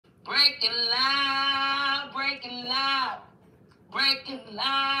Breaking live, breaking live, breaking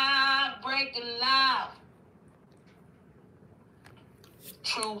live, breaking live.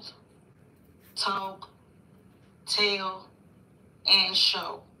 Truth, talk, tell, and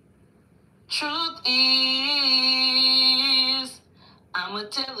show. Truth is, I'ma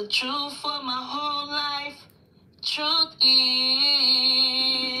tell the truth for my whole life. Truth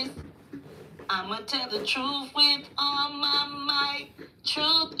is, I'ma tell the truth with all my might.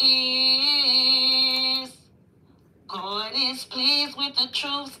 Truth is, God is pleased with the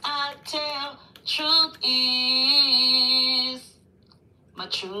truths I tell. Truth is, my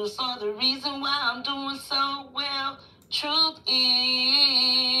truths are the reason why I'm doing so well. Truth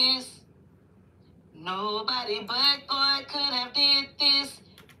is, nobody but God could have did this.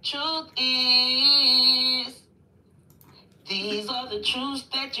 Truth is, these are the truths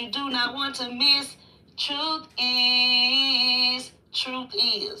that you do not want to miss. Truth is,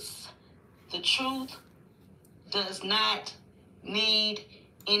 the truth does not need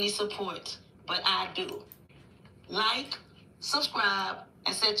any support, but I do. Like, subscribe,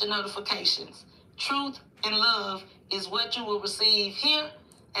 and set your notifications. Truth and love is what you will receive here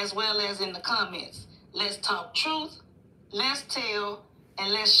as well as in the comments. Let's talk truth, let's tell,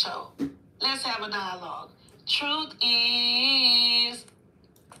 and let's show. Let's have a dialogue. Truth is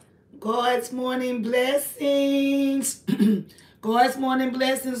God's morning blessings. God's morning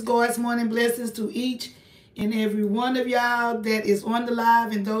blessings. God's morning blessings to each and every one of y'all that is on the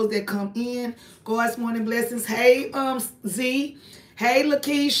live and those that come in. God's morning blessings. Hey, Z. Hey,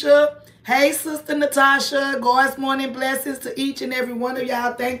 Lakeisha. Hey, Sister Natasha. God's morning blessings to each and every one of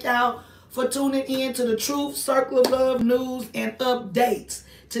y'all. Thank y'all for tuning in to the Truth Circle of Love news and updates.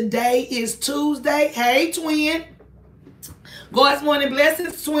 Today is Tuesday. Hey, twin. God's morning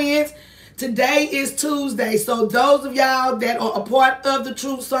blessings, twins. Today is Tuesday. So those of y'all that are a part of the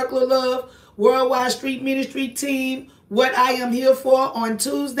Truth Circle of Love Worldwide Street Ministry team, what I am here for on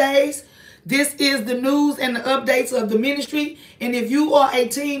Tuesdays, this is the news and the updates of the ministry. And if you are a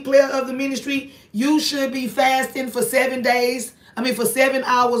team player of the ministry, you should be fasting for 7 days. For 7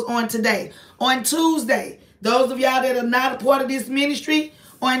 hours on today. On Tuesday, those of y'all that are not a part of this ministry,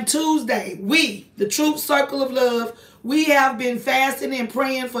 on Tuesday, we, the Truth Circle of Love, we have been fasting and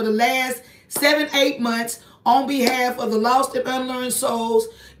praying for the last 7-8 months on behalf of the lost and unlearned souls,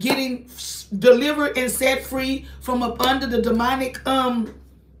 getting delivered and set free from up under the demonic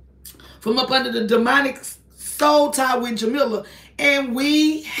soul tie with Jamila. And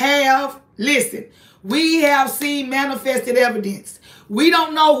we have, listen, we have seen manifested evidence. We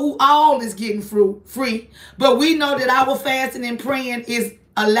don't know who all is getting free, but we know that our fasting and praying is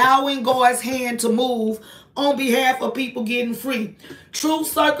allowing God's hand to move on behalf of people getting free. True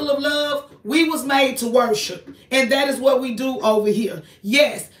Circle of Love, we was made to worship, and that is what we do over here.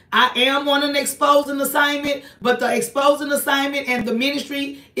 Yes, I am on an exposing assignment, but the exposing assignment and the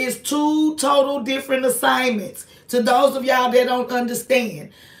ministry is two total different assignments. To those of y'all that don't understand,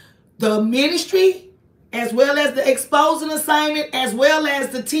 the ministry as well as the exposing assignment as well as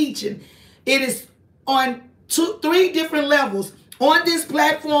the teaching, it is on 3 different levels. On this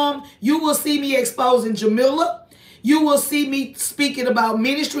platform, you will see me exposing Jamila. You will see me speaking about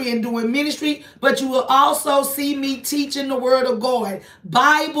ministry and doing ministry, but you will also see me teaching the word of God,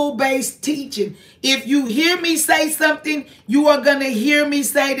 Bible-based teaching. If you hear me say something, you are going to hear me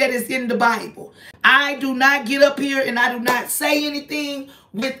say that it's in the Bible. I do not get up here and I do not say anything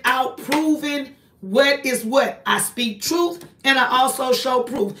without proving what is what. I speak truth and I also show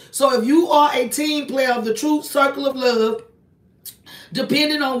proof. So if you are a team player of the Truth Circle of Love,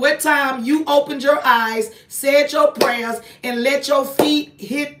 depending on what time you opened your eyes, said your prayers, and let your feet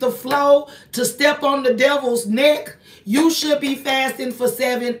hit the floor to step on the devil's neck, you should be fasting for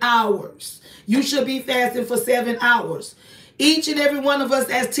 7 hours. You should be fasting for 7 hours. Each and every one of us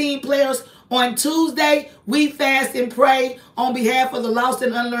as team players, on Tuesday, we fast and pray on behalf of the lost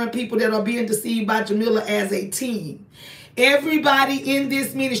and unlearned people that are being deceived by Jamila as a team. Everybody in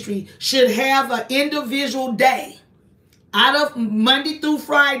this ministry should have an individual day out of Monday through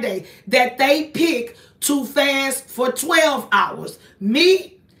Friday that they pick to fast for 12 hours.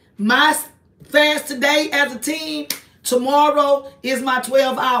 Me, my fast today as a team, tomorrow is my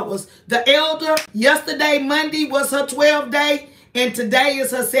 12 hours. The elder, yesterday, Monday, was her 12th day, and today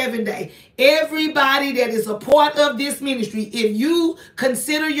is her 7th day. Everybody that is a part of this ministry, if you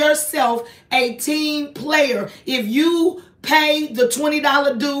consider yourself a team player, if you pay the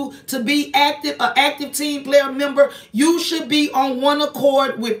 $20 due to be an active team player member. You should be on one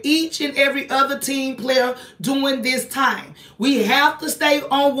accord with each and every other team player during this time. We have to stay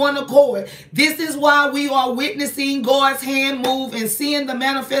on one accord. This is why we are witnessing God's hand move and seeing the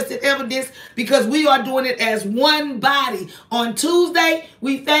manifested evidence, because we are doing it as one body. On Tuesday,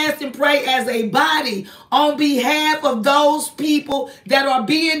 we fast and pray as a body on behalf of those people that are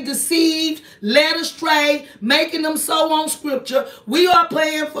being deceived, led astray, making them so on scripture. We are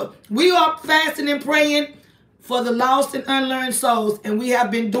fasting and praying for the lost and unlearned souls, and we have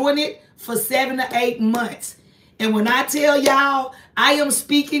been doing it for 7 to 8 months. And when I tell y'all, I am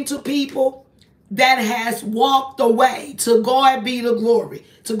speaking to people that has walked away. To God be the glory.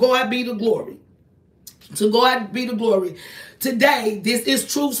 To God be the glory. To God be the glory. Today, this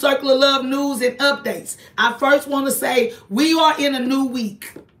is Truth Circle of Love news and updates. I first want to say we are in a new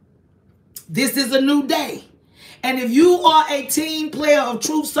week. This is a new day. And if you are a team player of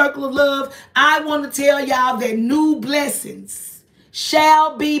Truth Circle of Love, I want to tell y'all that new blessings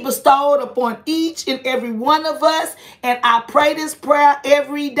shall be bestowed upon each and every one of us. And I pray this prayer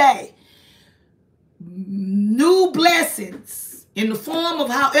every day. New blessings in the form of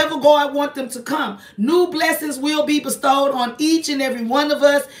however God wants them to come. New blessings will be bestowed on each and every one of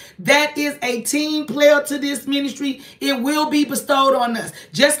us that is a team player to this ministry. It will be bestowed on us.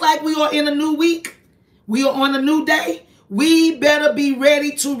 Just like we are in a new week, we are on a new day. We better be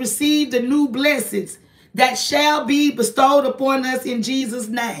ready to receive the new blessings that shall be bestowed upon us in Jesus'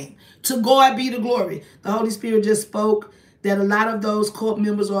 name. To God be the glory. The Holy Spirit just spoke that a lot of those cult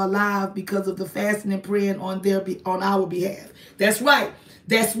members are alive because of the fasting and praying on our behalf. That's right.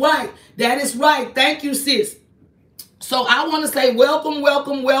 That's right. That is right. Thank you, sis. So I want to say welcome,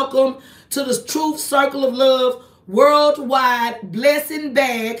 welcome, welcome to the Truth Circle of Love Worldwide Blessing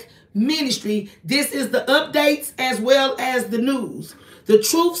Bag Ministry. This is the updates as well as the news. The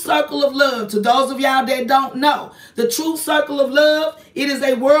Truth Circle of Love, to those of y'all that don't know, the Truth Circle of Love, it is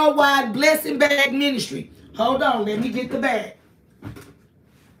a worldwide blessing bag ministry. Hold on, let me get the bag.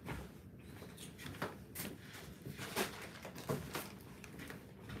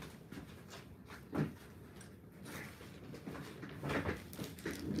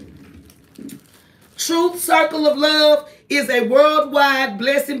 Truth Circle of Love is a worldwide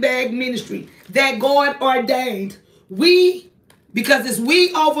blessing bag ministry that God ordained. Because it's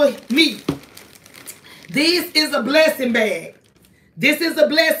we over me. This is a blessing bag. This is a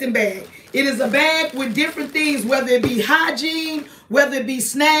blessing bag. It is a bag with different things, whether it be hygiene, whether it be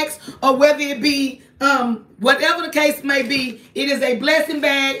snacks, or whether it be whatever the case may be. It is a blessing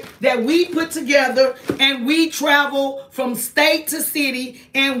bag that we put together, and we travel from state to city,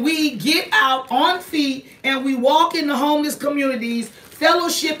 and we get out on feet, and we walk in the homeless communities,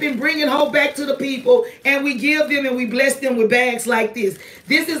 fellowshipping, bringing hope back to the people, and we give them and we bless them with bags like this.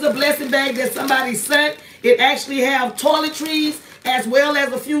 This is a blessing bag that somebody sent. It actually have toiletries as well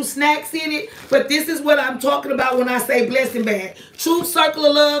as a few snacks in it. But this is what I'm talking about when I say blessing bag. Truth Circle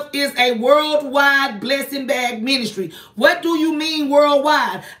of Love is a worldwide blessing bag ministry. What do you mean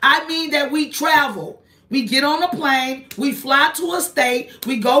worldwide? I mean that we travel. We get on a plane. We fly to a state.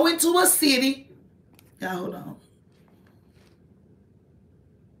 We go into a city. Now, hold on.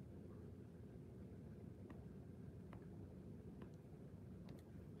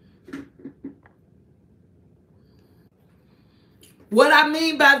 What I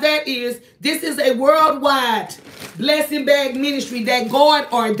mean by that is this is a worldwide blessing bag ministry that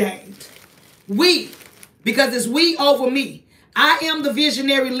God ordained. We, because it's we over me. I am the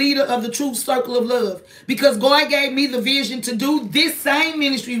visionary leader of the Truth Circle of Love because God gave me the vision to do this same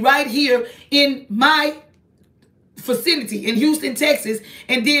ministry right here in my vicinity in Houston, Texas.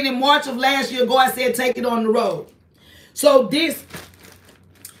 And then in March of last year, God said, take it on the road. So this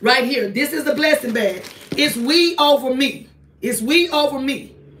right here, this is the blessing bag. It's we over me. It's we over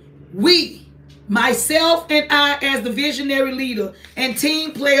me. We, myself and I as the visionary leader and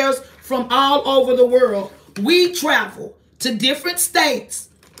team players from all over the world, we travel to different states.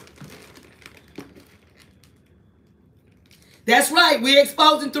 That's right. We're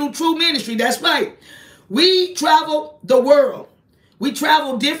exposing through true ministry. That's right. We travel the world. We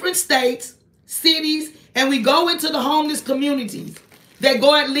travel different states, cities, and we go into the homeless communities that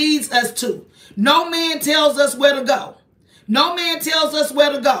God leads us to. No man tells us where to go. No man tells us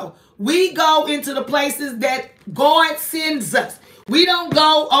where to go. We go into the places that God sends us. We don't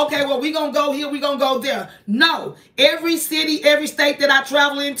go, okay, well, we're going to go here, we're going to go there. No. Every city, every state that I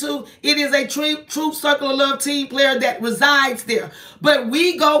travel into, it is a Truth Circle of Love team player that resides there. But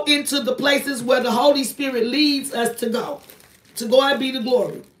we go into the places where the Holy Spirit leads us to go. To God be the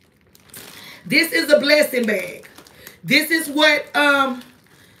glory. This is a blessing bag. This is what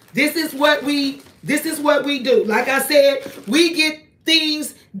we do. Like I said, we get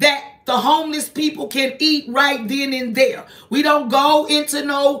things that the homeless people can eat right then and there. We don't go into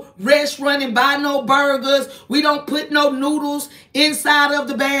no restaurant and buy no burgers. We don't put no noodles inside of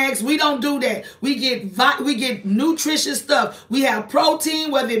the bags. We don't do that. We get nutritious stuff. We have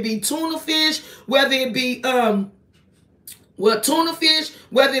protein, whether it be tuna fish, whether it be tuna fish,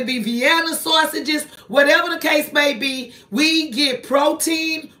 whether it be Vienna sausages, whatever the case may be, we get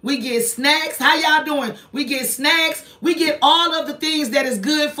protein, we get snacks. How y'all doing? We get snacks. We get all of the things that is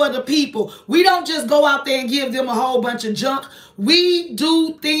good for the people. We don't just go out there and give them a whole bunch of junk. We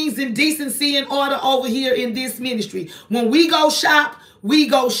do things in decency and order over here in this ministry. When we go shop, we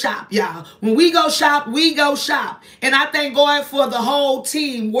go shop, y'all. When we go shop, we go shop. And I thank God for the whole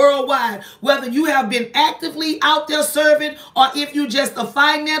team worldwide, whether you have been actively out there serving or if you just a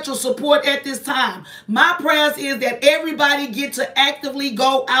financial support at this time. My prayers is that everybody get to actively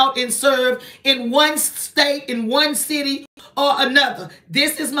go out and serve in one state, in one city or another.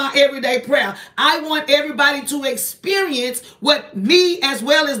 This is my everyday prayer. I want everybody to experience what me, as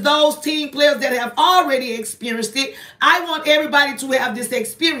well as those team players that have already experienced it. I want everybody to have this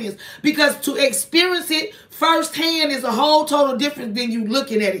experience, because to experience it firsthand is a whole total different than you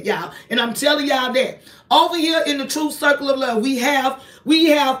looking at it, y'all. And I'm telling y'all that. Over here in the Truth Circle of Love, we have 3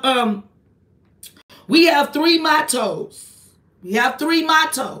 mottos. We have 3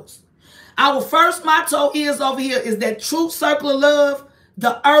 mottos. Our first motto is over here is that Truth Circle of Love,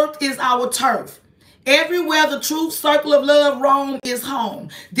 the earth is our turf. Everywhere the Truth Circle of Love roam is home.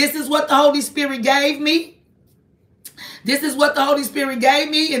 This is what the Holy Spirit gave me. This is what the Holy Spirit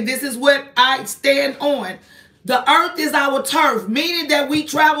gave me, and this is what I stand on. The earth is our turf, meaning that we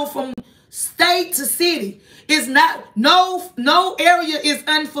travel from state to city. It's not, no area is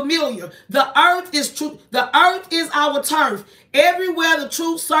unfamiliar. The earth is true. The earth is our turf. Everywhere the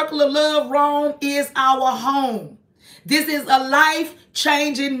Truth Circle of Love roam is our home. This is a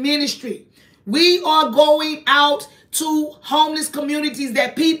life-changing ministry. We are going out to homeless communities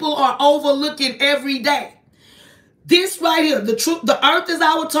that people are overlooking every day. This right here, the earth is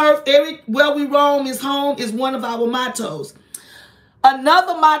our turf, everywhere we roam is home, is one of our mottos.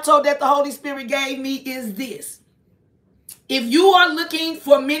 Another motto that the Holy Spirit gave me is this. If you are looking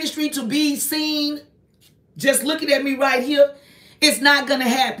for ministry to be seen, just looking at me right here, it's not going to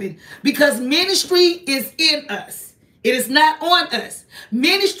happen, because ministry is in us. It is not on us.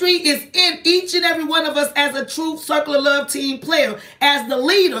 Ministry is in each and every one of us as a Truth Circle of Love team player. As the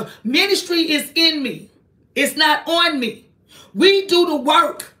leader, ministry is in me. It's not on me. We do the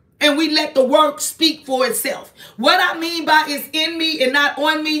work and we let the work speak for itself. What I mean by it's in me and not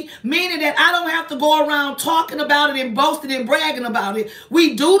on me, meaning that I don't have to go around talking about it and boasting and bragging about it.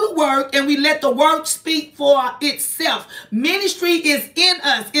 We do the work and we let the work speak for itself. Ministry is in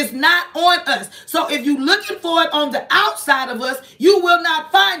us. It's not on us. So if you're looking for it on the outside of us, you will not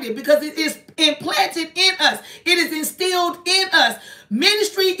find it, because it is implanted in us. It is instilled in us.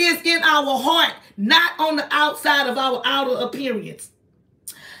 Ministry is in our heart, not on the outside of our outer appearance.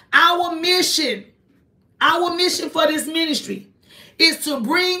 Our mission for this ministry is to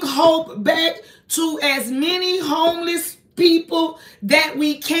bring hope back to as many homeless people that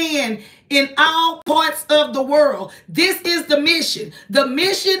we can in all parts of the world. This is the mission. The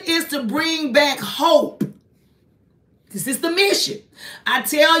mission is to bring back hope. This is the mission. I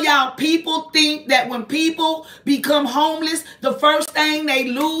tell y'all, people think that when people become homeless, the first thing they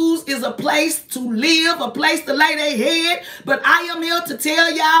lose is a place to live, a place to lay their head. But I am here to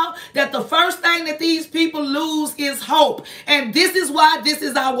tell y'all that the first thing that these people lose is hope. And this is why this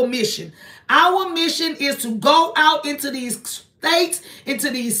is our mission. Our mission is to go out into these states, into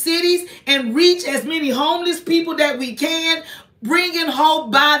these cities, and reach as many homeless people that we can, bringing hope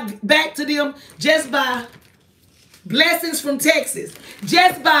back to them just by blessings from Texas,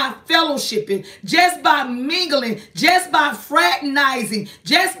 just by fellowshipping, just by mingling, just by fraternizing,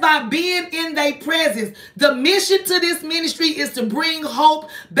 just by being in their presence. The mission to this ministry is to bring hope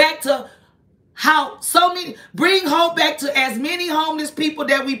back to bring hope back to as many homeless people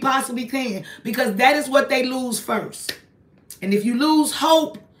that we possibly can, because that is what they lose first. And if you lose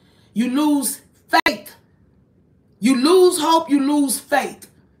hope, you lose faith. You lose hope, you lose faith.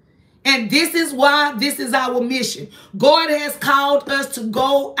 And this is why this is our mission. God has called us to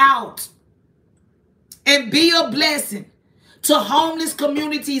go out and be a blessing to homeless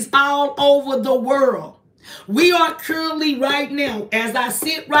communities all over the world. We are currently right now, as I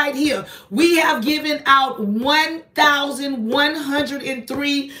sit right here, we have given out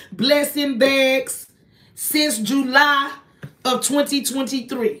 1,103 blessing bags since July of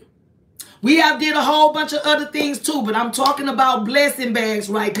 2023. We have did a whole bunch of other things too, but I'm talking about blessing bags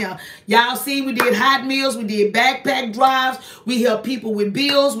right now. Y'all see, we did hot meals, we did backpack drives, we helped people with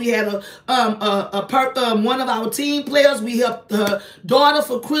bills. We had one of our team players. We helped her daughter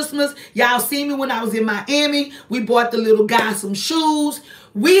for Christmas. Y'all see me when I was in Miami. We bought the little guy some shoes.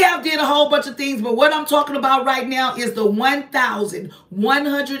 We have did a whole bunch of things, but what I'm talking about right now is the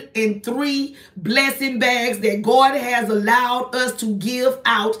 1,103 blessing bags that God has allowed us to give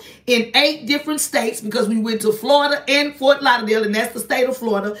out in 8 different states, because we went to Florida and Fort Lauderdale, and that's the state of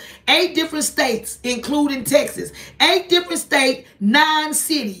Florida. 8 different states, including Texas. 8 different states, 9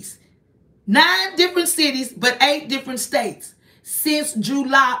 cities. 9 different cities, but 8 different states. Since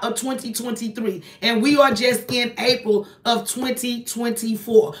July of 2023, and we are just in April of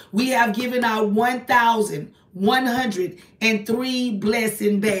 2024. We have given out 1,103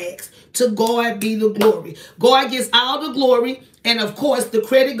 blessing bags. To God be the glory. God gets all the glory, and of course the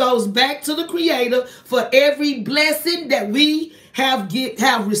credit goes back to the Creator for every blessing that we have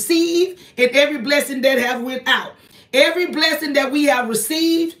received and every blessing that have went out. Every blessing that we have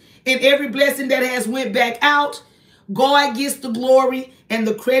received and every blessing that has went back out, God gets the glory, and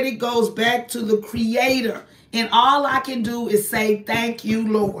the credit goes back to the Creator. And all I can do is say, thank you,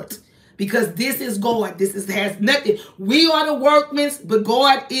 Lord. Because this is God. Has nothing. We are the workmen, but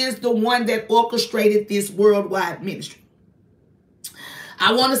God is the one that orchestrated this worldwide ministry.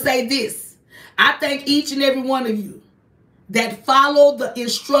 I want to say this. I thank each and every one of you that followed the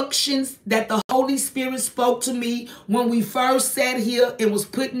instructions that the Holy Spirit spoke to me when we first sat here and was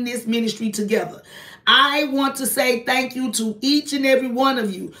putting this ministry together. I want to say thank you to each and every one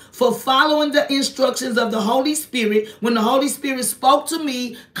of you for following the instructions of the Holy Spirit when the Holy Spirit spoke to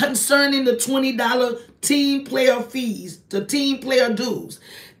me concerning the $20 team player fees, the team player dues.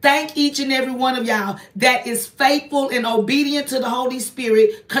 Thank each and every one of y'all that is faithful and obedient to the Holy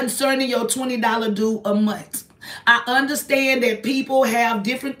Spirit concerning your $20 due a month. I understand that people have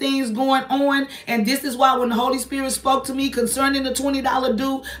different things going on, and this is why when the Holy Spirit spoke to me concerning the $20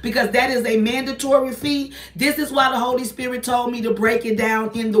 due, because that is a mandatory fee, this is why the Holy Spirit told me to break it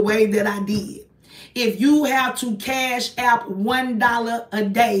down in the way that I did. If you have to cash out $1 a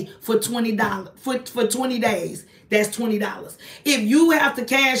day for $20 for 20 days, that's $20. If you have to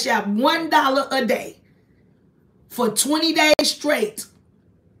cash out $1 a day for 20 days straight,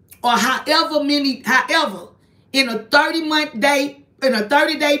 or however in a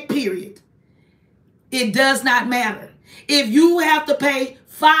 30-day period, it does not matter. If you have to pay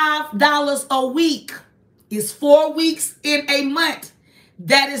 $5 a week, it's 4 weeks in a month,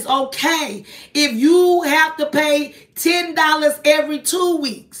 that is okay. If you have to pay $10 every 2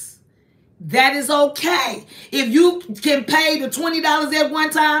 weeks, that is okay. If you can pay the $20 at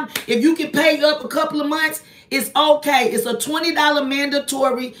one time, if you can pay up a couple of months, it's okay. It's a $20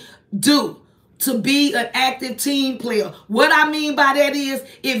 mandatory due to be an active team player. What I mean by that is,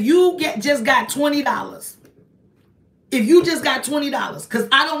 if you just got $20, if you just got $20, because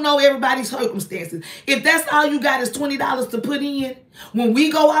I don't know everybody's circumstances. If that's all you got is $20 to put in, when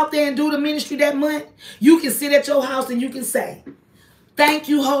we go out there and do the ministry that month, you can sit at your house and you can say, thank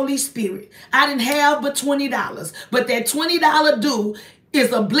you, Holy Spirit. I didn't have but $20, but that $20 due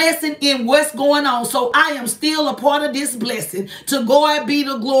is a blessing in what's going on. So I am still a part of this blessing. To God be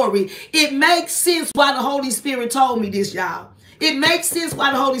the glory. It makes sense why the Holy Spirit told me this, y'all. It makes sense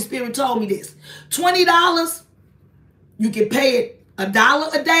why the Holy Spirit told me this. $20, you can pay it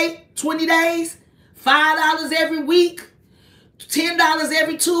 $1 a day, 20 days, $5 every week, $10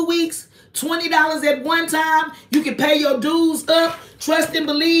 every 2 weeks, $20 at one time. You can pay your dues up. Trust and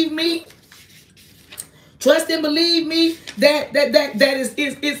believe me. Trust and believe me that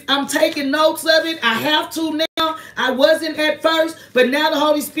is I'm taking notes of it. I have to now. I wasn't at first, but now the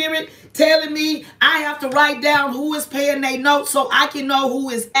Holy Spirit telling me I have to write down who is paying their notes so I can know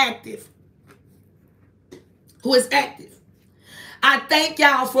who is active. Who is active. I thank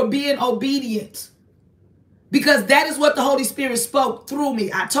y'all for being obedient, because that is what the Holy Spirit spoke through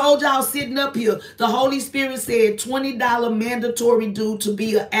me. I told y'all sitting up here, the Holy Spirit said $20 mandatory due to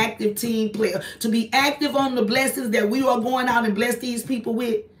be an active team player. To be active on the blessings that we are going out and bless these people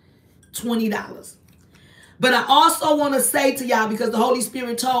with, $20. But I also want to say to y'all, because the Holy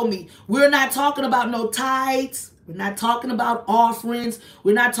Spirit told me, we're not talking about no tithes. We're not talking about offerings.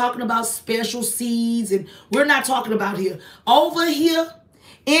 We're not talking about special seeds. And we're not talking about here. Over here,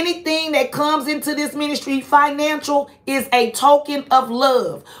 Anything that comes into this ministry, financial, is a token of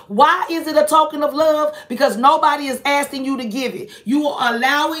love. Why is it a token of love? Because nobody is asking you to give it. You are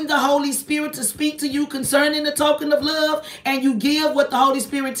allowing the Holy Spirit to speak to you concerning the token of love, and you give what the Holy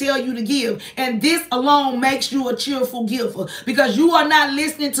Spirit tells you to give. And this alone makes you a cheerful giver, because you are not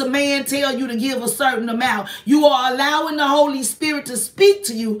listening to man tell you to give a certain amount. You are allowing the Holy Spirit to speak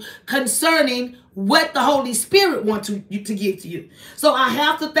to you concerning what the Holy Spirit wants to give to you. So I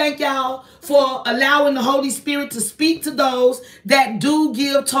have to thank y'all for allowing the Holy Spirit to speak to those that do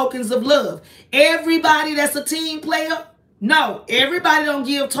give tokens of love. Everybody that's a team player, no, everybody don't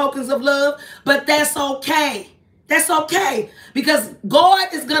give tokens of love, but that's okay. That's okay, because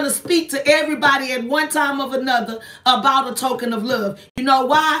God is going to speak to everybody at one time or another about a token of love. You know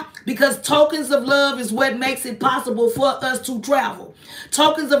why? Because tokens of love is what makes it possible for us to travel.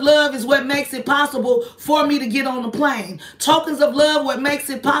 Tokens of love is what makes it possible for me to get on the plane. Tokens of love what makes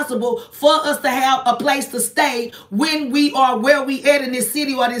it possible for us to have a place to stay when we are where we at in this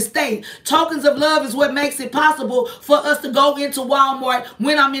city or this state. Tokens of love is what makes it possible for us to go into Walmart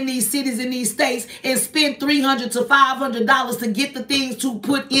when I'm in these cities, in these states, and spend $300 to $500 to get the things to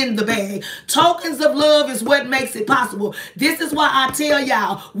put in the bag. Tokens of love is what makes it possible. This is why I tell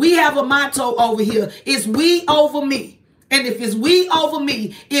y'all, we have a motto over here. It's we over me. And if it's we over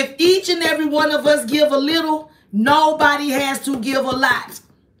me, if each and every one of us give a little, nobody has to give a lot.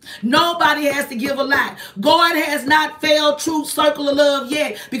 Nobody has to give a lot. God has not failed Truth Circle of Love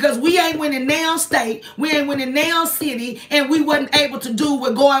yet, because we ain't winning now state, we ain't winning now city, and we wasn't able to do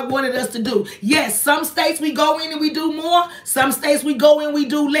what God wanted us to do. Yes, some states we go in and we do more. Some states we go in, we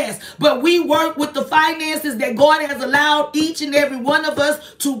do less. But we work with the finances that God has allowed each and every one of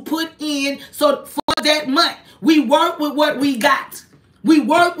us to put in. So for that month, we work with what we got. We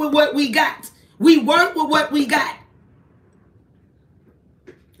work with what we got. We work with what we got.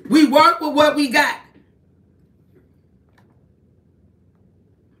 We work with what we got.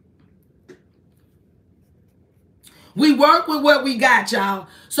 We work with what we got, y'all.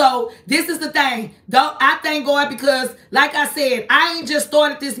 So this is the thing. I thank God because, like I said, I ain't just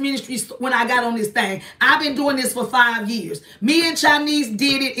started this ministry when I got on this thing. I've been doing this for 5 years. Me and Chinese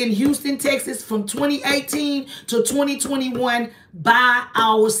did it in Houston, Texas from 2018 to 2021 by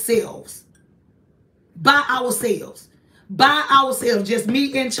ourselves. By ourselves. By ourselves. Just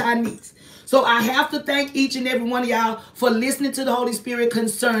me and Chinese. So I have to thank each and every one of y'all for listening to the Holy Spirit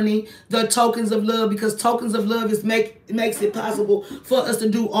concerning the tokens of love, because tokens of love makes it possible for us to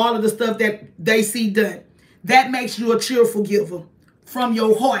do all of the stuff that they see done. That makes you a cheerful giver from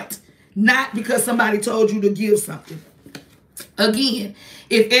your heart, not because somebody told you to give something. Again,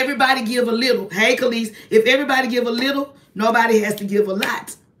 if everybody give a little, hey, Khalees, if everybody give a little, nobody has to give a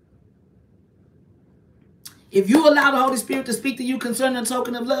lot. If you allow the Holy Spirit to speak to you concerning a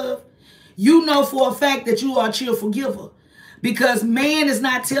token of love, you know for a fact that you are a cheerful giver, because man is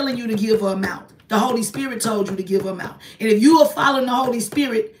not telling you to give an amount. The Holy Spirit told you to give an amount. And if you are following the Holy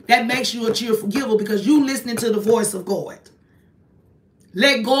Spirit, that makes you a cheerful giver, because you listening to the voice of God.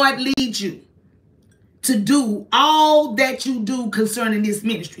 Let God lead you to do all that you do concerning this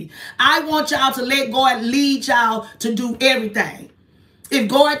ministry. I want y'all to let God lead y'all to do everything. If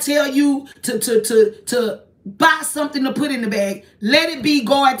God tell you to buy something to put in the bag, let it be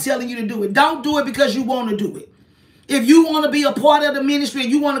God telling you to do it. Don't do it because you want to do it. If you want to be a part of the ministry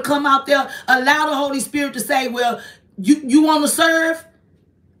and you want to come out there, allow the Holy Spirit to say, well, you want to serve?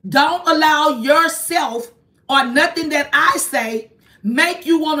 Don't allow yourself or nothing that I say make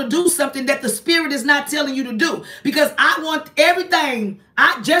you want to do something that the Spirit is not telling you to do. Because I want everything.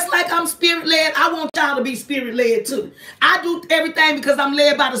 Just like I'm Spirit-led, I want y'all to be Spirit-led too. I do everything because I'm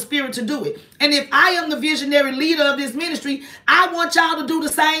led by the Spirit to do it. And if I am the visionary leader of this ministry, I want y'all to do the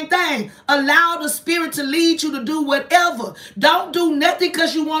same thing. Allow the Spirit to lead you to do whatever. Don't do nothing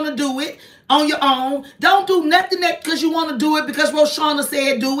because you want to do it on your own. Don't do nothing because you want to do it because Roshana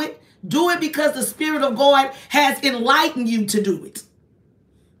said do it. Do it because the Spirit of God has enlightened you to do it.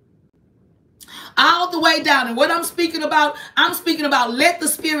 All the way down. And what I'm speaking about let the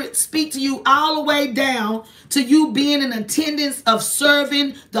Spirit speak to you all the way down to you being in attendance of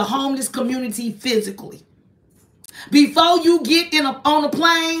serving the homeless community physically. Before you get on a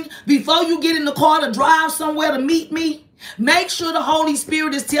plane, before you get in the car to drive somewhere to meet me, make sure the Holy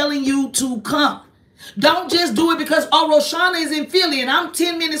Spirit is telling you to come. Don't just do it because, oh, Roshana is in Philly and I'm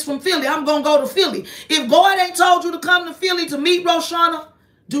 10 minutes from Philly. I'm going to go to Philly. If God ain't told you to come to Philly to meet Roshana,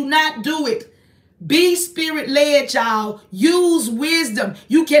 do not do it. Be Spirit-led, y'all. Use wisdom.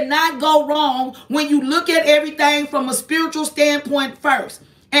 You cannot go wrong when you look at everything from a spiritual standpoint first.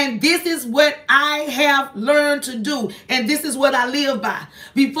 And this is what I have learned to do. And this is what I live by.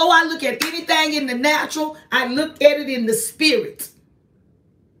 Before I look at anything in the natural, I look at it in the spirit.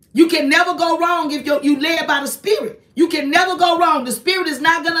 You can never go wrong if you led by the spirit. You can never go wrong. The spirit is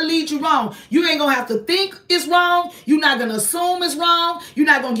not going to lead you wrong. You ain't going to have to think it's wrong. You're not going to assume it's wrong. You're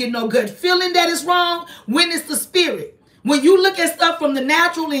not going to get no gut feeling that it's wrong when it's the spirit. When you look at stuff from the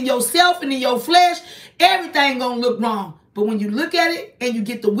natural in yourself and in your flesh, everything going to look wrong. But when you look at it and you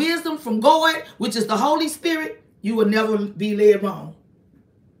get the wisdom from God, which is the Holy Spirit, you will never be led wrong.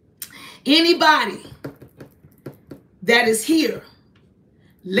 Anybody that is here,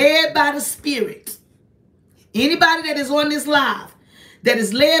 led by the Spirit, anybody that is on this live, that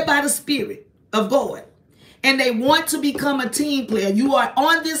is led by the Spirit of God, and they want to become a team player. You are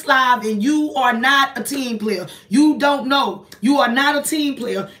on this live and you are not a team player. You don't know. You are not a team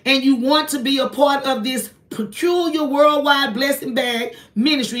player. And you want to be a part of this peculiar worldwide blessing bag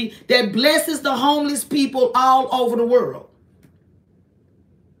ministry that blesses the homeless people all over the world.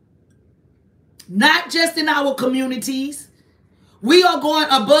 Not just in our communities. We are going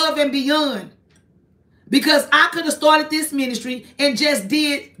above and beyond. Because I could have started this ministry and just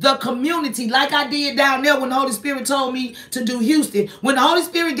did the community like I did down there when the Holy Spirit told me to do Houston. When the Holy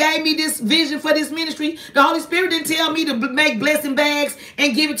Spirit gave me this vision for this ministry, the Holy Spirit didn't tell me to make blessing bags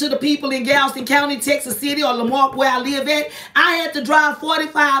and give it to the people in Galveston County, Texas City, or Lamarck, where I live at. I had to drive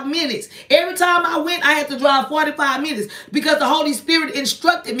 45 minutes. Every time I went, I had to drive 45 minutes because the Holy Spirit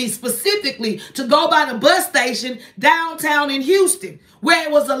instructed me specifically to go by the bus station downtown in Houston, where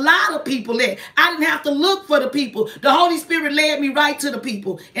it was a lot of people at. I didn't have to look for the people. The Holy Spirit led me right to the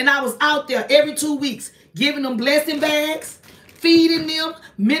people. And I was out there every 2 weeks, giving them blessing bags, feeding them,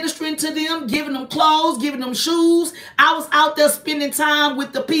 ministering to them, giving them clothes, giving them shoes. I was out there spending time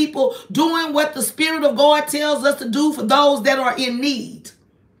with the people, doing what the Spirit of God tells us to do for those that are in need.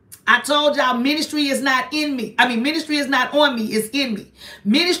 I told y'all ministry is not in me. Ministry is not on me. It's in me.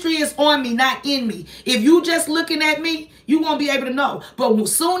 Ministry is on me, not in me. If you just looking at me, you won't be able to know. But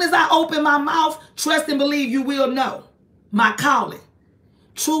as soon as I open my mouth, trust and believe you will know my calling.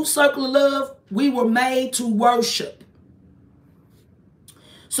 True circle of love, we were made to worship.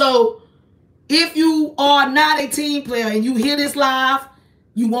 So if you are not a team player and you hear this live,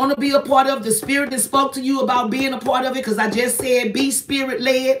 you want to be a part of the Spirit that spoke to you about being a part of it, because I just said be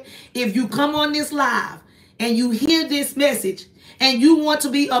Spirit-led. If you come on this live and you hear this message and you want to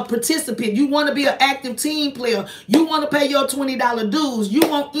be a participant, you want to be an active team player, you want to pay your $20 dues, you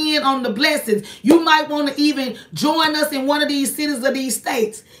want in on the blessings, you might want to even join us in one of these cities or these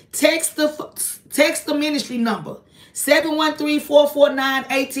states, text the ministry number,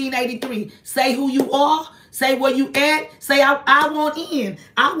 713-449-1883. Say who you are. Say where you at. Say, I want in.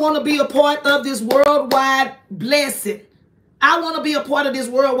 I want to be a part of this worldwide blessing. I want to be a part of this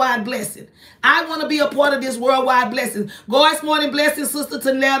worldwide blessing. I want to be a part of this worldwide blessing. God's morning blessing, Sister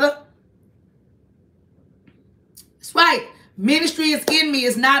Tanetta. That's right. Ministry is in me.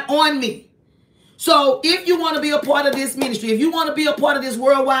 It's not on me. So if you want to be a part of this ministry, if you want to be a part of this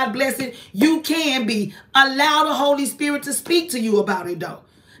worldwide blessing, you can be. Allow the Holy Spirit to speak to you about it, though.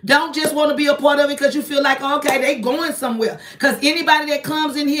 Don't just want to be a part of it because you feel like, okay, they going somewhere. Because anybody that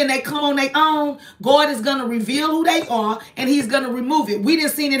comes in here and they come on their own, God is going to reveal who they are and he's going to remove it. We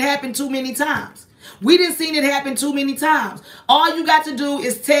didn't seen it happen too many times. All you got to do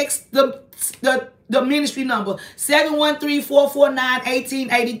is text the ministry number,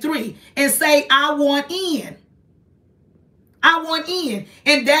 713-449-1883, and say, I want in. I want in.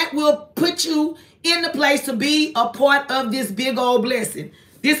 And that will put you in the place to be a part of this big old blessing.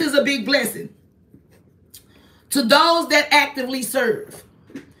 This is a big blessing. To those that actively serve.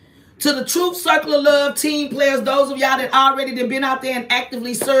 To the Truth Circle of Love team players, those of y'all that already have been out there and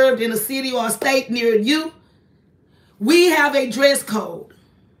actively served in a city or a state near you, we have a dress code.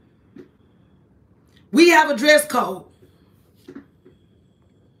 We have a dress code.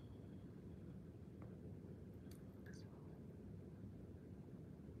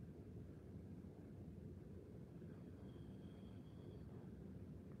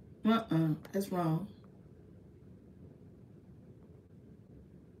 That's wrong.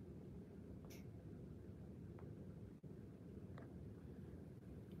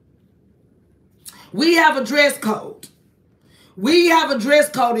 We have a dress code. We have a dress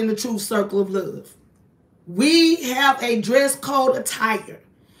code in the Truth Circle of Love. We have a dress code attire.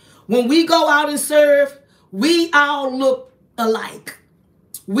 When we go out and serve, we all look alike.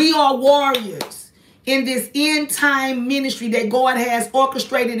 We are warriors in this end time ministry that God has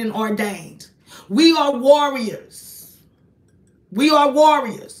orchestrated and ordained. We are warriors. We are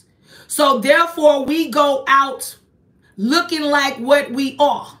warriors. So therefore we go out looking like what we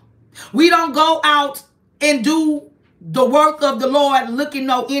are. We don't go out and do the work of the Lord looking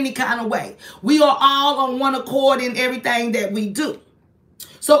no any kind of way. We are all on one accord in everything that we do.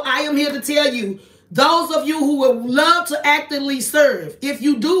 So I am here to tell you, those of you who would love to actively serve, if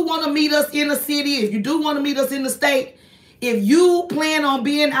you do want to meet us in the city, if you do want to meet us in the state, if you plan on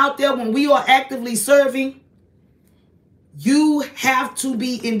being out there when we are actively serving, you have to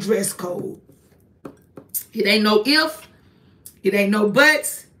be in dress code. It ain't no if, it ain't no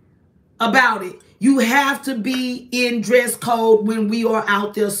buts about it. You have to be in dress code when we are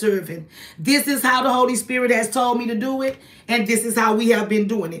out there serving. This is how the Holy Spirit has told me to do it, and this is how we have been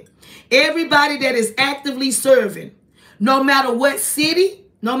doing it. Everybody that is actively serving, no matter what city,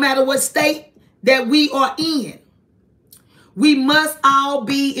 no matter what state that we are in, we must all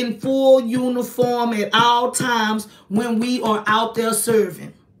be in full uniform at all times when we are out there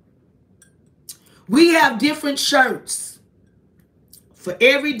serving. We have different shirts. For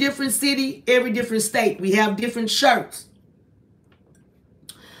every different city, every different state, we have different shirts.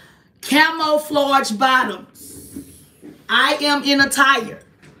 Camouflage bottoms. I am in attire.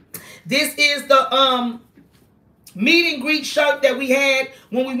 This is the meet and greet shirt that we had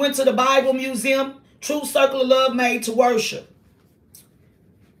when we went to the Bible Museum. True Circle of Love Made to Worship.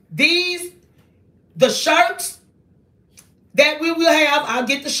 The shirts that we will have, I'll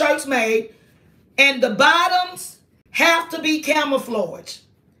get the shirts made, and the bottoms have to be camouflage.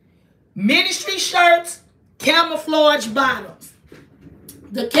 Ministry shirts, camouflage bottoms.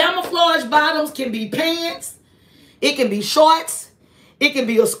 The camouflage bottoms can be pants, it can be shorts, it can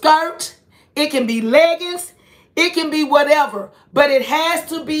be a skirt, it can be leggings, it can be whatever, but it has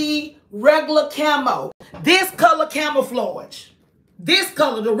to be regular camo. This color camouflage. This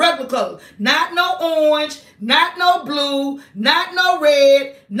color, the regular color. Not no orange, not no blue, not no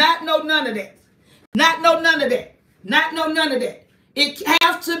red, not no none of that. Not no none of that. Not no none of that. It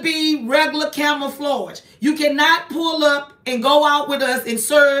has to be regular camouflage. You cannot pull up and go out with us and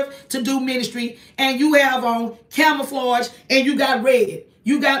serve to do ministry and you have on camouflage and you got red,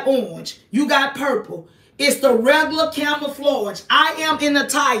 you got orange, you got purple. It's the regular camouflage. I am in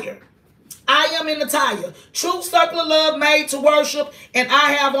attire. I am in attire. True Circle of Love Made to Worship, and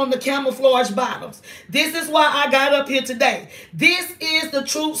I have on the camouflage bottoms. This is why I got up here today. This is the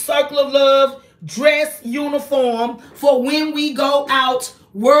True Circle of Love dress uniform for when we go out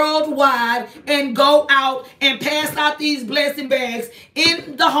worldwide and go out and pass out these blessing bags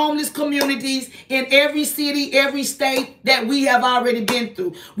in the homeless communities in every city, every state that we have already been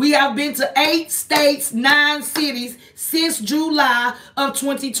through. We have been to 8 states, 9 cities since July of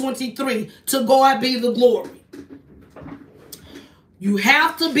 2023. To God be the glory. You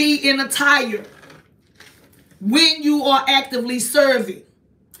have to be in attire when you are actively serving.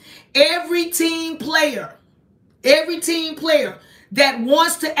 Every team player that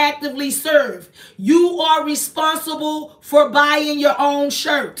wants to actively serve, you are responsible for buying your own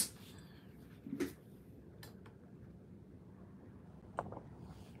shirt.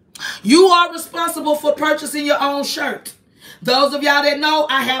 You are responsible for purchasing your own shirt. Those of y'all that know,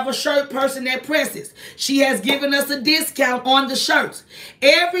 I have a shirt person that presses. She has given us a discount on the shirts.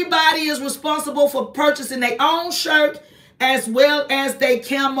 Everybody is responsible for purchasing their own shirt as well as their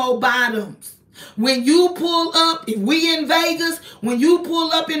camo bottoms. When you pull up, if we in Vegas, when you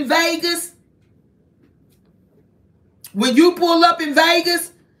pull up in Vegas,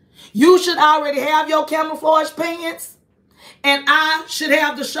 you should already have your camouflage pants, and I should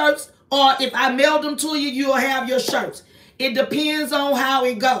have the shirts, or if I mail them to you, you'll have your shirts. It depends on how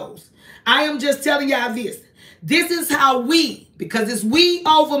it goes. I am just telling y'all this. This is how we, because it's we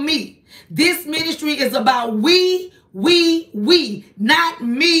over me. This ministry is about we, not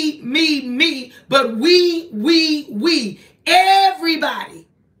me, but we.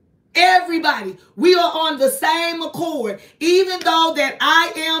 Everybody. We are on the same accord. Even though that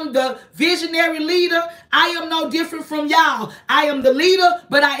I am the visionary leader, I am no different from y'all. I am the leader,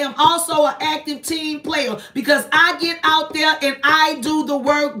 but I am also an active team player because I get out there and I do the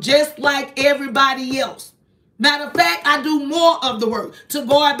work just like everybody else. Matter of fact, I do more of the work. To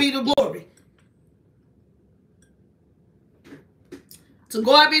God be the glory. To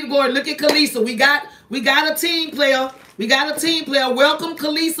God be the glory. Look at Kalisa. We got a team player. Welcome,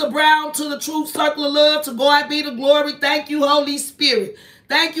 Kalisa Brown, to the True Circle of Love. To God be the glory. Thank you, Holy Spirit.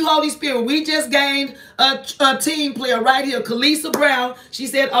 Thank you, Holy Spirit. We just gained a team player right here, Kalisa Brown. She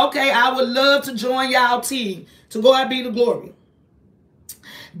said, okay, I would love to join y'all team. To God be the glory.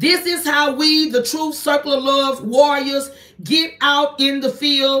 This is how we, the True Circle of Love warriors, get out in the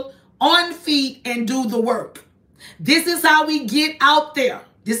field on feet and do the work. This is how we get out there.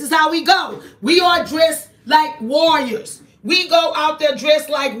 This is how we go. We are dressed like warriors. We go out there dressed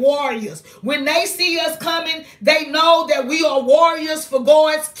like warriors. When they see us coming, they know that we are warriors for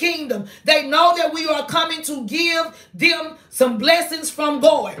God's kingdom. They know that we are coming to give them some blessings from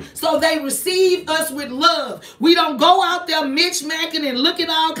God. So they receive us with love. We don't go out there mismacking and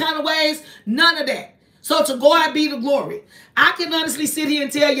looking all kind of ways. None of that. So to God be the glory. I can honestly sit here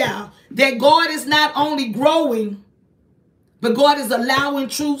and tell y'all that God is not only growing, but God is allowing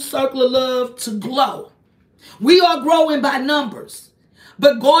Truth Circle of Love to glow. We are growing by numbers,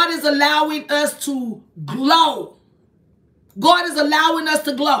 but God is allowing us to glow. God is allowing us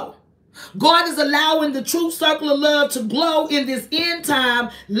to glow. God is allowing the Truth Circle of Love to glow in this end time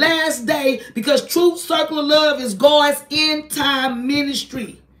last day, because Truth Circle of Love is God's end time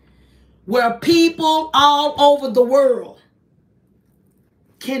ministry, where people all over the world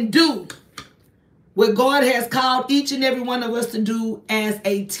can do what God has called each and every one of us to do as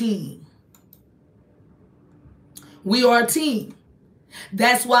a team. We are a team.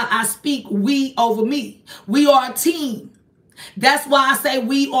 That's why I speak we over me. We are a team. That's why I say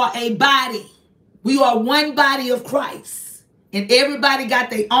we are a body. We are one body of Christ. And everybody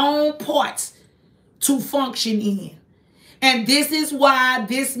got their own parts to function in. And this is why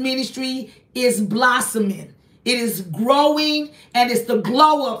this ministry is blossoming. It is growing, and it's the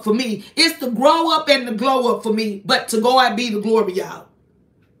glow up for me. It's the grow up and the glow up for me. But to God be the glory, y'all.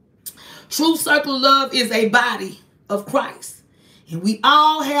 Truth Circle of Love is a body of Christ. And we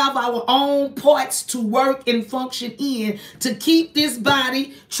all have our own parts to work and function in to keep this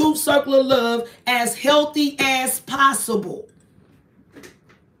body, Truth Circle of Love, as healthy as possible.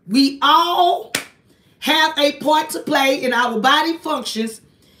 We all have a part to play in our body functions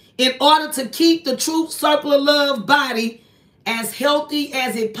in order to keep the Truth Circle of Love body as healthy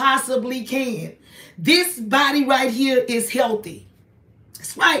as it possibly can. This body right here is healthy.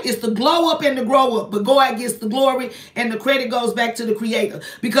 That's right. It's the glow up and the grow up. But God gets the glory, and the credit goes back to the Creator,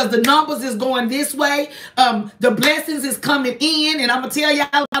 because the numbers is going this way. The blessings is coming in, and I'm going to tell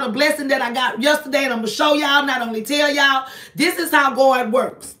y'all about a blessing that I got yesterday, and I'm going to show y'all, not only tell y'all. This is how God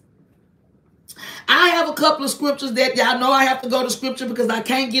works. I have a couple of scriptures that y'all know I have to go to scripture because I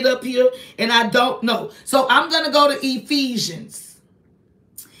can't get up here and I don't know. So I'm going to go to Ephesians.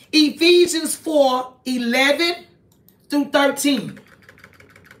 Ephesians 4:11 through 13.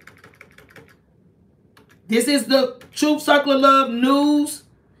 This is the Truth Circle of Love news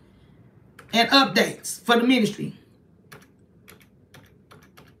and updates for the ministry.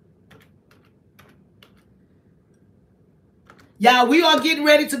 Y'all, we are getting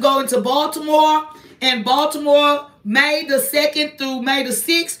ready to go into Baltimore. And Baltimore, May the 2nd through May the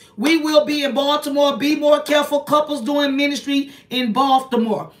 6th, we will be in Baltimore. Be more careful. Couples doing ministry in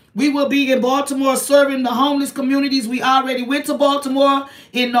Baltimore. We will be in Baltimore serving the homeless communities. We already went to Baltimore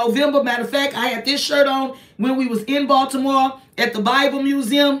in November. Matter of fact, I had this shirt on when we was in Baltimore at the Bible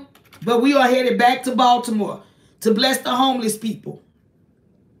Museum. But we are headed back to Baltimore to bless the homeless people.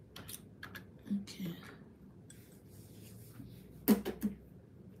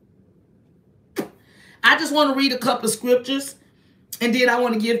 I just want to read a couple of scriptures, and then I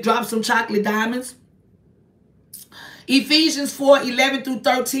want to drop some chocolate diamonds. Ephesians 4:11 through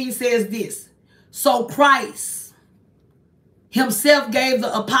 13 says this. So Christ himself gave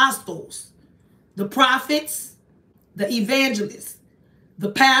the apostles, the prophets, the evangelists,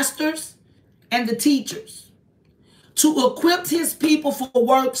 the pastors, and the teachers to equip his people for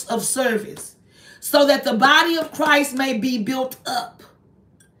works of service, so that the body of Christ may be built up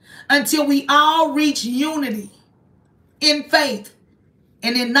until we all reach unity in faith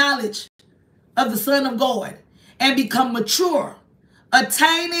and in knowledge of the Son of God, and become mature,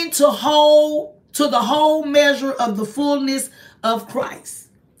 attaining to the whole measure of the fullness of Christ.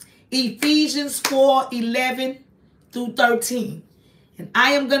 Ephesians 4:11 through 13. And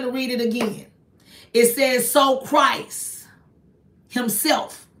I am going to read it again. It says, so Christ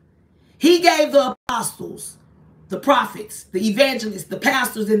himself, he gave the apostles, the prophets, the evangelists, the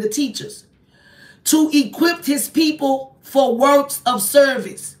pastors, and the teachers to equip his people for works of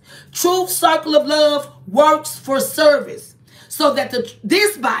service. Truth Circle of Love works for service, so that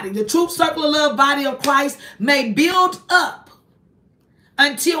this body, the Truth Circle of Love body of Christ, may build up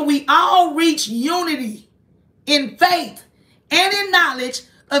until we all reach unity in faith and in knowledge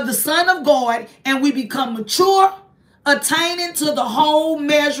of the Son of God, and we become mature, attaining to the whole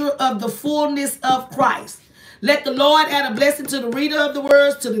measure of the fullness of Christ. Let the Lord add a blessing to the reader of the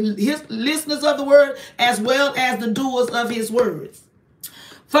words, to his listeners of the word, as well as the doers of his words.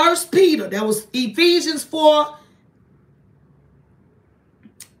 1 Peter, that was Ephesians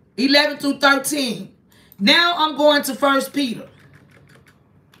 4:11 through 13. Now I'm going to 1 Peter.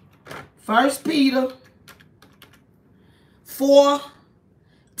 1 Peter 4,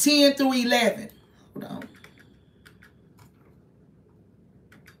 10 through 11. Hold on.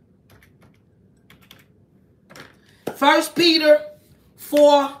 First Peter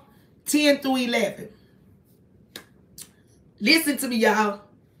 4, 10 through 11. Listen to me, y'all.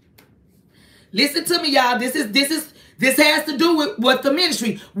 Listen to me, y'all. This has to do with what the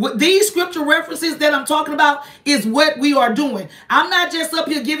ministry. What these scripture references that I'm talking about is what we are doing. I'm not just up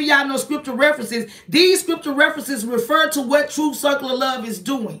here giving y'all no scripture references. These scripture references refer to what Truth Circle of Love is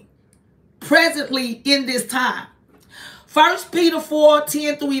doing presently in this time. First Peter 4,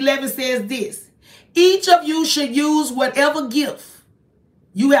 10 through 11 says this. Each of you should use whatever gift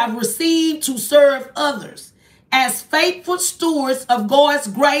you have received to serve others as faithful stewards of God's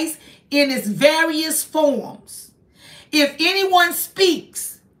grace in its various forms. If anyone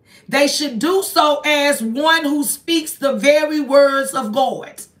speaks, they should do so as one who speaks the very words of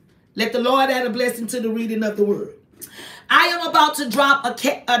God. Let the Lord add a blessing to the reading of the word. I am about to drop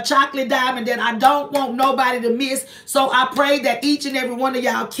a chocolate diamond that I don't want nobody to miss. So I pray that each and every one of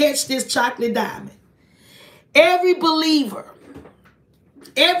y'all catch this chocolate diamond. Every believer,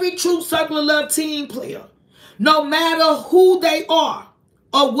 every Truth Circle of Love team player, no matter who they are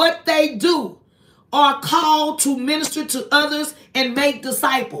or what they do, are called to minister to others and make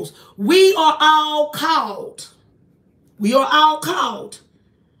disciples. We are all called. We are all called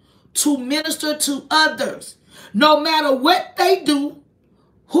to minister to others. No matter what they do,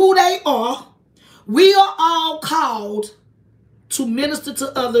 who they are, we are all called to minister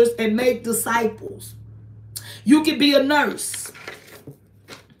to others and make disciples. You can be a nurse.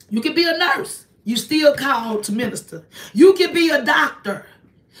 You can be a nurse. You still called to minister. You can be a doctor.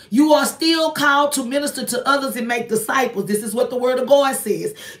 You are still called to minister to others and make disciples. This is what the word of God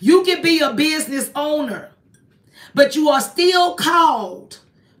says. You can be a business owner, but you are still called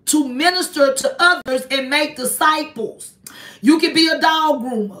to minister to others and make disciples. You can be a dog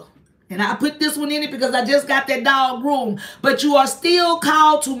groomer. And I put this one in it because I just got that dog groomed. But you are still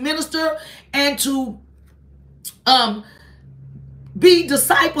called to minister and to be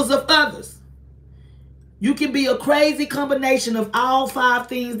disciples of others. You can be a crazy combination of all 5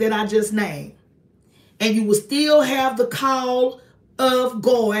 things that I just named. And you will still have the call of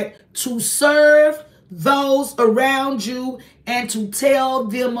God to serve those around you and to tell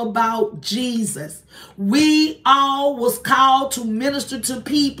them about Jesus. We all was called to minister to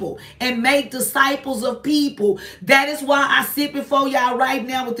people and make disciples of people. That is why I sit before y'all right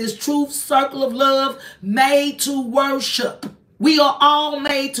now with this Truth Circle of Love, made to worship. We are all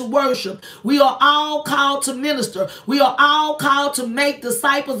made to worship. We are all called to minister. We are all called to make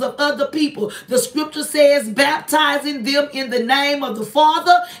disciples of other people. The scripture says, baptizing them in the name of the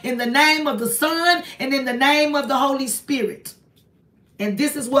Father, in the name of the Son, and in the name of the Holy Spirit. And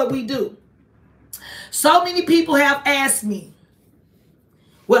this is what we do. So many people have asked me,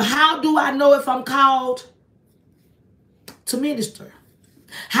 well, how do I know if I'm called to minister?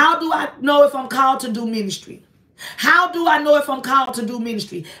 How do I know if I'm called to do ministry? How do I know if I'm called to do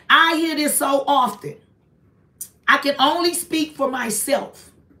ministry? I hear this so often. I can only speak for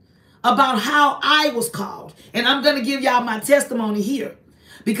myself about how I was called. And I'm going to give y'all my testimony here,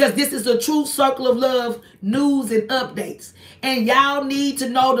 because this is a Truth Circle of Love news and updates. And y'all need to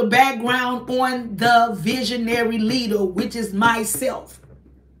know the background on the visionary leader, which is myself.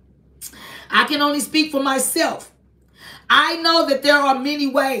 I can only speak for myself. I know that there are many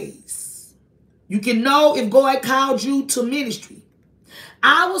ways you can know if God called you to ministry.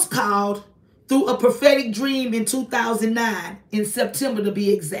 I was called through a prophetic dream in 2009, in September to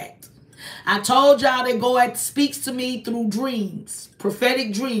be exact. I told y'all that God speaks to me through dreams,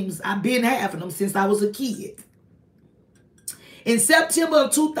 prophetic dreams. I've been having them since I was a kid. In September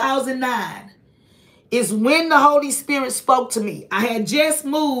of 2009 is when the Holy Spirit spoke to me. I had just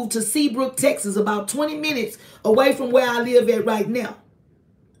moved to Seabrook, Texas, about 20 minutes away from where I live at right now.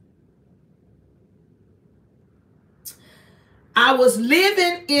 I was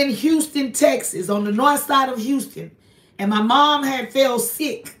living in Houston, Texas, on the north side of Houston, and my mom had fell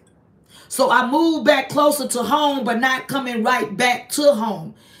sick. So I moved back closer to home, but not coming right back to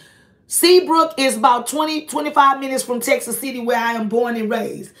home. Seabrook is about 25 minutes from Texas City, where I am born and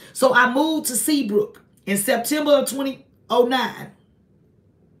raised. So I moved to Seabrook in September of 2009.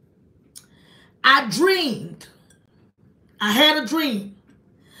 I had a dream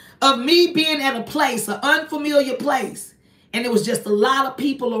of me being at a place, an unfamiliar place. And there was just a lot of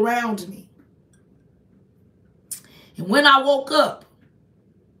people around me. And when I woke up,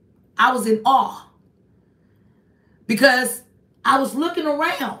 I was in awe, because I was looking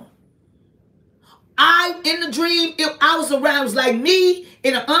around. In the dream, I was around. It was like me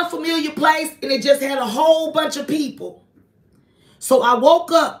in an unfamiliar place, and it just had a whole bunch of people. So I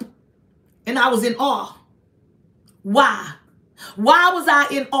woke up and I was in awe. Why? Why was I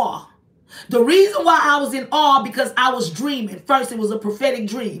in awe? The reason why I was in awe, because I was dreaming. First, it was a prophetic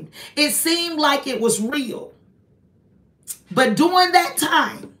dream. It seemed like it was real. But during that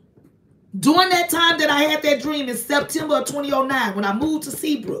time that I had that dream in September of 2009, when I moved to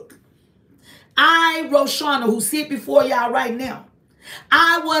Seabrook, I, Roshana, who sit before y'all right now,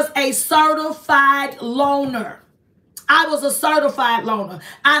 I was a certified loner. I was a certified loner.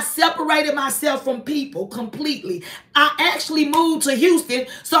 I separated myself from people completely. I actually moved to Houston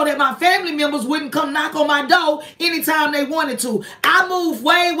so that my family members wouldn't come knock on my door anytime they wanted to. I moved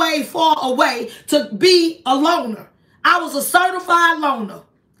way, way far away to be a loner. I was a certified loner.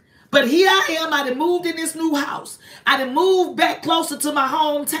 But here I am. I done moved in this new house. I done moved back closer to my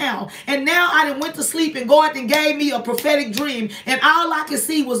hometown. And now I done went to sleep and God done gave me a prophetic dream. And all I could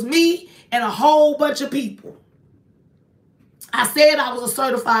see was me and a whole bunch of people. I said I was a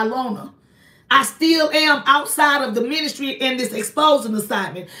certified loner. I still am outside of the ministry in this exposing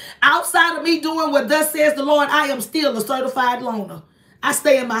assignment. Outside of me doing what thus says the Lord, I am still a certified loner. I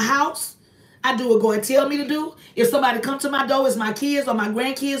stay in my house. I do what God tell me to do. If somebody come to my door, it's my kids or my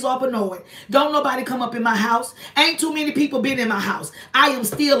grandkids or up and know it. Don't nobody come up in my house. Ain't too many people been in my house. I am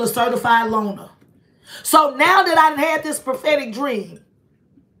still a certified loner. So now that I've had this prophetic dream,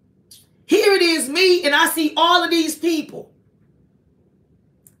 here it is me and I see all of these people.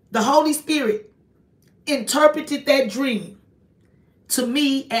 The Holy Spirit interpreted that dream to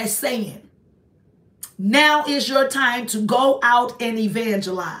me as saying, now is your time to go out and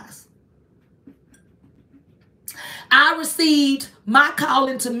evangelize. I received my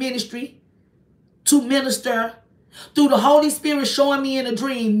calling to ministry, to minister, through the Holy Spirit showing me in a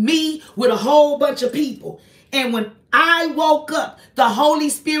dream, me with a whole bunch of people. And when I woke up, the Holy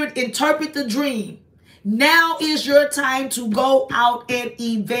Spirit interpreted the dream. Now is your time to go out and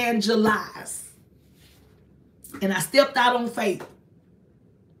evangelize. And I stepped out on faith.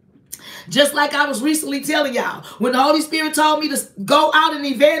 Just like I was recently telling y'all, when the Holy Spirit told me to go out and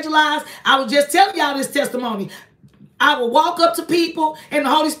evangelize, I was just telling y'all this testimony. I would walk up to people and the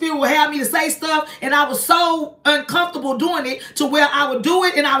Holy Spirit would have me to say stuff, and I was so uncomfortable doing it to where I would do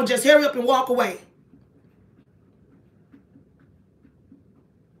it and I would just hurry up and walk away.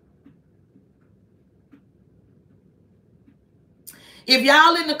 If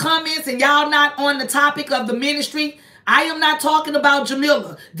y'all in the comments and y'all not on the topic of the ministry, I am not talking about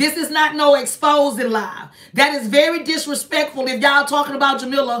Jamila. This is not no exposing live. That is very disrespectful if y'all talking about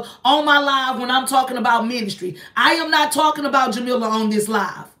Jamila on my live when I'm talking about ministry. I am not talking about Jamila on this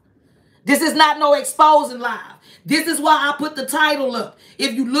live. This is not no exposing live. This is why I put the title up.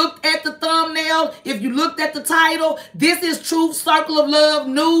 If you looked at the thumbnail, if you looked at the title, this is Truth Circle of Love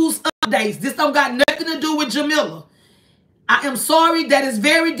News Updates. This don't got nothing to do with Jamila. I am sorry, that is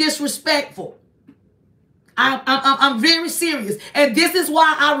very disrespectful. I'm very serious. And this is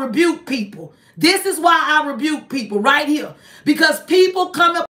why I rebuke people. This is why I rebuke people right here. Because people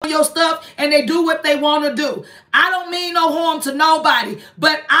come up on your stuff and they do what they want to do. I don't mean no harm to nobody,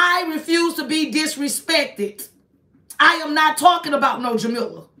 but I refuse to be disrespected. I am not talking about no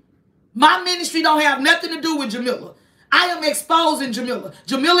Jamila. My ministry don't have nothing to do with Jamila. I am exposing Jamila.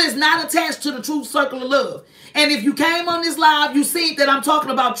 Jamila is not attached to the Truth Circle of Love. And if you came on this live, you see that I'm talking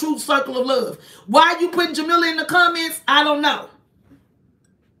about Truth Circle of Love. Why you putting Jamila in the comments? I don't know.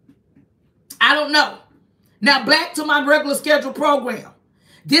 I don't know. Now back to my regular scheduled program.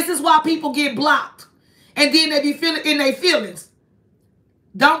 This is why people get blocked. And then they be feeling in their feelings.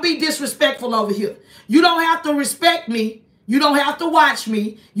 Don't be disrespectful over here. You don't have to respect me. You don't have to watch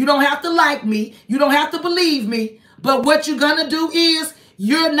me. You don't have to like me. You don't have to believe me. But what you're going to do is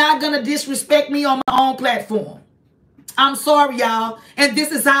you're not going to disrespect me on my own platform. I'm sorry, y'all. And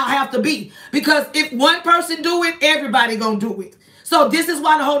this is how I have to be. Because if one person do it, everybody going to do it. So this is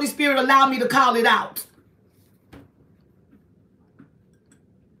why the Holy Spirit allowed me to call it out.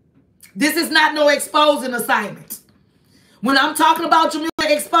 This is not no exposing assignment. When I'm talking about Jamila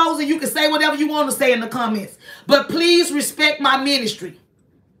exposing, you can say whatever you want to say in the comments. But please respect my ministry.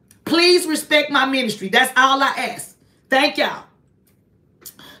 Please respect my ministry. That's all I ask. Thank y'all.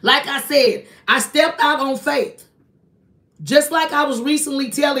 Like I said, I stepped out on faith. Just like I was recently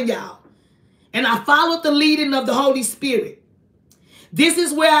telling y'all. And I followed the leading of the Holy Spirit. This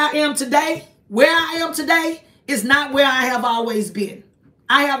is where I am today. Where I am today is not where I have always been.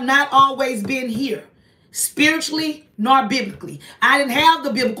 I have not always been here. Spiritually nor biblically. I didn't have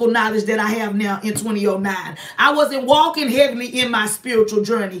the biblical knowledge that I have now in 2009. I wasn't walking heavily in my spiritual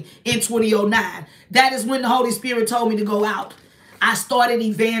journey in 2009. That is when the Holy Spirit told me to go out. I started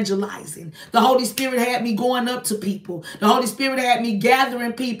evangelizing. The Holy Spirit had me going up to people. The Holy Spirit had me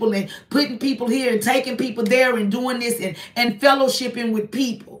gathering people and putting people here and taking people there and doing this and fellowshipping with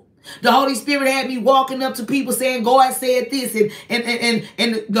people. The Holy Spirit had me walking up to people saying, God said this,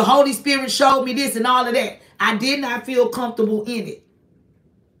 and the Holy Spirit showed me this and all of that. I did not feel comfortable in it.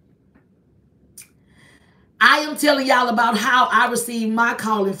 I am telling y'all about how I received my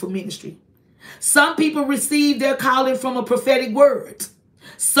calling for ministry. Some people receive their calling from a prophetic word.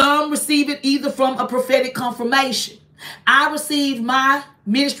 Some receive it either from a prophetic confirmation. I received my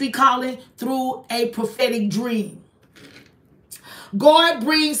ministry calling through a prophetic dream.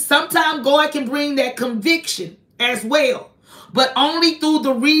 Sometimes God can bring that conviction as well, but only through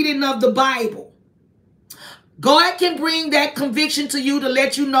the reading of the Bible. God can bring that conviction to you to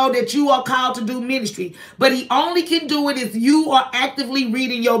let you know that you are called to do ministry, but he only can do it if you are actively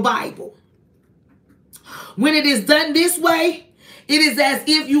reading your Bible. When it is done this way, it is as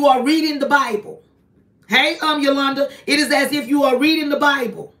if you are reading the Bible. Hey, Yolanda, it is as if you are reading the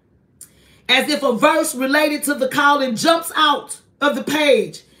Bible. As if a verse related to the calling jumps out of the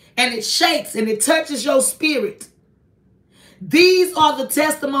page and it shakes and it touches your spirit. These are the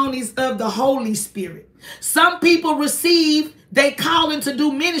testimonies of the Holy Spirit. Some people receive they calling to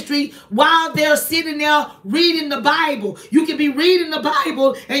do ministry while they're sitting there reading the Bible. You can be reading the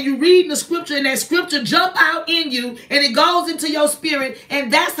Bible and you reading the scripture and that scripture jump out in you and it goes into your spirit,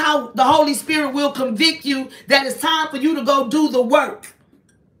 and that's how the Holy Spirit will convict you that it's time for you to go do the work.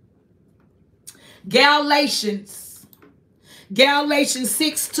 Galatians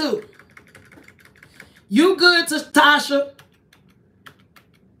 6:2. You good, Tasha?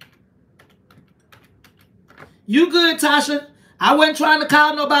 You good, Tasha? I wasn't trying to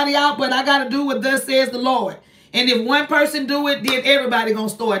call nobody out, but I got to do what thus says the Lord. And if one person do it, then everybody going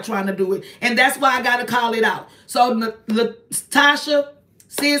to start trying to do it. And that's why I got to call it out. So, Tasha,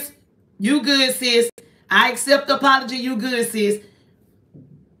 sis, you good, sis. I accept the apology. You good, sis.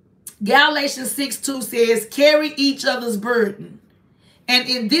 Galatians 6:2 says, carry each other's burden, and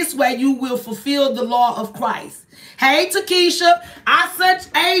in this way you will fulfill the law of Christ. Hey, Takesha, I sent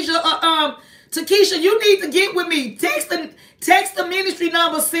Asia, Takesha, you need to get with me. Text the ministry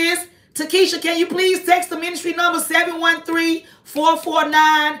number, sis. Takesha, can you please text the ministry number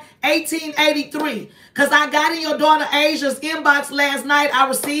 713-449-1883? Because I got in your daughter Asia's inbox last night. I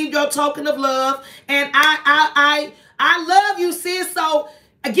received your token of love, and I love you, sis. So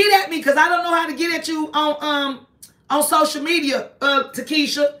get at me, because I don't know how to get at you on social media,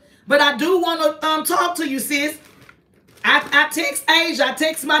 Takesha. But I do want to talk to you, sis. I text Asia. I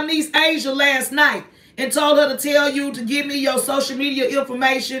text my niece Asia last night and told her to tell you to give me your social media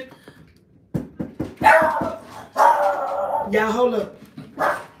information. Y'all, hold up.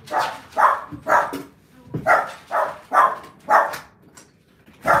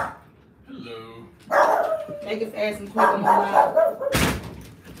 Hello. Make it fast and quick. I'm live.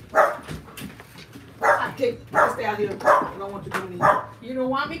 Stay out here. I don't want you doing anything. You don't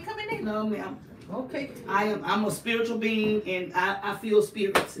want me coming in? No, ma'am. Okay. I'm a spiritual being, and I feel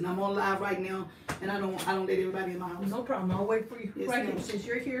spirits, and I'm on live right now, and I don't let everybody in my house. No problem. I'll wait for you. Yes, Right ma'am. here. Since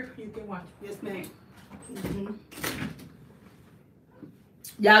you're here, you can watch. Yes, ma'am. Mm-hmm.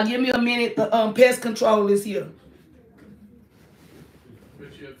 Y'all give me a minute. The pest control is here.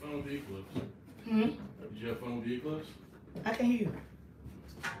 But you have fun with the eclipse. Hmm? Did you have fun with the eclipse? I can hear you.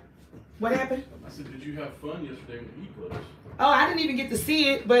 What happened? I said, did you have fun yesterday with the eclipse? Oh, I didn't even get to see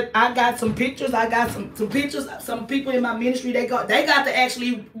it, but I got some pictures. I got some pictures. Some people in my ministry, they got to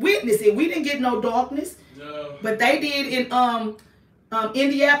actually witness it. We didn't get no darkness. No. But they did in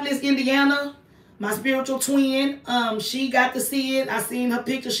Indianapolis, Indiana. My spiritual twin, she got to see it. I seen her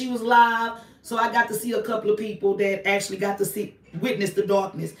picture. She was live. So I got to see a couple of people that actually got to witness the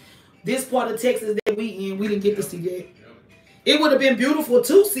darkness. This part of Texas that we in, we didn't get to see that. Yep. It would have been beautiful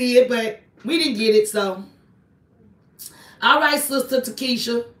to see it, but we didn't get it, so. All right, Sister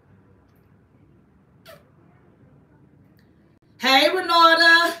Takesha. Hey,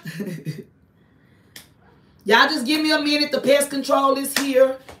 Renata. Y'all just give me a minute. The pest control is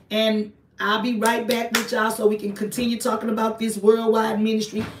here, and I'll be right back with y'all so we can continue talking about this worldwide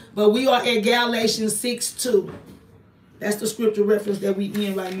ministry. But we are at Galatians 6:2. That's the scripture reference that we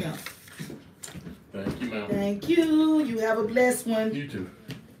in right now. Thank you, ma'am. Thank you. You have a blessed one. You too.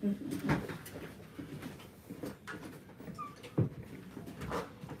 Mm-hmm.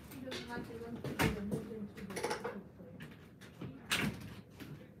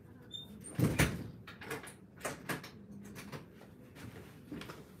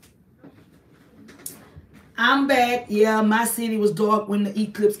 I'm back. Yeah, my city was dark when the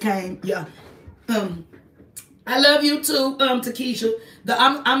eclipse came. Yeah. I I love you too, Takesha.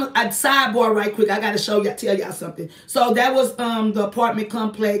 I'm a sidebar right quick. I gotta tell y'all something. So that was the apartment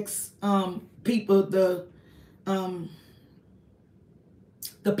complex people, the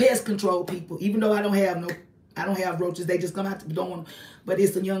pest control people. Even though I don't have roaches, they just come out the door. But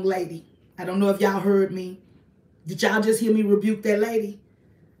it's a young lady. I don't know if y'all heard me. Did y'all just hear me rebuke that lady?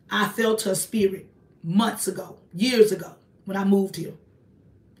 I felt her spirit months ago, years ago, when I moved here.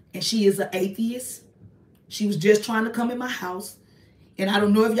 And she is an atheist. She was just trying to come in my house. And I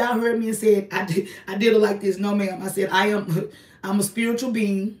don't know if y'all heard me and said, I did her like this. No, ma'am. I said, I'm a spiritual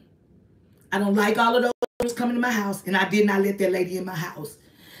being. I don't like all of those coming to my house. And I did not let that lady in my house.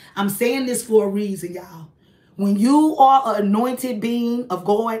 I'm saying this for a reason, y'all. When you are an anointed being of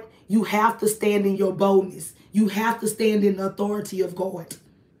God, you have to stand in your boldness. You have to stand in the authority of God.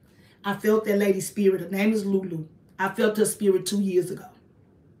 I felt that lady's spirit. Her name is Lulu. I felt her spirit 2 years ago.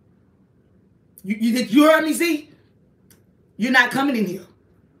 You heard me, see? You're not coming in here.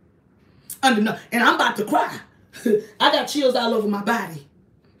 And I'm about to cry. I got chills all over my body.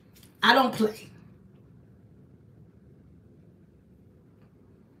 I don't play.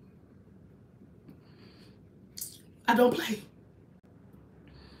 I don't play.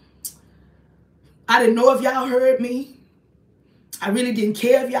 I didn't know if y'all heard me. I really didn't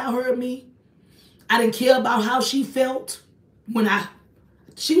care if y'all heard me. I didn't care about how she felt when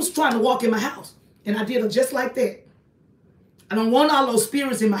she was trying to walk in my house. And I did her just like that. I don't want all those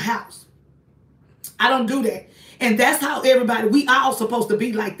spirits in my house. I don't do that. And that's how we all supposed to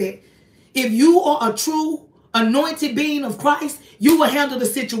be like that. If you are a true anointed being of Christ, you will handle the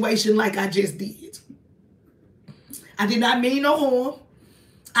situation like I just did. I did not mean no harm.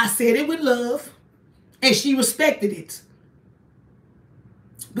 I said it with love. And she respected it.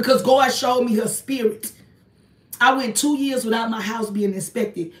 Because God showed me her spirit. I went 2 years without my house being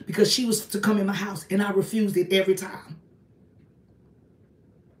inspected because she was to come in my house. And I refused it every time.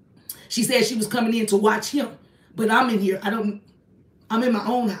 She said she was coming in to watch him. But I'm in here. I'm in my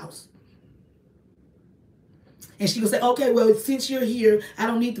own house. And she would say, okay, well, since you're here, I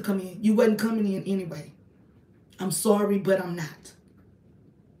don't need to come in. You wasn't coming in anyway. I'm sorry, but I'm not.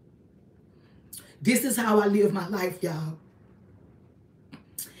 This is how I live my life, y'all.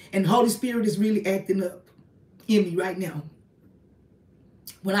 And the Holy Spirit is really acting up in me right now.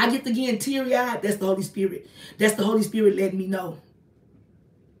 When I get to getting teary-eyed, that's the Holy Spirit. That's the Holy Spirit letting me know.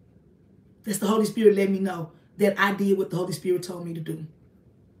 That's the Holy Spirit letting me know that I did what the Holy Spirit told me to do.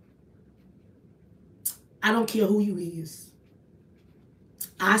 I don't care who you is.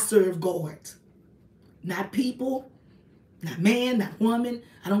 I serve God. Not people, not man, not woman.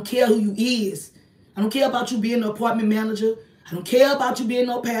 I don't care who you is. I don't care about you being the apartment manager. I don't care about you being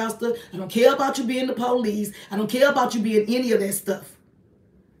no pastor. I don't care about you being the police. I don't care about you being any of that stuff.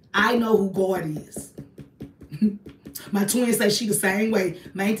 I know who God is. My twin say she the same way.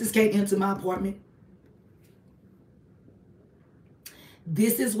 Maintenance can't enter my apartment.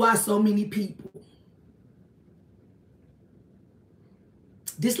 This is why so many people.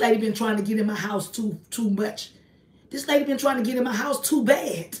 This lady been trying to get in my house too much. This lady been trying to get in my house too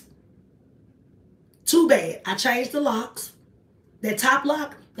bad. Too bad. I changed the locks. That top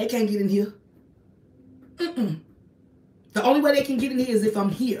lock, they can't get in here. The only way they can get in here is if I'm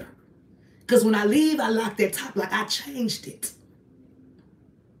here. Because when I leave, I lock that top lock. I changed it.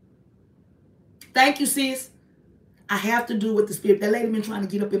 Thank you, sis. I have to do with the spirit. That lady been trying to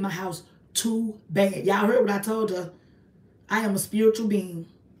get up in my house too bad. Y'all heard what I told her. I am a spiritual being.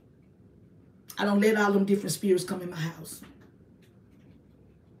 I don't let all them different spirits come in my house.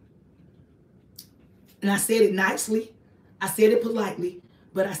 And I said it nicely. I said it politely.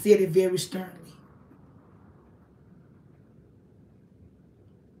 But I said it very sternly.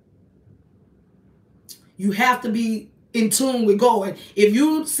 You have to be in tune with God. If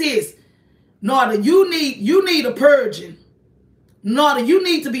you, sis, Narda, you need a purging. Narda, you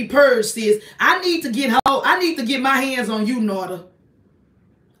need to be purged, sis. I need to get my hands on you, Narda.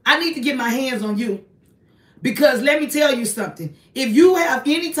 I need to get my hands on you. Because let me tell you something. If you have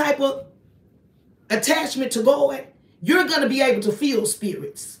any type of attachment to God, you're going to be able to feel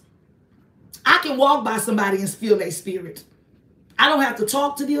spirits. I can walk by somebody and feel their spirit. I don't have to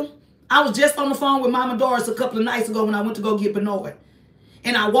talk to them. I was just on the phone with Mama Doris a couple of nights ago when I went to go get Bernard.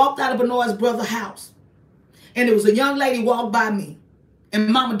 And I walked out of Bernard's brother's house. And there was a young lady walked by me. And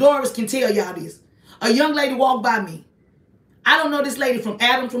Mama Doris can tell y'all this. A young lady walked by me. I don't know this lady from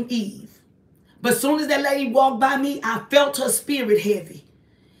Adam, from Eve. But as soon as that lady walked by me, I felt her spirit heavy.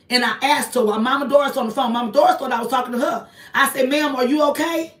 And I asked her, while Mama Doris on the phone, Mama Doris thought I was talking to her. I said, ma'am, are you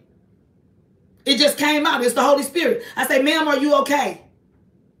okay? It just came out. It's the Holy Spirit. I said, ma'am, are you okay?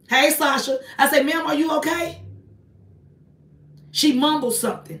 Hey, Sasha. I said, ma'am, are you okay? She mumbled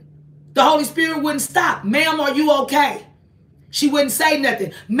something. The Holy Spirit wouldn't stop. Ma'am, are you okay? She wouldn't say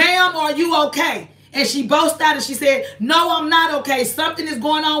nothing. Ma'am, are you okay? And she boasted out and she said, no, I'm not okay. Something is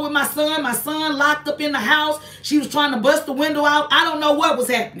going on with my son. My son locked up in the house. She was trying to bust the window out. I don't know what was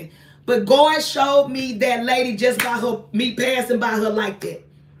happening. But God showed me that lady just by her, me passing by her like that.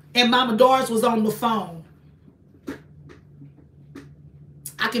 And Mama Doris was on the phone.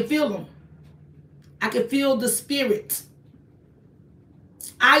 I can feel them. I can feel the spirit.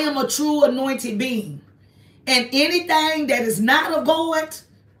 I am a true anointed being. And anything that is not of God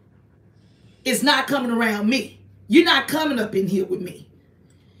is not coming around me. You're not coming up in here with me.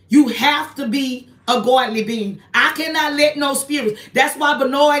 You have to be a godly being. I cannot let no spirits. That's why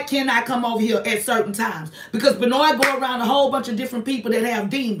Bernard cannot come over here at certain times. Because Bernard go around a whole bunch of different people that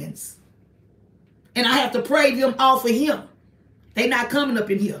have demons. And I have to pray them off of him. They not coming up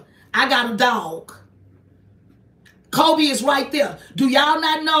in here. I got a dog. Kobe is right there. Do y'all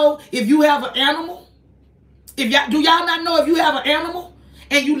not know if you have an animal? Do y'all not know if you have an animal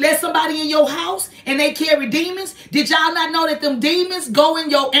and you let somebody in your house and they carry demons? Did y'all not know that them demons go in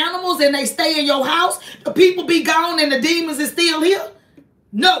your animals and they stay in your house? The people be gone and the demons is still here?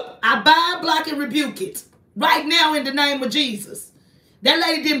 No, I bind, block, and rebuke it right now in the name of Jesus. That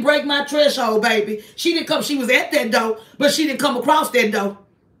lady didn't break my threshold, baby. She didn't come. She was at that door, but she didn't come across that door.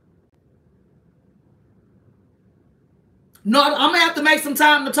 No, I'm going to have to make some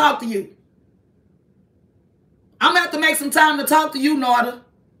time to talk to you. I'm going to have to make some time to talk to you, Norda.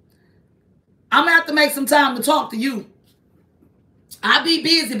 I'm going to have to make some time to talk to you. I be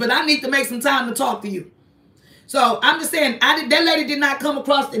busy, but I need to make some time to talk to you. So I'm just saying, that lady did not come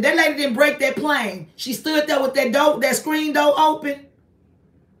across it. That lady didn't break that plane. She stood there with that door, that screen door open.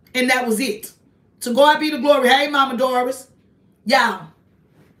 And that was it. To God be the glory. Hey, Mama Doris. Y'all.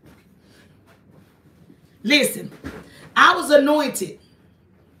 Listen. I was anointed.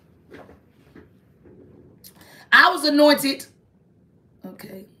 I was anointed.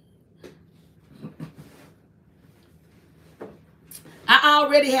 Okay. I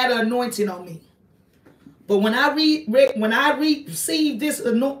already had an anointing on me. But when I received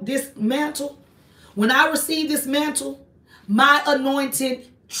this mantle, my anointing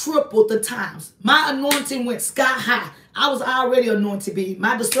tripled the times. My anointing went sky high. I was already anointed being.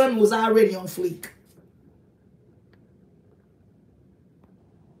 My discernment was already on fleek.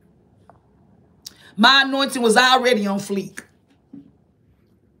 My anointing was already on fleek.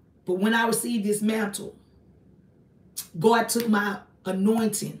 But when I received this mantle, God took my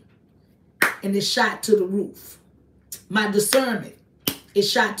anointing and it shot to the roof. My discernment, it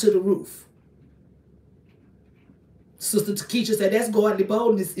shot to the roof. Sister Takesha said, that's godly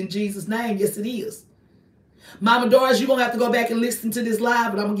boldness in Jesus' name. Yes, it is. Mama Doris, you're going to have to go back and listen to this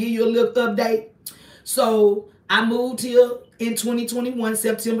live, but I'm going to give you a little update. So I moved here in 2021,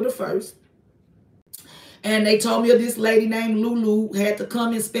 September the 1st. And they told me of this lady named Lulu had to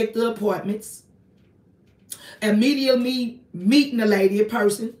come inspect the apartments. Immediately meeting the lady in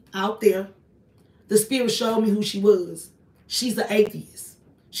person out there, the Spirit showed me who she was. She's an atheist.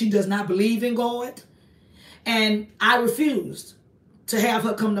 She does not believe in God. And I refused to have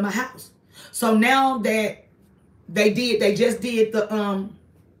her come to my house. So now that they just did the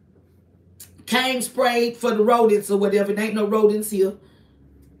cane spray for the rodents or whatever. There ain't no rodents here.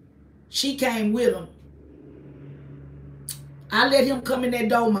 She came with them. I let him come in that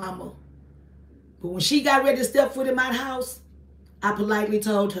door, Mama. But when she got ready to step foot in my house, I politely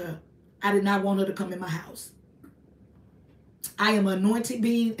told her I did not want her to come in my house. I am an anointed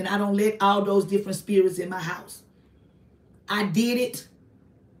being, and I don't let all those different spirits in my house. I did it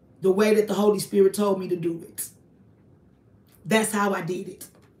the way that the Holy Spirit told me to do it. That's how I did it.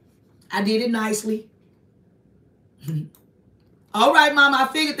 I did it nicely. All right, Mama, I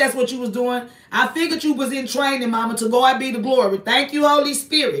figured that's what you was doing. I figured you was in training, Mama. To God be the glory. Thank you, Holy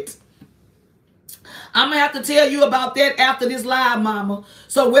Spirit. I'm going to have to tell you about that after this live, Mama.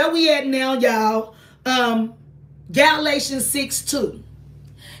 So where we at now, y'all? Galatians 6:2.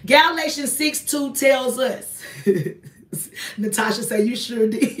 Galatians 6:2 tells us. Natasha said, you sure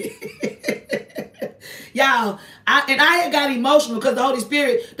did. Y'all, I had got emotional because the Holy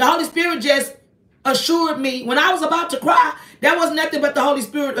Spirit just assured me when I was about to cry. That was nothing but the Holy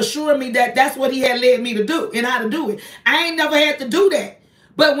Spirit assuring me that that's what he had led me to do and how to do it. I ain't never had to do that.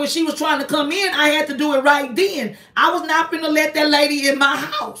 But when she was trying to come in, I had to do it right then. I was not going to let that lady in my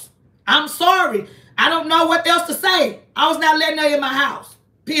house. I'm sorry. I don't know what else to say. I was not letting her in my house.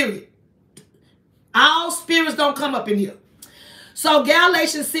 Period. All spirits don't come up in here. So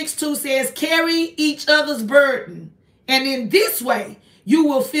Galatians 6:2 says, carry each other's burden. And in this way, you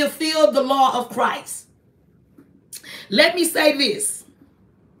will fulfill the law of Christ. Let me say this.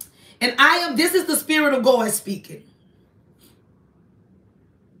 And this is the Spirit of God speaking.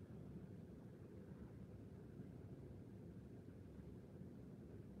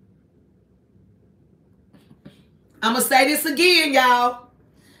 I'm going to say this again, y'all.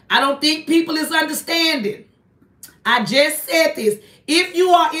 I don't think people is understanding. I just said this. If you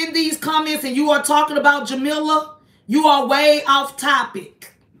are in these comments and you are talking about Jamila, you are way off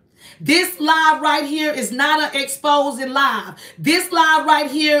topic. This live right here is not an exposing live. This live right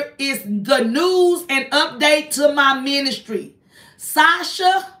here is the news and update to my ministry.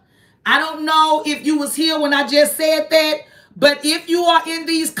 Sasha, I don't know if you was here when I just said that, but if you are in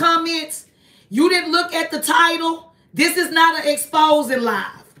these comments, you didn't look at the title. This is not an exposing live.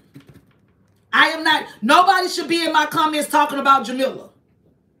 I am not. Nobody should be in my comments talking about Jamila.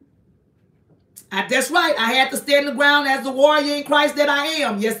 That's right. I had to stand the ground as the warrior in Christ that I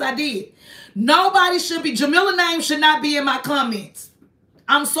am. Yes, I did. Nobody should be. Jamila's name should not be in my comments.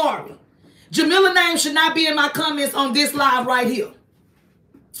 I'm sorry. Jamila's name should not be in my comments on this live right here.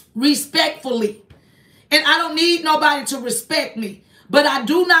 Respectfully. And I don't need nobody to respect me. But I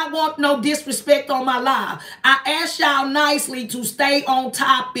do not want no disrespect on my live. I ask y'all nicely to stay on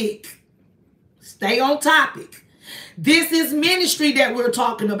topic. Stay on topic. This is ministry that we're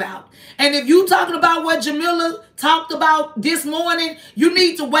talking about. And if you talking about what Jamila talked about this morning, you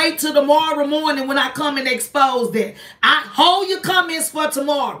need to wait till tomorrow morning when I come and expose that. I hold your comments for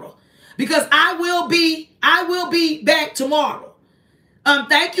tomorrow. Because I will be back tomorrow.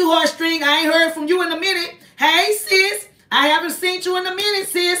 Thank you, Heartstring. I ain't heard from you in a minute. Hey, sis. I haven't seen you in a minute,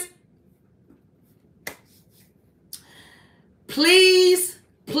 sis. Please,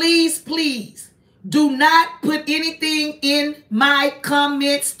 please, please do not put anything in my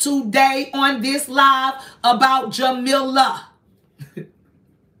comments today on this live about Jamila.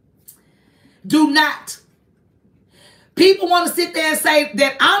 Do not. People want to sit there and say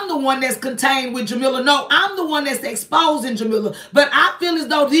that I'm the one that's contained with Jamila. No, I'm the one that's exposing Jamila. But I feel as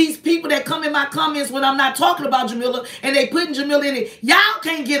though these people that come in my comments when I'm not talking about Jamila and they putting Jamila in it, y'all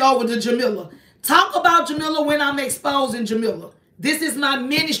can't get over to Jamila. Talk about Jamila when I'm exposing Jamila. This is my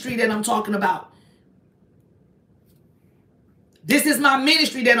ministry that I'm talking about. This is my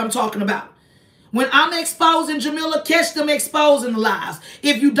ministry that I'm talking about. When I'm exposing Jamila, catch them exposing the lies.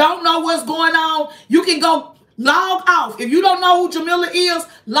 If you don't know what's going on, you can go log off. If you don't know who Jamila is,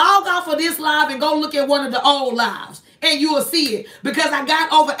 log off of this live and go look at one of the old lives. And you will see it. Because I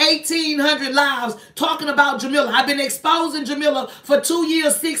got over 1,800 lives talking about Jamila. I've been exposing Jamila for 2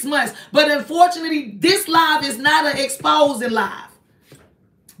 years, 6 months. But unfortunately, this live is not an exposing live.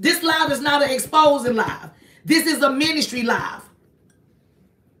 This live is not an exposing live. This is a ministry live.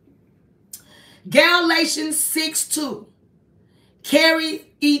 Galatians 6:2. Carry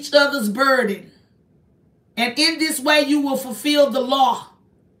each other's burden. And in this way you will fulfill the law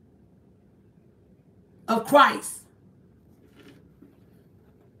of Christ.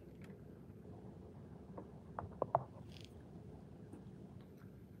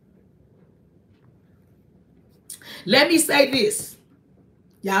 Let me say this.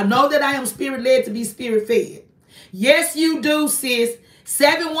 Y'all know that I am spirit-led to be spirit-fed. Yes, you do, sis.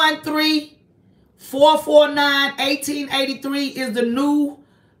 713-449-1883 is the new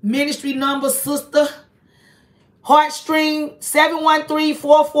ministry number, sister. Heartstring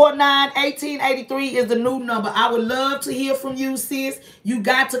 713-449-1883 is the new number. I would love to hear from you, sis. You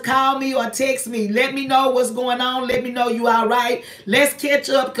got to call me or text me. Let me know what's going on. Let me know you all right. Let's catch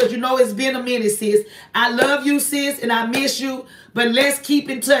up because you know it's been a minute, sis. I love you, sis, and I miss you. But let's keep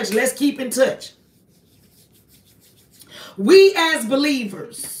in touch. Let's keep in touch. We as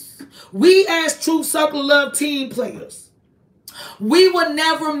believers, we as True Circle Love team players, we were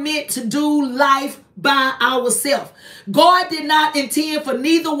never meant to do life by ourselves. God did not intend for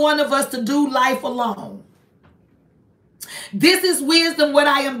neither one of us to do life alone. This is wisdom what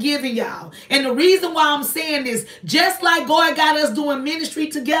I am giving y'all. And the reason why I'm saying this, just like God got us doing ministry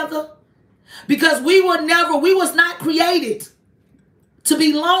together, because we was not created to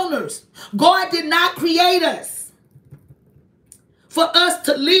be loners. God did not create us for us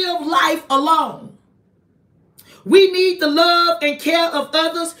to live life alone. We need the love and care of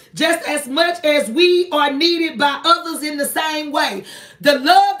others just as much as we are needed by others in the same way. The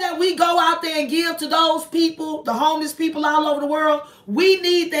love that we go out there and give to those people, the homeless people all over the world, we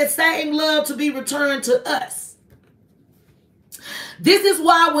need that same love to be returned to us. This is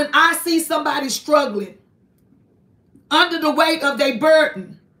why when I see somebody struggling under the weight of their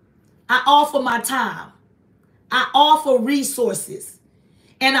burden, I offer my time. I offer resources.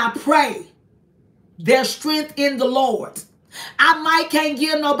 And I pray their strength in the Lord. I might can't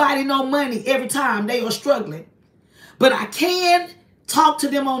give nobody no money every time they are struggling. But I can talk to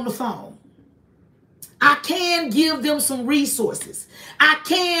them on the phone. I can give them some resources. I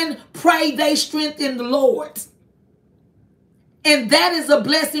can pray they strength in the Lord. And that is a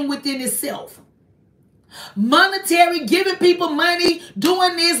blessing within itself. Monetary, giving people money,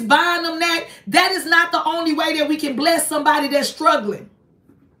 doing this, buying them that, that is not the only way that we can bless somebody that's struggling.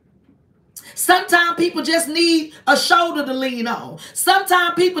 Sometimes people just need a shoulder to lean on.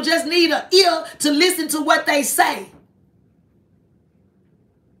 Sometimes people just need an ear to listen to what they say.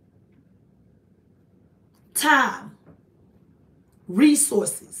 Time,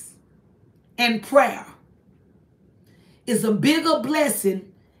 resources, and prayer is a bigger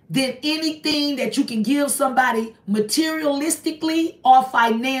blessing than anything that you can give somebody materialistically or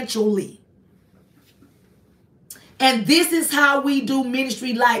financially. And this is how we do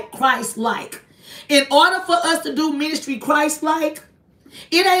ministry like Christ-like. In order for us to do ministry Christ-like,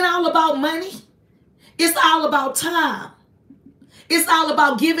 it ain't all about money. It's all about time. It's all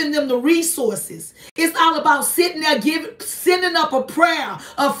about giving them the resources. It's all about sitting there sending up a prayer,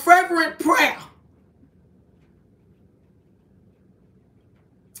 a fervent prayer.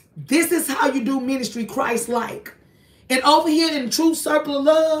 This is how you do ministry Christ-like. And over here in the True Circle of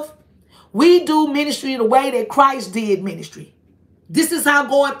Love, we do ministry the way that Christ did ministry. This is how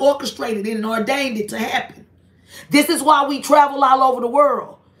God orchestrated it and ordained it to happen. This is why we travel all over the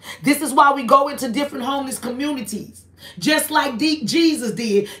world. This is why we go into different homeless communities. Just like Jesus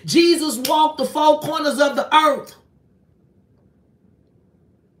did. Jesus walked the four corners of the earth.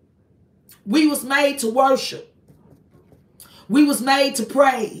 We was made to worship. We was made to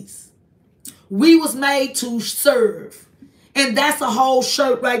praise. We was made to serve. And that's a whole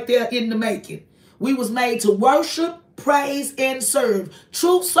shirt right there in the making. We was made to worship, praise, and serve.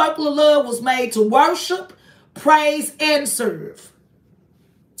 True Circle of Love was made to worship, praise, and serve.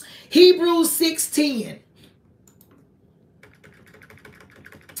 Hebrews 6:10.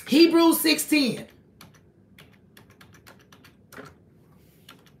 Hebrews 6:10.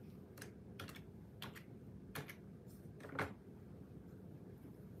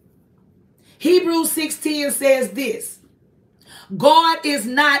 Hebrews 6:10 says this: God is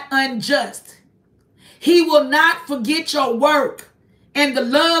not unjust. He will not forget your work and the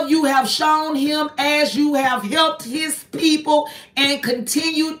love you have shown him as you have helped his people and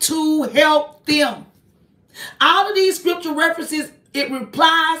continue to help them. All of these scripture references, it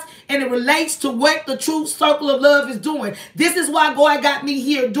replies and it relates to what the True Circle of Love is doing. This is why God got me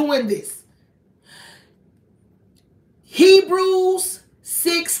here doing this. Hebrews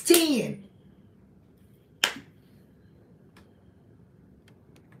 6:10.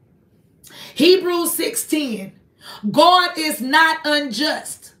 Hebrews 6:10. God is not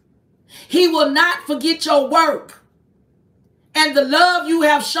unjust. He will not forget your work and the love you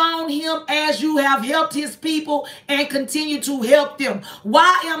have shown him as you have helped his people and continue to help them.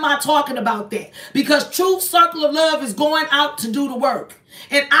 Why am I talking about that? Because True Circle of Love is going out to do the work.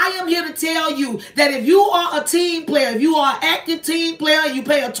 And I am here to tell you that if you are a team player, if you are an active team player, you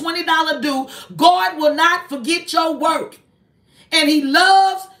pay a $20 due, God will not forget your work. And he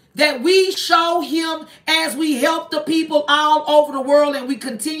loves that we show him as we help the people all over the world and we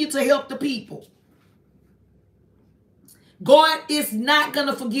continue to help the people. God is not going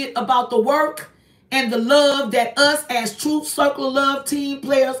to forget about the work and the love that us as True Circle of Love team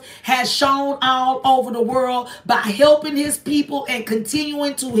players has shown all over the world by helping his people and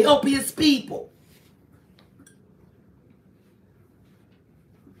continuing to help his people.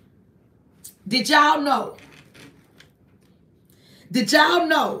 Did y'all know? Did y'all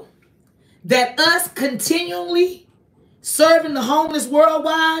know that us continually serving the homeless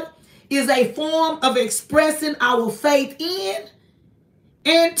worldwide is a form of expressing our faith in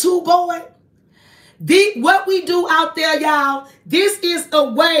and to God? What we do out there, y'all, this is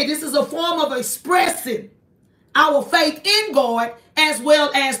a way, this is a form of expressing our faith in God as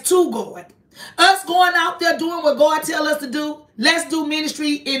well as to God. Us going out there doing what God tells us to do. Let's do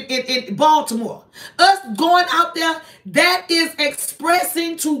ministry in Baltimore. Us going out there, that is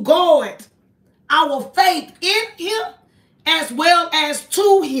expressing to God our faith in him as well as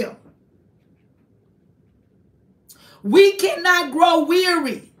to him. We cannot grow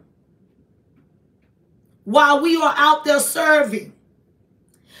weary while we are out there serving.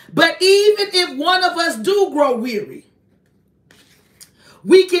 But even if one of us do grow weary,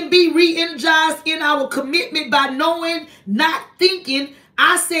 we can be re-energized in our commitment by knowing, not thinking,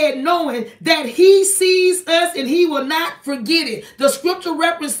 I said knowing that he sees us and he will not forget it. The scripture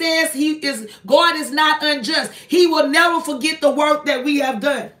reference says God is not unjust. He will never forget the work that we have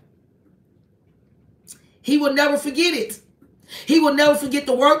done. He will never forget it. He will never forget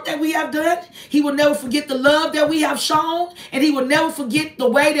the work that we have done. He will never forget the love that we have shown. And he will never forget the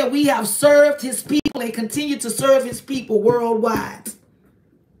way that we have served his people and continue to serve his people worldwide.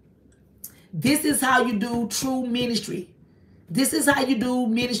 This is how you do true ministry. This is how you do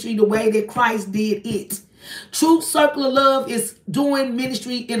ministry the way that Christ did it. True circle of love is doing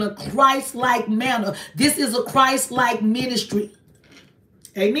ministry in a Christ-like manner. This is a Christ-like ministry.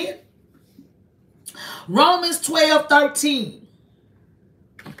 Amen. Romans 12:13.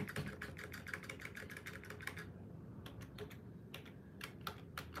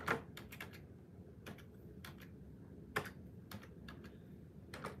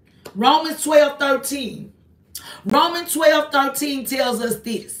 Romans 12:13. Romans 12:13 tells us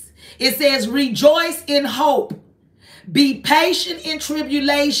this. It says, rejoice in hope. Be patient in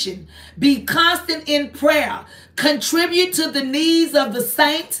tribulation. Be constant in prayer. Contribute to the needs of the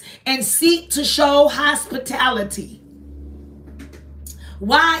saints and seek to show hospitality.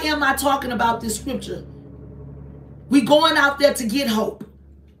 Why am I talking about this scripture? We're going out there to get hope.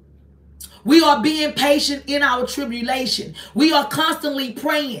 We are being patient in our tribulation. We are constantly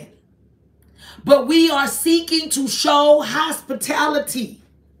praying. But we are seeking to show hospitality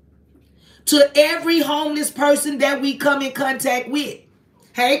to every homeless person that we come in contact with.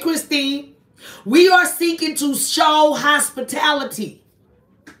 Hey, Christine. We are seeking to show hospitality.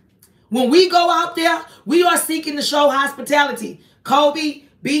 When we go out there, we are seeking to show hospitality. Kobe,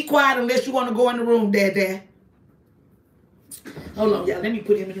 be quiet unless you want to go in the room, Dad. Hold on, y'all. Let me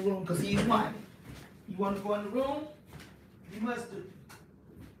put him in the room because he's whining. You want to go in the room? You must do.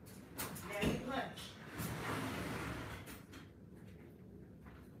 Daddy, punch.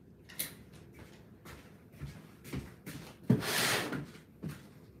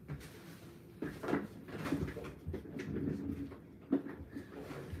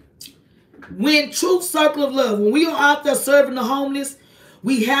 When true circle of love, when we are out there serving the homeless,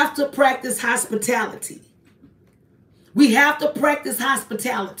 we have to practice hospitality. We have to practice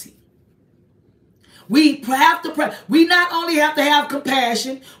hospitality. We have to we not only have to have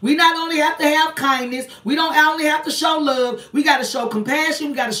compassion, we not only have to have kindness, we don't only have to show love, we got to show compassion,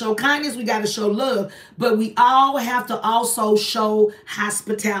 we got to show kindness, we got to show love, but we all have to also show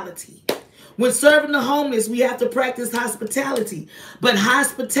hospitality. When serving the homeless, we have to practice hospitality. But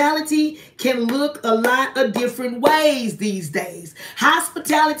hospitality can look a lot of different ways these days.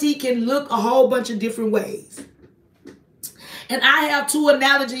 Hospitality can look a whole bunch of different ways. And I have two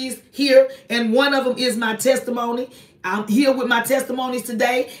analogies here, and one of them is my testimony. I'm here with my testimonies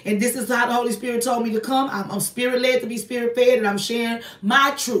today, and this is how the Holy Spirit told me to come. I'm spirit-led to be spirit-fed, and I'm sharing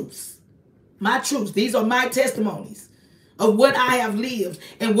my truths. My truths. These are my testimonies of what I have lived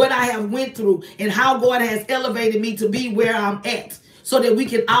and what I have went through and how God has elevated me to be where I'm at so that we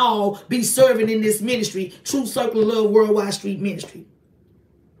can all be serving in this ministry, True Circle of Love Worldwide Street Ministry.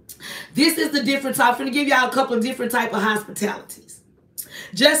 This is the difference. I'm going to give y'all a couple of different type of hospitalities.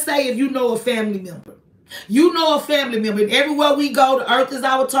 Just say if you know a family member. You know a family member. And everywhere we go, the earth is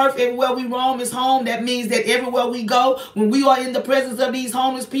our turf. Everywhere we roam is home. That means that everywhere we go, when we are in the presence of these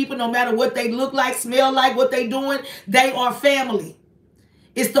homeless people, no matter what they look like, smell like, what they doing, they are family.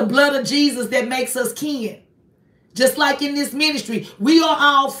 It's the blood of Jesus that makes us kin. Just like in this ministry, we are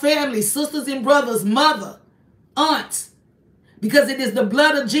all family, sisters and brothers, mother, aunts, because it is the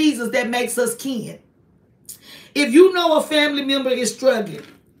blood of Jesus that makes us kin. If you know a family member is struggling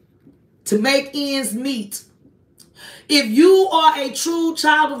to make ends meet, if you are a true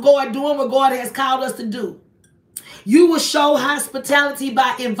child of God doing what God has called us to do, you will show hospitality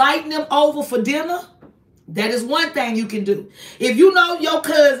by inviting them over for dinner. That is one thing you can do. If you know your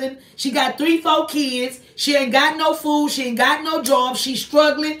cousin, she got 3-4 kids, she ain't got no food, she ain't got no job, she's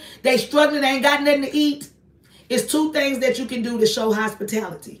struggling, they ain't got nothing to eat. It's two things that you can do to show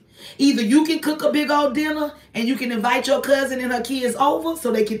hospitality. Either you can cook a big old dinner and you can invite your cousin and her kids over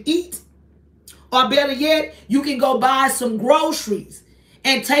so they can eat. Or better yet, you can go buy some groceries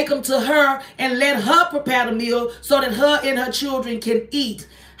and take them to her and let her prepare the meal so that her and her children can eat.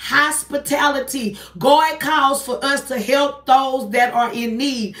 Hospitality. God calls for us to help those that are in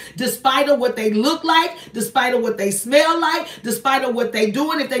need, despite of what they look like, despite of what they smell like, despite of what they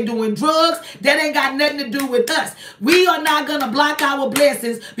doing. If they doing drugs, that ain't got nothing to do with us. We are not going to block our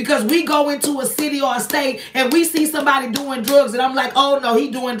blessings because we go into a city or a state and we see somebody doing drugs and I'm like, oh no, he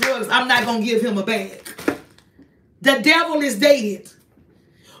doing drugs. I'm not going to give him a bag. The devil is dead.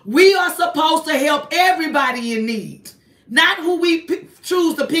 We are supposed to help everybody in need. Not who we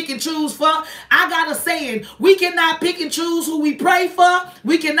choose to pick and choose for. I got a saying, we cannot pick and choose who we pray for.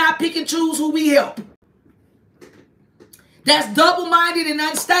 We cannot pick and choose who we help. That's double-minded and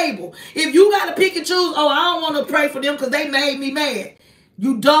unstable. If you got to pick and choose, oh, I don't want to pray for them because they made me mad.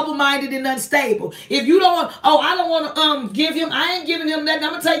 You double-minded and unstable. If you don't want, oh, I don't want to give him, I ain't giving him nothing.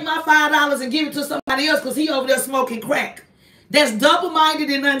 I'm going to take my $5 and give it to somebody else because he over there smoking crack. That's double-minded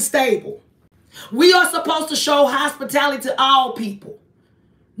and unstable. We are supposed to show hospitality to all people.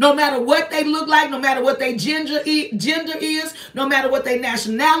 No matter what they look like, no matter what their gender is, no matter what their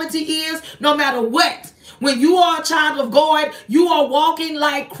nationality is, no matter what. When you are a child of God, you are walking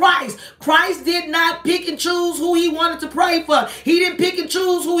like Christ. Christ did not pick and choose who he wanted to pray for. He didn't pick and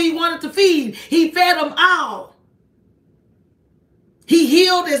choose who he wanted to feed. He fed them all. He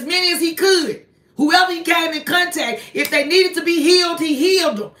healed as many as he could. Whoever he came in contact, if they needed to be healed, he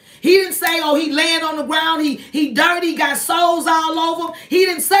healed them. He didn't say, oh, he laying on the ground, he dirty, got souls all over him. He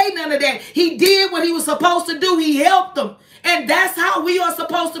didn't say none of that. He did what he was supposed to do. He helped them. And that's how we are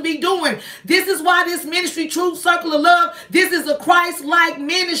supposed to be doing. This is why this ministry, True Circle of Love, this is a Christ-like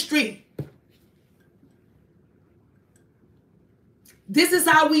ministry. This is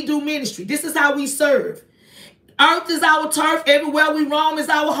how we do ministry. This is how we serve. Earth is our turf. Everywhere we roam is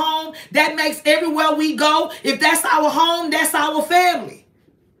our home. That makes everywhere we go. If that's our home, that's our family.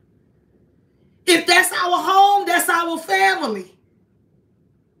 If that's our home, that's our family.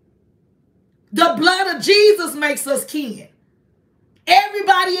 The blood of Jesus makes us kin.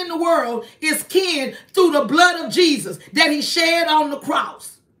 Everybody in the world is kin through the blood of Jesus that he shed on the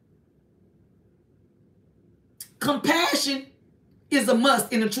cross. Compassion is a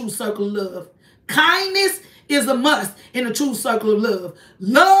must in a true circle of love. Kindness is a must in a true circle of love.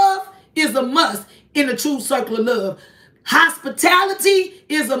 Love is a must in a true circle of love. Hospitality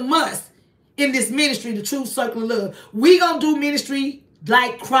is a must in this ministry, the true circle of love. We're going to do ministry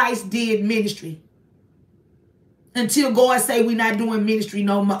like Christ did ministry. Until God say we're not doing ministry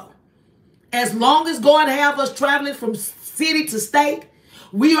no more. As long as God have us traveling from city to state,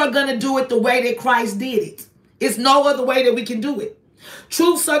 we are going to do it the way that Christ did it. It's no other way that we can do it.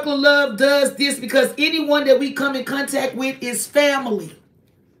 True Circle of Love does this because anyone that we come in contact with is family.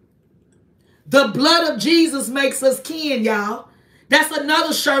 The blood of Jesus makes us kin, y'all. That's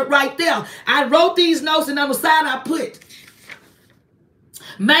another shirt right there. I wrote these notes and on the side I put,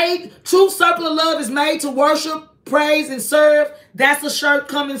 True Circle of Love is made to worship, praise, and serve. That's a shirt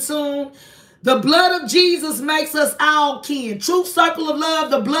coming soon. The blood of Jesus makes us all kin. True Circle of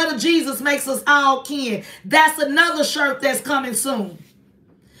Love, the blood of Jesus makes us all kin. That's another shirt that's coming soon.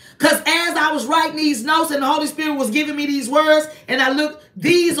 Because as I was writing these notes and the Holy Spirit was giving me these words, and I looked,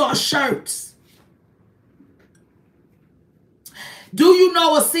 these are shirts. Do you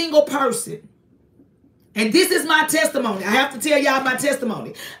know a single person? And this is my testimony. I have to tell y'all my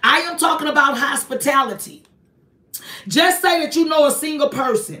testimony. I am talking about hospitality. Just say that you know a single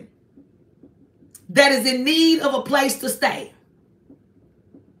person that is in need of a place to stay.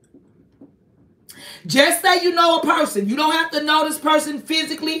 Just say you know a person. You don't have to know this person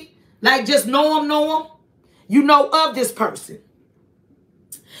physically, like just know them. You know of this person.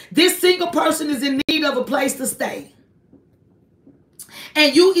 This single person is in need of a place to stay.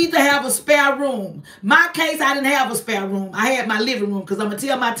 And you either have a spare room. My case, I didn't have a spare room. I had my living room because I'm going to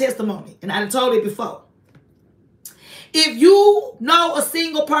tell my testimony. And I told it before. If you know a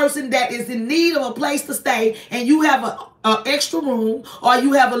single person that is in need of a place to stay and you have an extra room or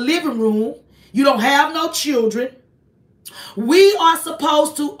you have a living room, you don't have no children, we are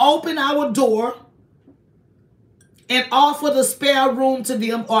supposed to open our door and offer the spare room to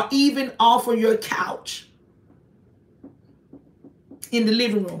them or even offer your couch in the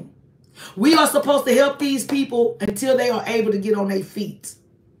living room. We are supposed to help these people until they are able to get on their feet.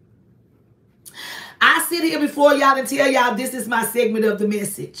 I sit here before y'all and tell y'all this is my segment of the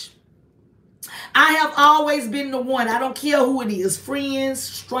message. I have always been the one. I don't care who it is. Friends,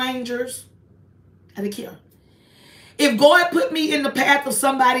 strangers. I don't care. If God put me in the path of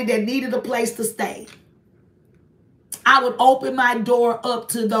somebody that needed a place to stay, I would open my door up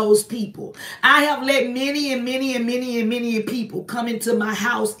to those people. I have let many people come into my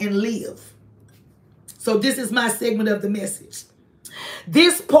house and live. So this is my segment of the message.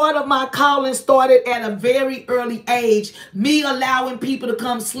 This part of my calling started at a very early age. Me allowing people to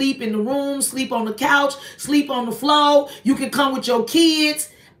come sleep in the room, sleep on the couch, sleep on the floor. You can come with your kids.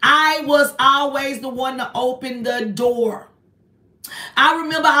 I was always the one to open the door. I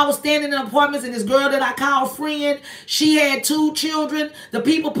remember I was standing in apartments and this girl that I called friend, she had 2 children. The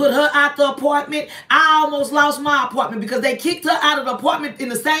people put her out the apartment. I almost lost my apartment because they kicked her out of the apartment in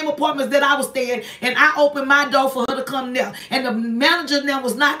the same apartments that I was staying, and I opened my door for her to come there. And the manager now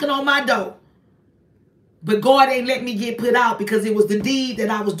was knocking on my door. But God ain't let me get put out because it was the deed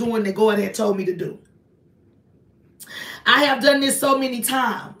that I was doing that God had told me to do. I have done this so many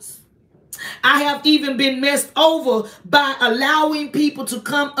times. I have even been messed over by allowing people to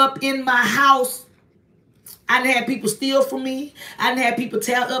come up in my house. I done had people steal from me. I done had people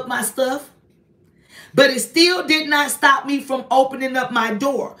tear up my stuff. But it still did not stop me from opening up my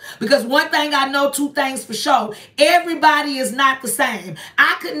door. Because one thing I know, two things for sure. Everybody is not the same.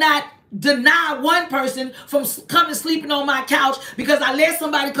 I could not deny one person from coming sleeping on my couch because I let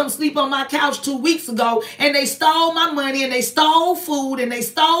somebody come sleep on my couch 2 weeks ago and they stole my money and they stole food and they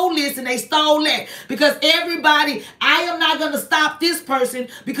stole this and they stole that. Because everybody, I am not going to stop this person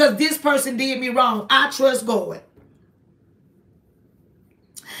because this person did me wrong. I trust God.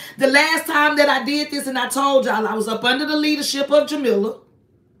 The last time that I did this, and I told y'all, I was up under the leadership of Jamila.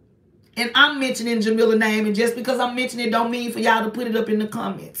 And I'm mentioning Jamila's name, and just because I'm mentioning it don't mean for y'all to put it up in the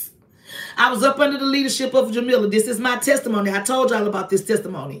comments. I was up under the leadership of Jamila. This is my testimony. I told y'all about this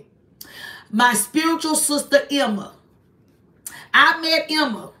testimony. My spiritual sister, Emma. I met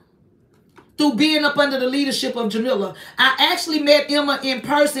Emma through being up under the leadership of Jamila. I actually met Emma in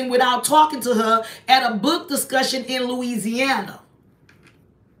person without talking to her at a book discussion in Louisiana.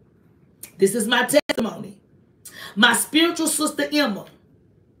 This is my testimony. My spiritual sister, Emma,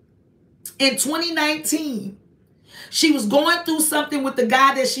 in 2019, she was going through something with the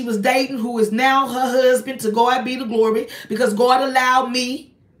guy that she was dating, who is now her husband. To God be the glory, because God allowed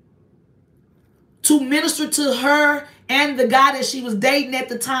me to minister to her and the guy that she was dating at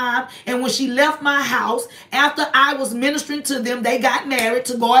the time. And when she left my house, after I was ministering to them, they got married.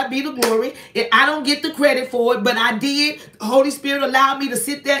 To God be the glory. I don't get the credit for it, but I did. The Holy Spirit allowed me to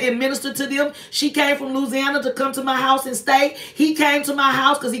sit there and minister to them. She came from Louisiana to come to my house and stay. He came to my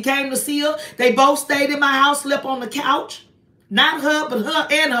house because he came to see her. They both stayed in my house, slept on the couch. Not her, but her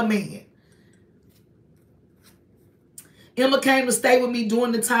and her man. Emma came to stay with me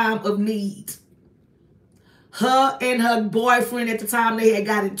during the time of need. Her and her boyfriend at the time, they had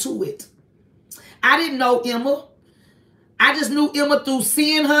got into it. I didn't know Emma. I just knew Emma through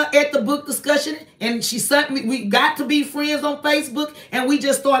seeing her at the book discussion. And she sent me, we got to be friends on Facebook. And we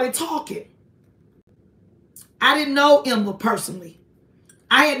just started talking. I didn't know Emma personally.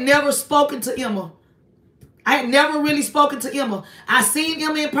 I had never spoken to Emma. I had never really spoken to Emma. I seen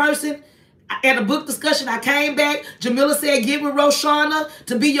Emma in person at a book discussion. I came back. Jamila said, get with Roshana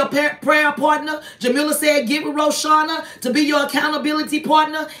to be your prayer partner. Jamila said, get with Roshana to be your accountability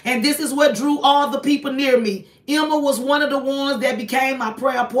partner. And this is what drew all the people near me. Emma was one of the ones that became my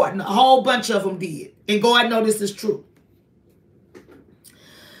prayer partner. A whole bunch of them did. And God knows this is true.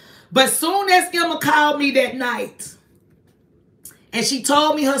 But soon as Emma called me that night, and she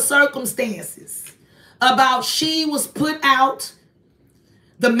told me her circumstances about she was put out.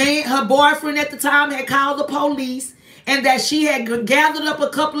 The man, her boyfriend at the time, had called the police, and that she had gathered up a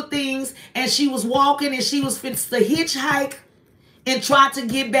couple of things, and she was walking, and she was fixed to hitchhike and try to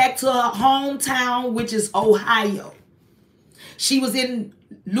get back to her hometown, which is Ohio. She was in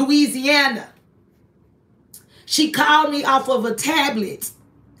Louisiana. She called me off of a tablet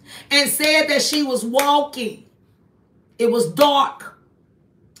and said that she was walking. It was dark.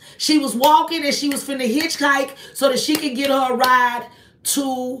 She was walking, and she was finna hitchhike so that she could get her a ride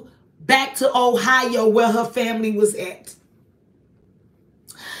back to Ohio, where her family was at.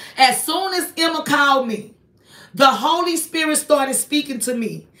 As soon as Emma called me, the Holy Spirit started speaking to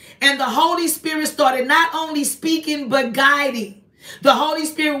me. And the Holy Spirit started not only speaking, but guiding. The Holy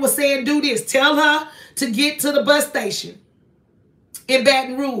Spirit was saying, do this. Tell her to get to the bus station in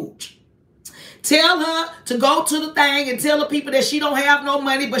Baton Rouge. Tell her to go to the thing and tell the people that she don't have no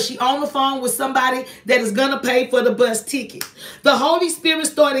money, but she on the phone with somebody that is going to pay for the bus ticket. The Holy Spirit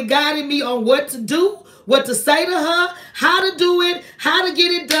started guiding me on what to do, what to say to her, how to do it, how to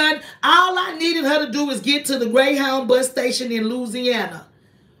get it done. All I needed her to do is get to the Greyhound bus station in Louisiana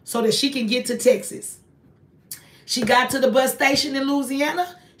so that she can get to Texas. She got to the bus station in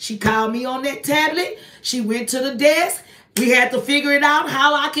Louisiana. She called me on that tablet. She went to the desk. We had to figure it out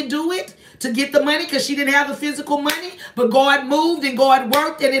how I could do it to get the money, because she didn't have the physical money. But God moved and God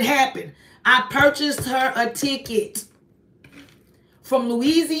worked, and it happened. I purchased her a ticket from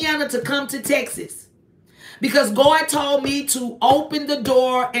Louisiana to come to Texas, because God told me to open the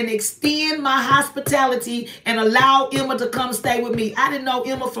door and extend my hospitality and allow Emma to come stay with me. I didn't know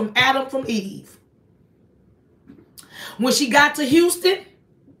Emma from Adam from Eve. When she got to Houston,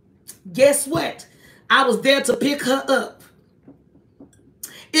 guess what? I was there to pick her up.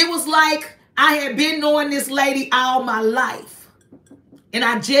 It was like I had been knowing this lady all my life. And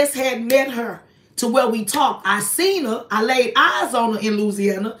I just had met her to where we talked. I seen her. I laid eyes on her in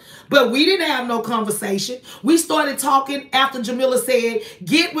Louisiana. But we didn't have no conversation. We started talking after Jamila said,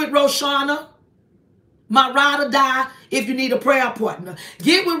 get with Roshana. my ride or die if you need a prayer partner.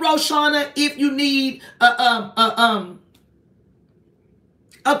 Get with Roshana if you need a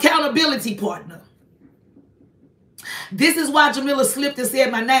accountability partner. This is why Jamila slipped and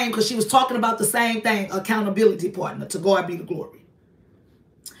said my name, because she was talking about the same thing, accountability partner. To God be the glory.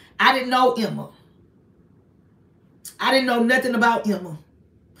 I didn't know Emma. I didn't know nothing about Emma.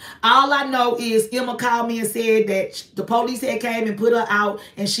 All I know is Emma called me and said that the police had came and put her out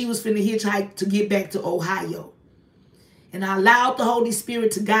and she was finna hitchhike to get back to Ohio. And I allowed the Holy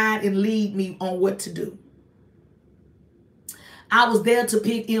Spirit to guide and lead me on what to do. I was there to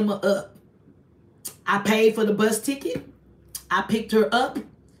pick Emma up. I paid for the bus ticket. I picked her up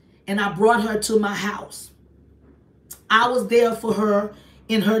and I brought her to my house. I was there for her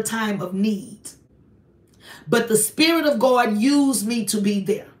in her time of need. But the Spirit of God used me to be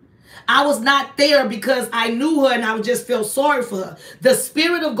there. I was not there because I knew her and I just felt sorry for her. The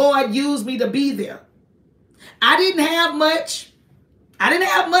Spirit of God used me to be there. I didn't have much. I didn't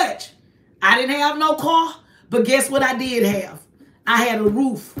have no car. But guess what I did have? I had a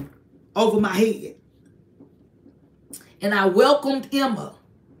roof over my head. And I welcomed Emma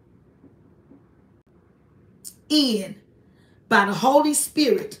in by the Holy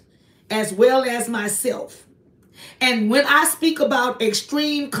Spirit as well as myself. And when I speak about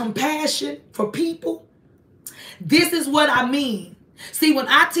extreme compassion for people, this is what I mean. See, when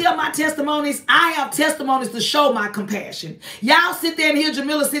I tell my testimonies, I have testimonies to show my compassion. Y'all sit there and hear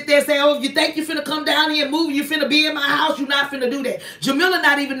Jamila sit there and say, oh, you think you finna come down here and move, you finna be in my house, you not finna do that. Jamila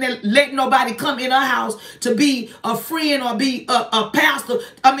not even letting nobody come in her house to be a friend or be a pastor,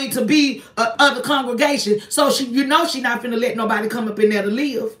 to be of the congregation. So she not finna let nobody come up in there to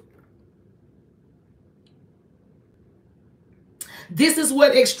live. This is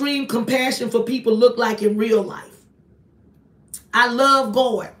what extreme compassion for people look like in real life. I love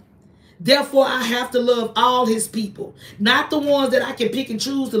God. Therefore, I have to love all his people. Not the ones that I can pick and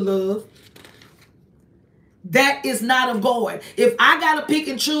choose to love. That is not of God. If I got to pick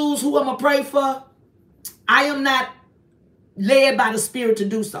and choose who I'm going to pray for, I am not led by the Spirit to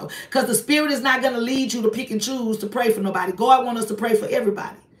do so. Because the Spirit is not going to lead you to pick and choose to pray for nobody. God wants us to pray for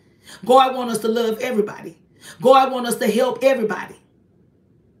everybody. God wants us to love everybody. God wants us to help everybody.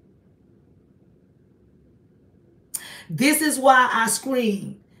 This is why I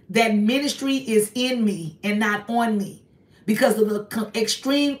scream that ministry is in me and not on me, because of the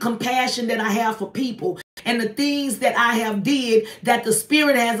extreme compassion that I have for people and the things that I have did that the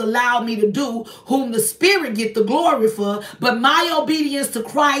Spirit has allowed me to do, whom the Spirit get the glory for, but my obedience to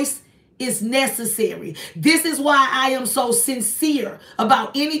Christ is necessary. This is why I am so sincere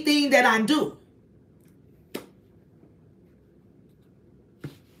about anything that I do.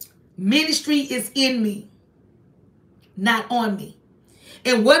 Ministry is in me, not on me.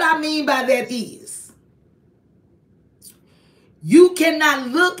 And what I mean by that is, you cannot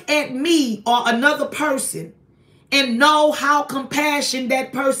look at me or another person and know how compassionate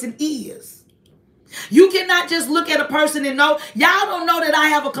that person is. You cannot just look at a person and know. Y'all don't know that I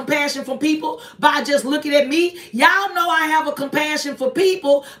have a compassion for people by just looking at me. Y'all know I have a compassion for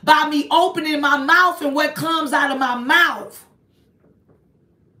people by me opening my mouth and what comes out of my mouth.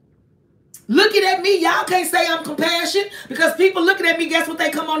 Looking at me, y'all can't say I'm compassionate, because people looking at me, guess what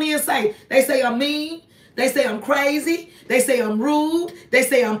they come on here and say? They say I'm mean. They say I'm crazy. They say I'm rude. They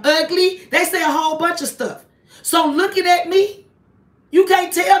say I'm ugly. They say a whole bunch of stuff. So looking at me, you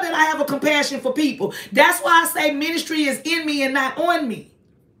can't tell that I have a compassion for people. That's why I say ministry is in me and not on me.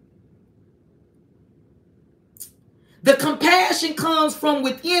 The compassion comes from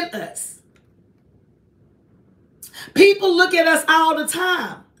within us. People look at us all the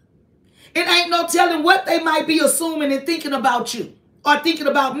time. It ain't no telling what they might be assuming and thinking about you or thinking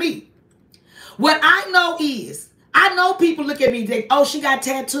about me. What I know is, I know people look at me and think, oh, she got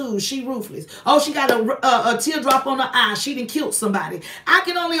tattoos, she ruthless. Oh, she got a teardrop on her eye, she done killed somebody. I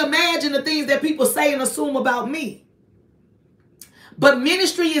can only imagine the things that people say and assume about me. But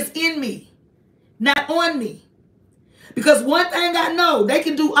ministry is in me, not on me. Because one thing I know, they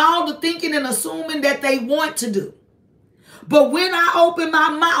can do all the thinking and assuming that they want to do. But when I open my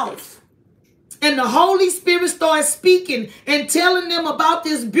mouth, and the Holy Spirit starts speaking and telling them about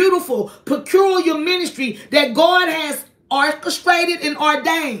this beautiful, peculiar ministry that God has orchestrated and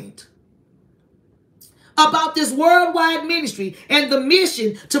ordained, about this worldwide ministry and the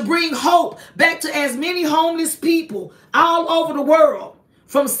mission to bring hope back to as many homeless people all over the world,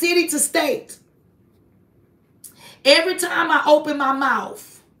 from city to state. Every time I open my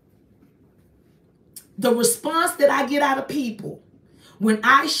mouth, the response that I get out of people when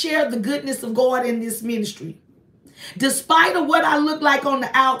I share the goodness of God in this ministry, Despite of what I look like on the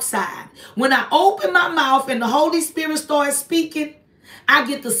outside, when I open my mouth and the Holy Spirit starts speaking, I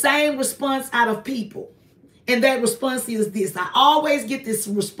get the same response out of people. And that response is this. I always get this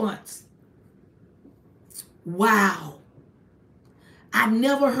response. Wow. I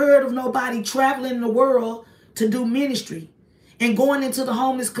never heard of nobody traveling the world to do ministry and going into the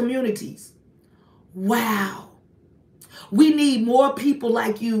homeless communities. Wow. We need more people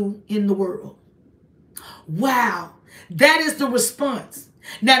like you in the world. Wow. That is the response.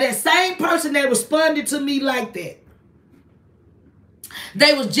 Now, that same person that responded to me like that,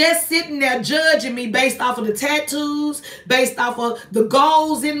 they was just sitting there judging me based off of the tattoos, based off of the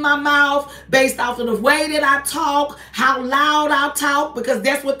goals in my mouth, based off of the way that I talk, how loud I talk, because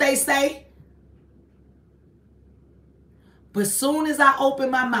that's what they say. But soon as I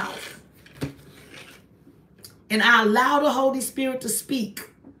open my mouth and I allow the Holy Spirit to speak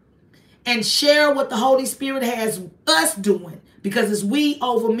and share what the Holy Spirit has us doing, because it's we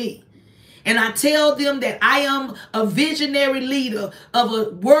over me. And I tell them that I am a visionary leader of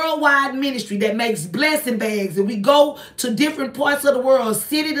a worldwide ministry that makes blessing bags. And we go to different parts of the world,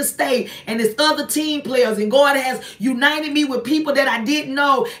 city to state, and there's other team players. And God has united me with people that I didn't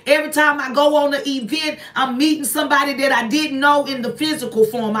know. Every time I go on an event, I'm meeting somebody that I didn't know in the physical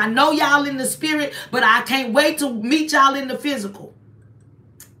form. I know y'all in the spirit, but I can't wait to meet y'all in the physical.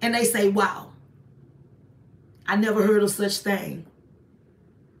 And they say, wow, I never heard of such thing.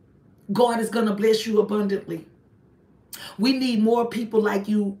 God is going to bless you abundantly. We need more people like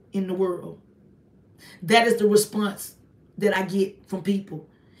you in the world. That is the response that I get from people.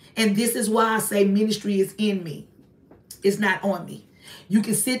 And this is why I say ministry is in me. It's not on me. You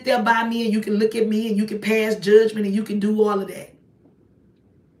can sit there by me and you can look at me and you can pass judgment and you can do all of that.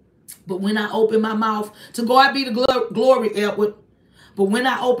 But when I open my mouth, to God be the glory, Edward. But when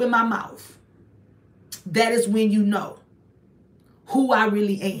I open my mouth, that is when you know who I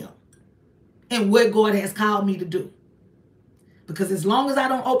really am and what God has called me to do. Because as long as I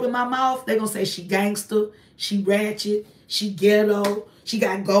don't open my mouth, they're going to say she gangster, she ratchet, she ghetto, she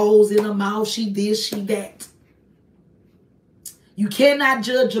got goals in her mouth, she this, she that. You cannot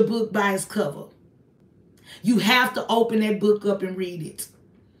judge a book by its cover. You have to open that book up and read it.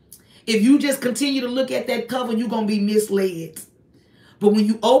 If you just continue to look at that cover, you're going to be misled. But when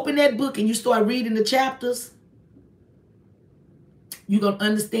you open that book and you start reading the chapters, you're going to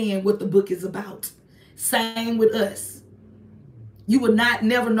understand what the book is about. Same with us. You will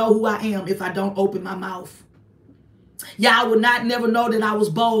never know who I am if I don't open my mouth. Y'all would never know that I was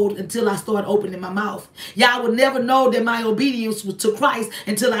bold until I started opening my mouth. Y'all would never know that my obedience was to Christ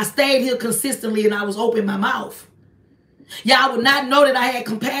until I stayed here consistently and I was opening my mouth. Y'all would not know that I had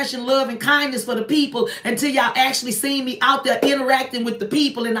compassion, love, and kindness for the people until y'all actually seen me out there interacting with the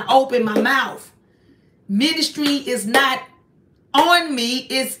people and I opened my mouth. Ministry is not on me,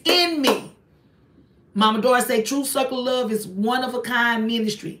 it's in me. Mama Dora said True Circle of Love is one of a kind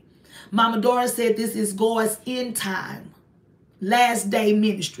ministry. Mama Dora said this is God's end time, last day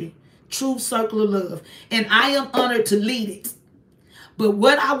ministry, True Circle of Love. And I am honored to lead it. But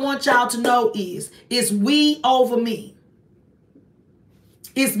what I want y'all to know is, it's we over me.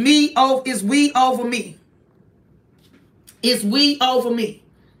 It's me over, it's we over me. It's we over me.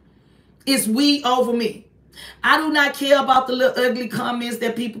 It's we over me. I do not care about the little ugly comments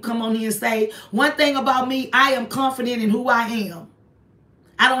that people come on here and say. One thing about me, I am confident in who I am.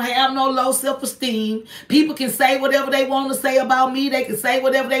 I don't have no low self-esteem. People can say whatever they want to say about me. They can say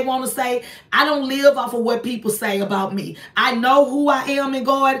whatever they want to say. I don't live off of what people say about me. I know who I am in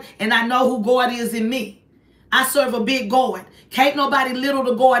God, and I know who God is in me. I serve a big God. Can't nobody little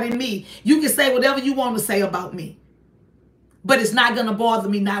the God in me. You can say whatever you want to say about me, but it's not going to bother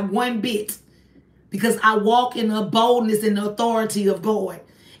me, not one bit, because I walk in the boldness and the authority of God.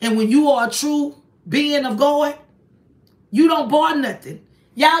 And when you are a true being of God, you don't bar nothing.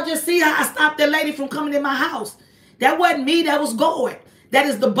 Y'all just see how I stopped that lady from coming in my house. That wasn't me, that was God. That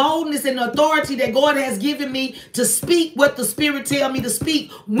is the boldness and the authority that God has given me to speak what the Spirit tell me to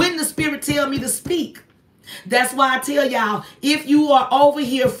speak, when the Spirit tell me to speak. That's why I tell y'all, if you are over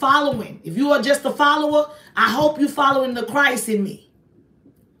here following, if you are just a follower, I hope you following the Christ in me.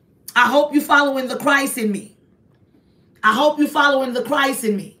 I hope you following the Christ in me. I hope you following the Christ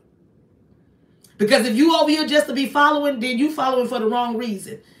in me. Because if you over here just to be following, then you following for the wrong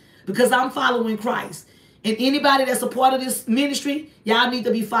reason. Because I'm following Christ. And anybody that's a part of this ministry, y'all need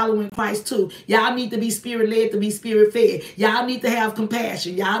to be following Christ too. Y'all need to be spirit-led, to be spirit-fed. Y'all need to have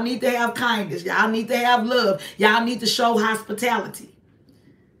compassion. Y'all need to have kindness. Y'all need to have love. Y'all need to show hospitality.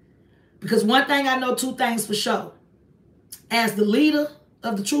 Because one thing I know, two things for sure. As the leader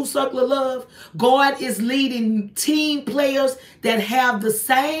of the True Circle of Love, God is leading team players that have the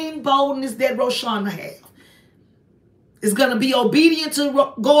same boldness that Roshana have. Is going to be obedient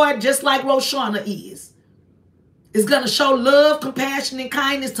to God just like Roshana is. Is going to show love, compassion, and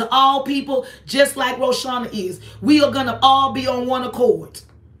kindness to all people just like Roshana is. We are going to all be on one accord.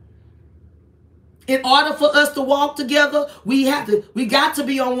 In order for us to walk together, we got to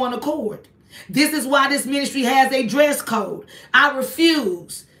be on one accord. This is why this ministry has a dress code. I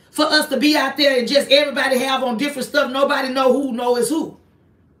refuse for us to be out there and just everybody have on different stuff. Nobody know who knows who.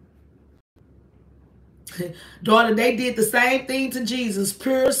 Daughter, they did the same thing to Jesus.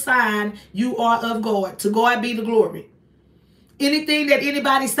 Pure sign you are of God. To God be the glory. Anything that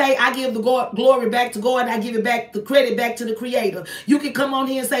anybody say, I give the glory back to God. I give it back, the credit back to the Creator. You can come on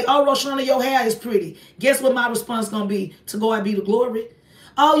here and say, oh, Roshana, your hair is pretty. Guess what my response is going to be? To God be the glory.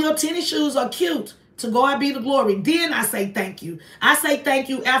 Oh, your tennis shoes are cute. To God be the glory. Then I say thank you. I say thank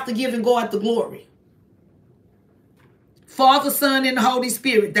you after giving God the glory. Father, Son, and the Holy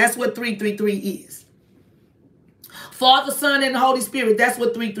Spirit. That's what 333 is. Father, Son, and the Holy Spirit. That's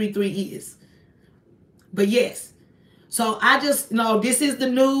what 333 is. But yes. So I just, this is the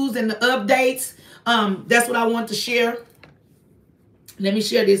news and the updates. That's what I want to share. Let me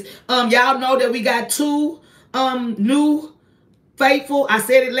share this. Y'all know that we got two new faithful. I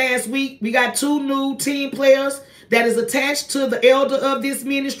said it last week. We got two new team players that is attached to the elder of this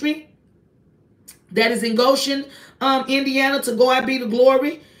ministry. That is in Goshen, Indiana. To God be the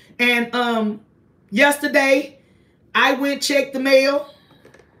glory. And yesterday, I went check the mail.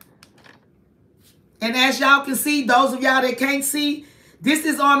 And as y'all can see, those of y'all that can't see, this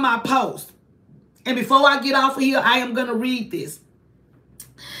is on my post. And before I get off of here, I am going to read this.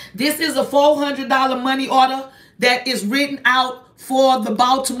 This is a $400 money order that is written out for the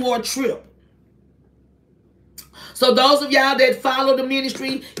Baltimore trip. So those of y'all that follow the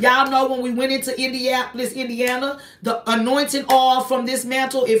ministry, y'all know when we went into Indianapolis, Indiana, the anointing oil from this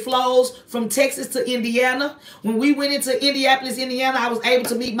mantle, it flows from Texas to Indiana. When we went into Indianapolis, Indiana, I was able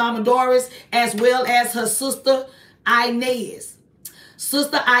to meet Mama Doris as well as her sister, Inez.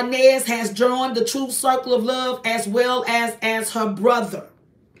 Sister Inez has joined the True Circle of Love as well as her brother.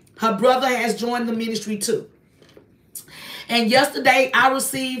 Her brother has joined the ministry too. And yesterday, I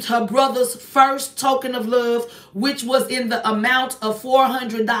received her brother's first token of love, which was in the amount of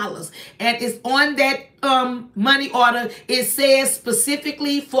 $400. And it's on that money order. It says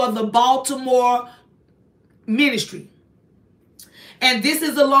specifically for the Baltimore ministry. And this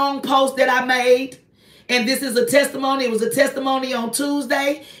is a long post that I made. And this is a testimony. It was a testimony on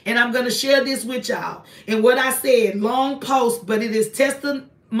Tuesday. And I'm going to share this with y'all. And what I said, long post, but it is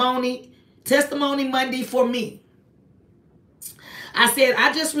testimony Monday for me. I said,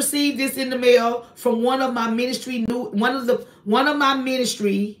 I just received this in the mail from one of my ministry, I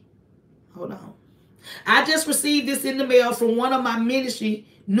just received this in the mail from one of my ministry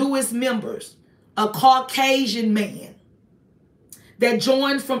newest members, a Caucasian man that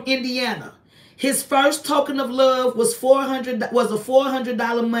joined from Indiana. His first token of love was a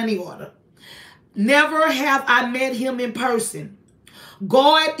 $400 money order. Never have I met him in person.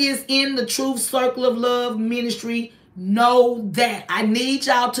 God is in the True Circle of Love ministry. Know that. I need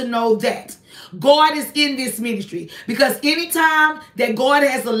y'all to know that. God is in this ministry, because anytime that God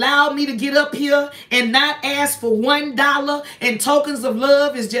has allowed me to get up here and not ask for $1 and tokens of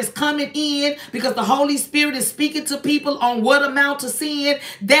love is just coming in because the Holy Spirit is speaking to people on what amount to send,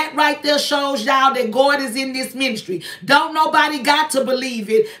 that right there shows y'all that God is in this ministry. Don't nobody got to believe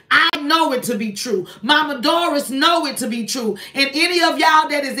it. I know it to be true. Mama Doris know it to be true. And any of y'all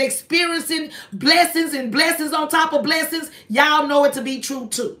that is experiencing blessings and blessings on top of blessings, y'all know it to be true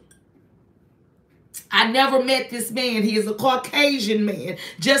too. I never met this man. He is a Caucasian man.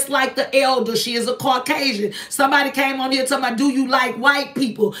 Just like the elder, she is a Caucasian. Somebody came on here talking about, do you like white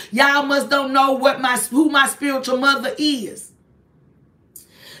people? Y'all must don't know who my spiritual mother is.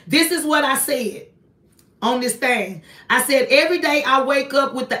 This is what I said on this thing. I said, every day I wake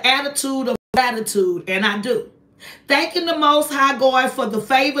up with the attitude of gratitude, and I do. Thanking the Most High God for the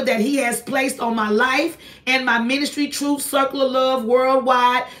favor that he has placed on my life and my ministry, True Circle of Love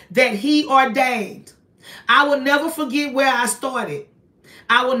Worldwide, that he ordained. I will never forget where I started.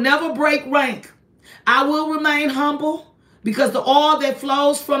 I will never break rank. I will remain humble, because the oil that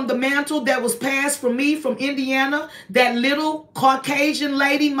flows from the mantle that was passed from me from Indiana, that little Caucasian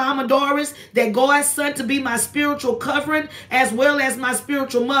lady, Mama Doris, that God sent to be my spiritual covering as well as my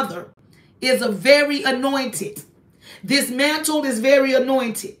spiritual mother, is a very anointed. This mantle is very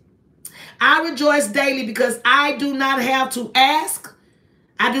anointed. I rejoice daily because I do not have to ask.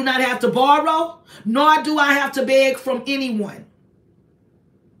 I do not have to borrow, nor do I have to beg from anyone.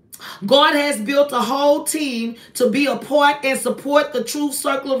 God has built a whole team to be a part and support the Truth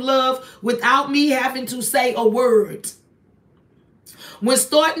Circle of Love without me having to say a word. When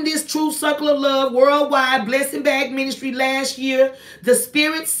starting this Truth Circle of Love worldwide blessing bag ministry last year, the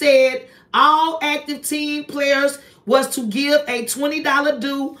Spirit said all active team players was to give a $20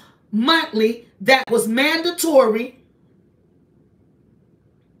 due monthly that was mandatory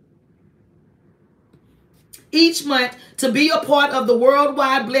each month to be a part of the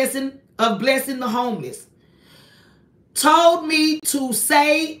worldwide blessing of blessing the homeless. Told me to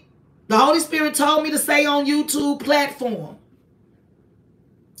say, the Holy Spirit told me to say on YouTube platform,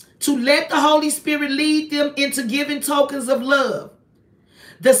 to let the Holy Spirit lead them into giving tokens of love.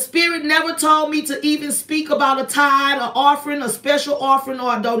 The Spirit never told me to even speak about a tithe, or offering, a special offering,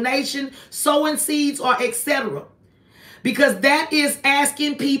 or a donation, sowing seeds, or etc. Because that is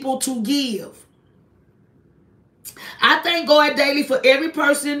asking people to give. I thank God daily for every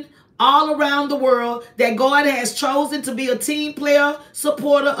person all around the world that God has chosen to be a team player,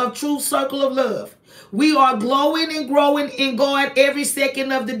 supporter of Truth Circle of Love. We are glowing and growing in God every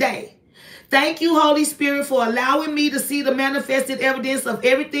second of the day. Thank you, Holy Spirit, for allowing me to see the manifested evidence of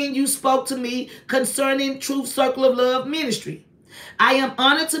everything you spoke to me concerning Truth Circle of Love ministry. I am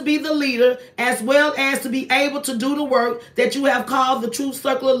honored to be the leader as well as to be able to do the work that you have called the Truth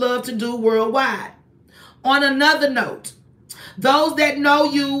Circle of Love to do worldwide. On another note, those that know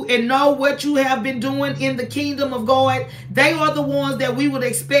you and know what you have been doing in the kingdom of God, they are the ones that we would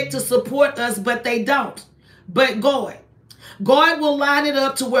expect to support us, but they don't. But God will line it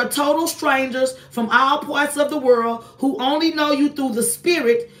up to where total strangers from all parts of the world who only know you through the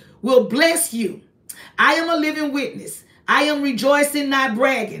Spirit will bless you. I am a living witness. I am rejoicing, not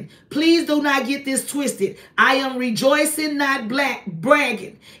bragging. Please do not get this twisted. I am rejoicing, not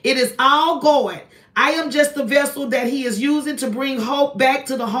bragging. It is all God. I am just the vessel that he is using to bring hope back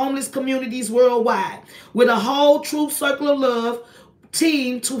to the homeless communities worldwide with a whole Truth Circle of Love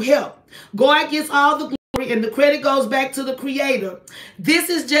team to help. God gets all the glory and the credit goes back to the Creator. This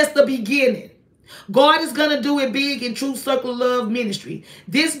is just the beginning. God is going to do it big in Truth Circle of Love ministry.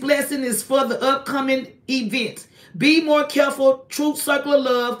 This blessing is for the upcoming events. Be more careful, Truth Circle of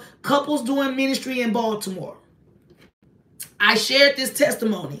Love, couples doing ministry in Baltimore. I shared this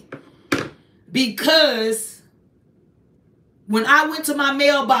testimony because when I went to my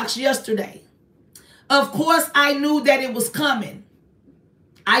mailbox yesterday, of course I knew that it was coming.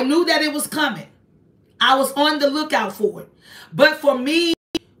 I knew that it was coming. I was on the lookout for it. But for me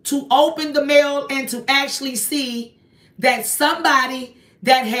to open the mail and to actually see that somebody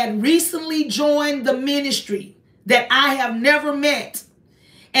that had recently joined the ministry that I have never met,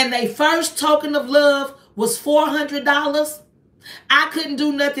 and their first token of love was $400, I couldn't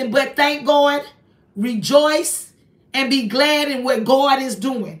do nothing but thank God, rejoice, and be glad in what God is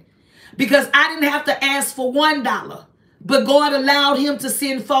doing. Because I didn't have to ask for $1, but God allowed him to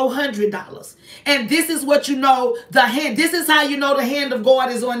send $400. And this is what you know, this is how you know the hand of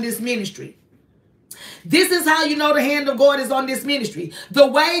God is on this ministry. This is how you know the hand of God is on this ministry. The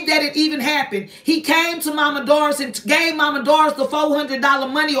way that it even happened, he came to Mama Doris and gave Mama Doris the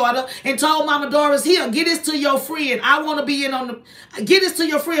 $400 money order and told Mama Doris, here, get this to your friend. I want to be in on the, get this to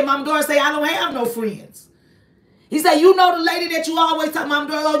your friend. Mama Doris say, I don't have no friends. He said, you know the lady that you always talk, Mama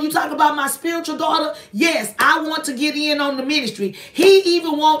Doris, oh, you talk about my spiritual daughter? Yes, I want to get in on the ministry. He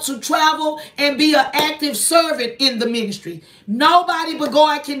even wants to travel and be an active servant in the ministry. Nobody but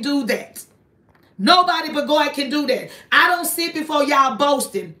God can do that. Nobody but God can do that. I don't sit before y'all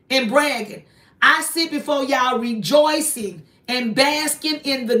boasting and bragging. I sit before y'all rejoicing and basking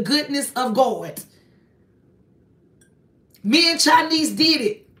in the goodness of God. Me and Chinese did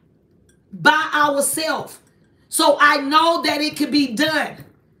it by ourselves. So I know that it can be done.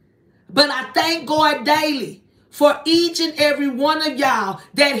 But I thank God daily for each and every one of y'all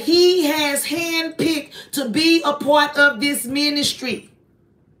that he has handpicked to be a part of this ministry.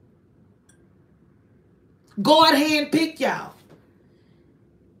 God handpicked y'all.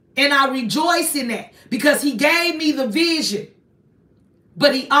 And I rejoice in that because he gave me the vision.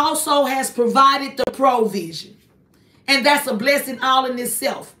 But he also has provided the provision. And that's a blessing all in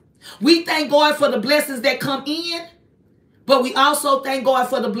itself. We thank God for the blessings that come in, but we also thank God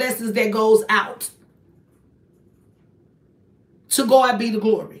for the blessings that goes out. To God be the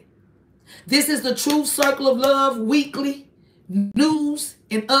glory. This is the Truth Circle of Love weekly news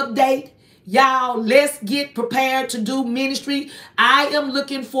and update. Y'all, let's get prepared to do ministry. I am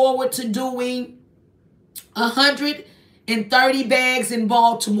looking forward to doing 130 bags in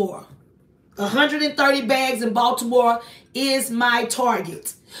Baltimore. 130 bags in Baltimore is my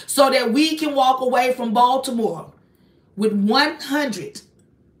target. So that we can walk away from Baltimore with 130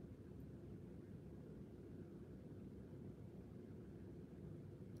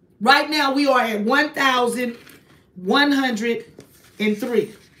 Right now, we are at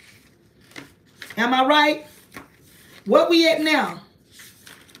 1,103. Am I right? What we at now?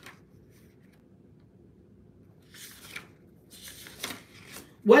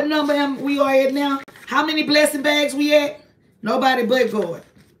 What number we are at now? How many blessing bags we at? Nobody but God.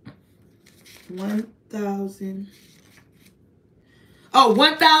 1,000. Oh,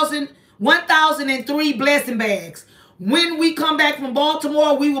 1,003 blessing bags. When we come back from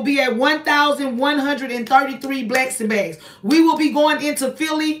Baltimore, we will be at 1,133 blessing bags. We will be going into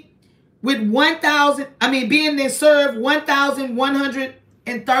Philly with being there served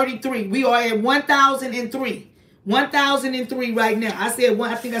 1,133. We are at 1,003. 1,003 right now. I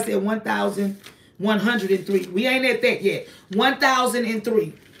think I said 1,103. We ain't at that yet.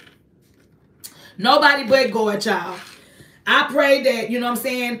 1,003. Nobody but God, y'all. I pray that, you know what I'm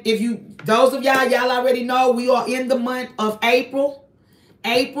saying, those of y'all already know we are in the month of April.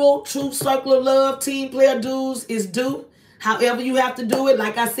 April, True Circle of Love team player dues is due. However you have to do it,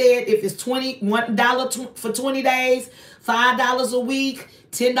 like I said, if it's $1 for 20 days, $5 a week,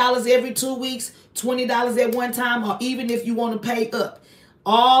 $10 every 2 weeks, $20 at one time, or even if you want to pay up.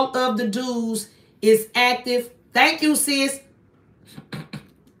 All of the dues is active. Thank you, sis.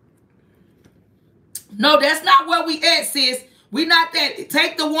 No, that's not where we at, sis. We not that.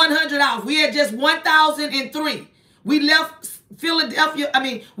 Take the 100 off. We at just 1,003. We left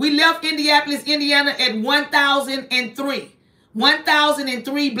we left Indianapolis, Indiana at 1,003.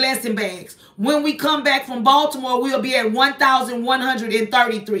 1,003 blessing bags. When we come back from Baltimore, we'll be at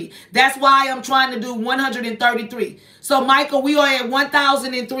 1,133. That's why I'm trying to do 133. So, Michael, we are at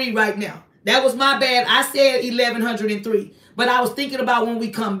 1,003 right now. That was my bad. I said 1,103. But I was thinking about when we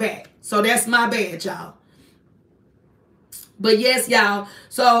come back. So that's my bad, y'all. But yes, y'all.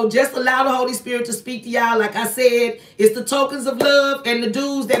 So just allow the Holy Spirit to speak to y'all. Like I said, it's the tokens of love and the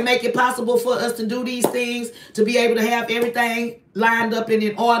dues that make it possible for us to do these things, to be able to have everything lined up and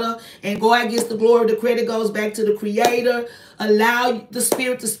in order. And God gets the glory. The credit goes back to the Creator. Allow the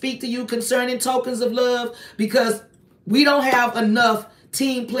Spirit to speak to you concerning tokens of love, because we don't have enough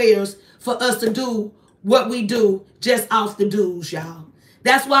team players for us to do what we do just off the dues, y'all.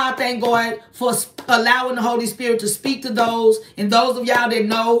 That's why I thank God for allowing the Holy Spirit to speak to those. And those of y'all that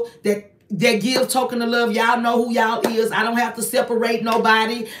know that give token of love, y'all know who y'all is. I don't have to separate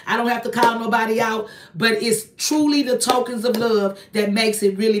nobody. I don't have to call nobody out. But it's truly the tokens of love that makes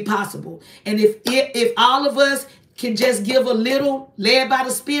it really possible. And if all of us can just give a little, led by the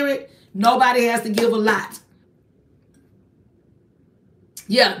Spirit, nobody has to give a lot.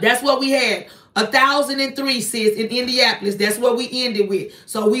 Yeah, that's what we had. 1,003, sis, in Indianapolis. That's what we ended with.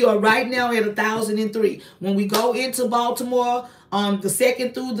 So we are right now at 1,003. When we go into Baltimore on the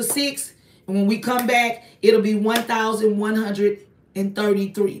 2nd through the 6th, and when we come back, it'll be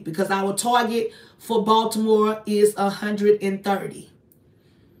 1,133, because our target for Baltimore is 130.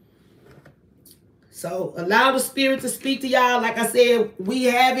 So allow the Spirit to speak to y'all. Like I said, we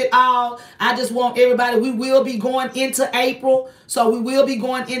have it all. I just want everybody, we will be going into April. So we will be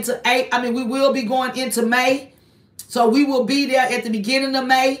going into we will be going into May. So we will be there at the beginning of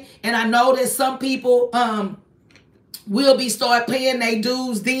May. And I know that some people will be start paying their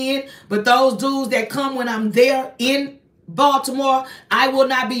dues then. But those dues that come when I'm there in Baltimore, I will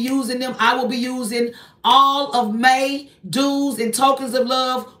not be using them. I will be using all of May dues and tokens of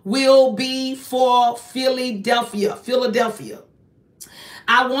love will be for Philadelphia.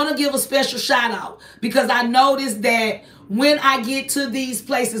 I want to give a special shout out, because I noticed that when I get to these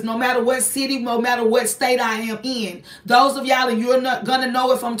places, no matter what city, no matter what state I am in, those of y'all, and you're not going to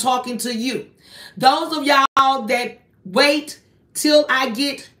know if I'm talking to you, those of y'all that wait till I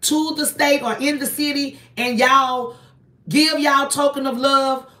get to the state or in the city and y'all give y'all token of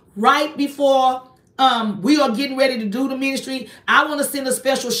love right before we are getting ready to do the ministry, I want to send a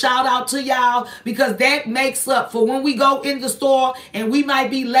special shout out to y'all, because that makes up for when we go in the store and we might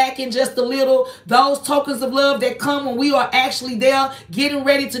be lacking just a little. Those tokens of love that come when we are actually there getting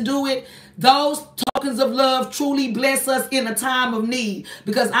ready to do it, those tokens of love truly bless us in a time of need.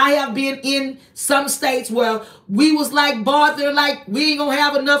 Because I have been in some states where we was like bothered, like we ain't gonna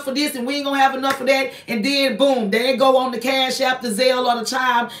have enough for this and we ain't gonna have enough for that, and then boom, they go on the Cash App, the Zelle, or the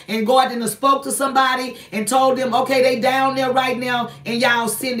Chime, and go out and spoke to somebody and told them, okay, they down there right now, and y'all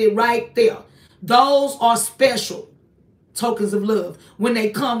send it right there. Those are special tokens of love when they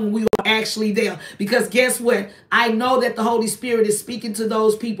come when we are actually there. Because guess what? I know that the Holy Spirit is speaking to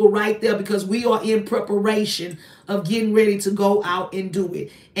those people right there, because we are in preparation of getting ready to go out and do it.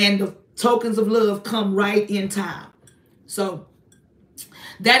 And the tokens of love come right in time. So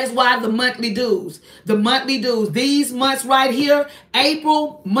That is why the monthly dues. The monthly dues. These months right here,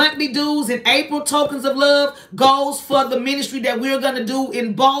 April, monthly dues and April tokens of love goes for the ministry that we're going to do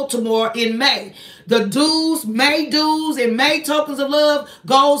in Baltimore in May. The dues, May dues and May tokens of love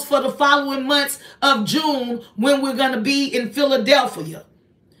goes for the following months of June when we're going to be in Philadelphia.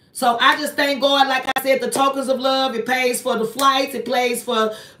 So I just thank God, like I said, the tokens of love, it pays for the flights, it pays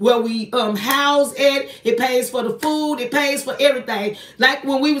for where we house it pays for the food, it pays for everything. Like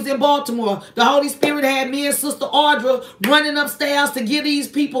when we was in Baltimore, the Holy Spirit had me and Sister Audra running upstairs to give these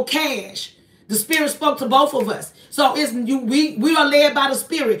people cash. The Spirit spoke to both of us. So we are led by the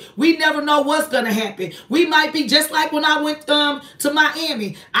Spirit. We never know what's going to happen. We might be just like when I went to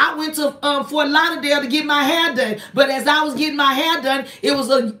Miami. I went to Fort Lauderdale to get my hair done. But as I was getting my hair done, it was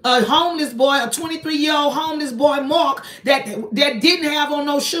a homeless boy, a 23-year-old homeless boy, Mark, that didn't have on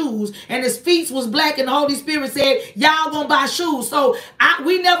no shoes. And his feet was black, and the Holy Spirit said, y'all going to buy shoes. So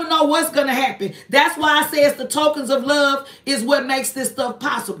we never know what's going to happen. That's why I say it's the tokens of love is what makes this stuff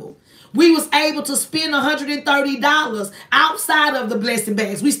possible. We was able to spend $130 outside of the blessing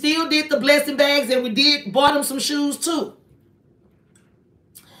bags. We still did the blessing bags, and we bought them some shoes too.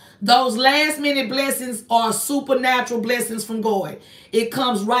 Those last minute blessings are supernatural blessings from God. It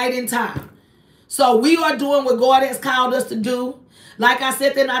comes right in time. So we are doing what God has called us to do. Like I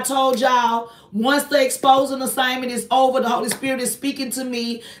said, then I told y'all, once the exposing assignment is over, the Holy Spirit is speaking to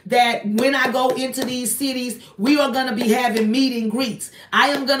me that when I go into these cities, we are going to be having meet and greets. I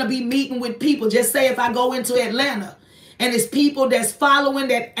am going to be meeting with people. Just say if I go into Atlanta and it's people that's following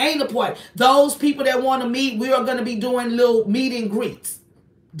that ain't a part, those people that want to meet, we are going to be doing little meet and greets.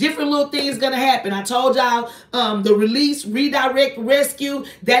 Different little things going to happen. I told y'all the release, redirect, rescue,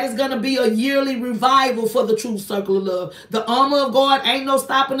 that is going to be a yearly revival for the True Circle of Love. The armor of God, ain't no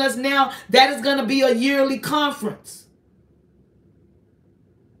stopping us now. That is going to be a yearly conference.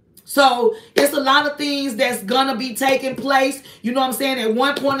 So it's a lot of things that's going to be taking place. You know what I'm saying? At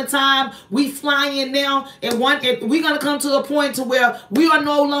one point in time, we flying now. We're going to come to a point to where we are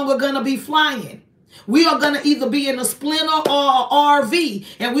no longer going to be flying. We are going to either be in a Splinter or an RV,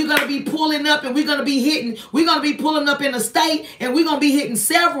 and we're going to be pulling up, and we're going to be hitting. We're going to be pulling up in a state, and we're going to be hitting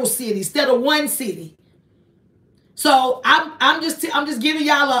several cities instead of one city. So I'm just giving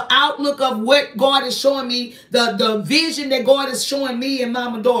y'all an outlook of what God is showing me, the vision that God is showing me and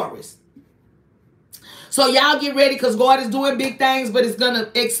Mama Doris. So y'all get ready, because God is doing big things, but it's going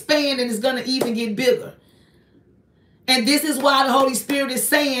to expand, and it's going to even get bigger. And this is why the Holy Spirit is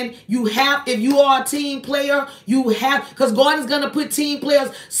saying if you are a team player, because God is going to put team players.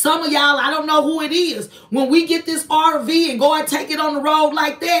 Some of y'all, I don't know who it is. When we get this RV and go and take it on the road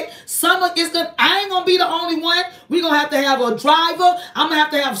like that, I ain't going to be the only one. We're going to have a driver. I'm going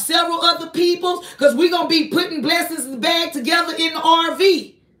to have several other people, because we're going to be putting blessings in the bag together in the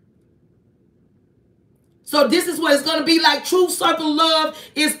RV. So this is what it's going to be like. True Circle Love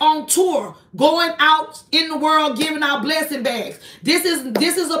is on tour, going out in the world, giving out blessing bags. This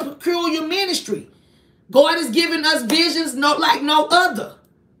is a peculiar ministry. God is giving us visions like no other.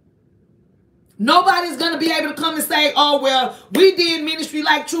 Nobody's going to be able to come and say, oh, well, we did ministry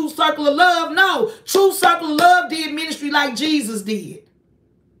like True Circle of Love. No, True Circle of Love did ministry like Jesus did.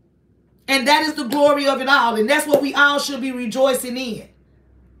 And that is the glory of it all. And that's what we all should be rejoicing in.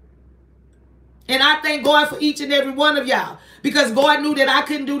 And I thank God for each and every one of y'all, because God knew that I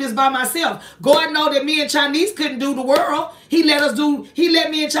couldn't do this by myself. God know that me and Chinese couldn't do the world. He let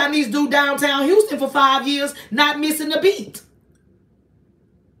me and Chinese do downtown Houston for 5 years, not missing a beat.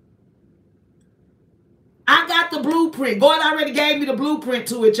 I got the blueprint. God already gave me the blueprint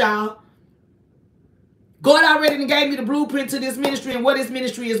to it, y'all. God already gave me the blueprint to this ministry and where this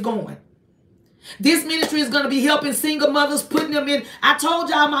ministry is going. This ministry is going to be helping single mothers, putting them in. I told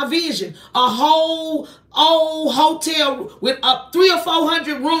y'all my vision. A whole old hotel with 300 or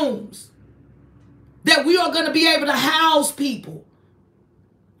 400 rooms that we are going to be able to house people.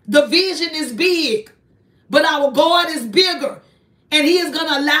 The vision is big, but our God is bigger. And he is going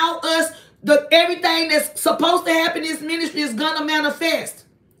to allow us, everything that's supposed to happen in this ministry is going to manifest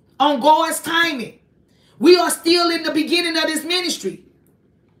on God's timing. We are still in the beginning of this ministry.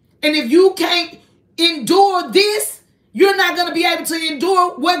 And if you can't endure this, you're not going to be able to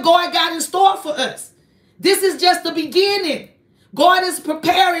endure what God got in store for us. This is just the beginning. God is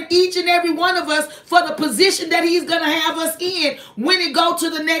preparing each and every one of us for the position that he's going to have us in when it go to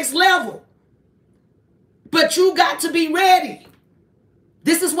the next level. But you got to be ready.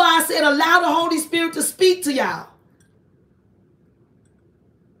 This is why I said allow the Holy Spirit to speak to y'all.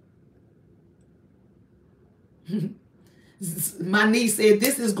 My niece said,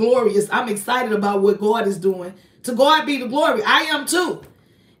 this is glorious. I'm excited about what God is doing. To God be the glory. I am too.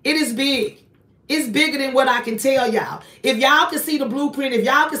 It is big. It's bigger than what I can tell y'all. If y'all can see the blueprint, if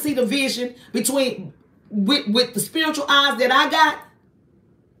y'all can see the vision between with the spiritual eyes that I got,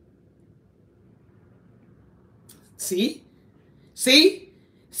 see,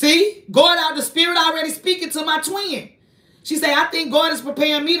 God out the spirit already speaking to my twin. She said, I think God is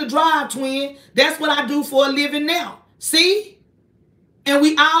preparing me to drive, twin. That's what I do for a living now. See? And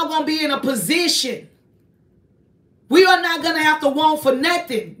we all going to be in a position. We are not going to have to want for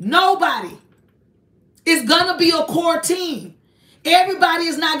nothing. Nobody. It's going to be a core team. Everybody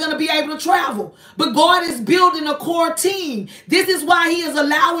is not going to be able to travel. But God is building a core team. This is why he is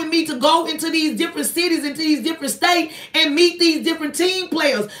allowing me to go into these different cities, into these different states, and meet these different team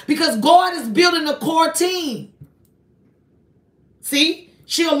players. Because God is building a core team. See?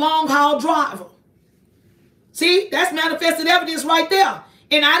 She a long haul driver. See? That's manifested evidence right there.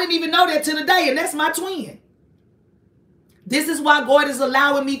 And I didn't even know that till today. And that's my twin. This is why God is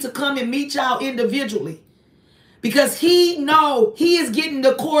allowing me to come and meet y'all individually. Because he know he is getting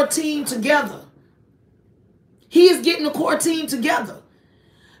the core team together. He is getting the core team together.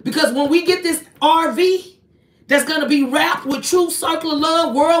 Because when we get this RV that's going to be wrapped with True Circle of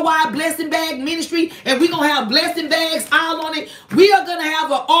Love, Worldwide Blessing Bag Ministry, and we're going to have blessing bags all on it, we are going to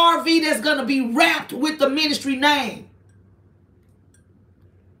have an RV that's going to be wrapped with the ministry name.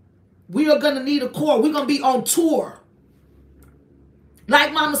 We are going to need a core. We're going to be on tour.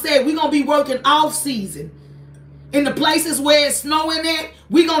 Like Mama said, we're going to be working off season. In the places where it's snowing at,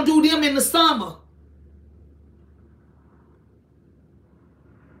 we're going to do them in the summer.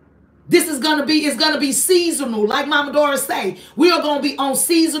 This is going to be, it's going to be seasonal. Like Mama Doris say, we are going to be on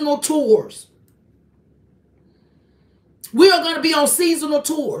seasonal tours. We are going to be on seasonal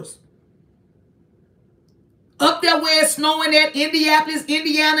tours. Up there where it's snowing at, Indianapolis,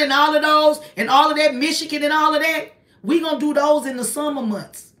 Indiana, and all of that, Michigan and all of that, we're going to do those in the summer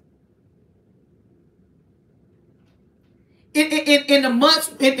months. In the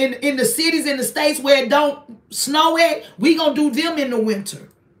months, in the cities, in the states where it don't snow at, we going to do them in the winter.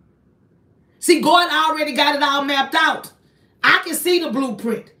 See, God already got it all mapped out. I can see the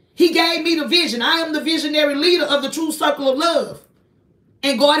blueprint. He gave me the vision. I am the visionary leader of the True Circle of Love.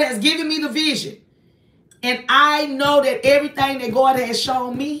 And God has given me the vision. And I know that everything that God has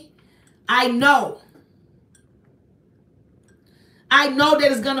shown me, I know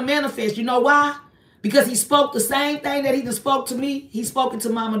that it's going to manifest. You know why? Because he spoke the same thing that he just spoke to me. He spoke it to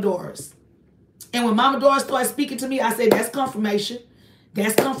Mama Doris. And when Mama Doris started speaking to me, I said, that's confirmation.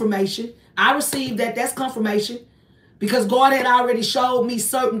 That's confirmation. I received that. That's confirmation. Because God had already showed me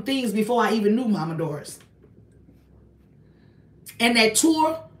certain things before I even knew Mama Doris. And that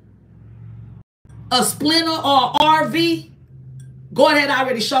tour, a Splinter or RV, God had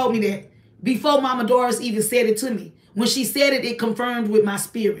already showed me that before Mama Doris even said it to me. When she said it, it confirmed with my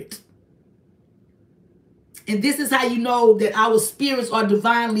spirit. And this is how you know that our spirits are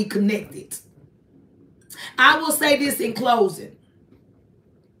divinely connected. I will say this in closing.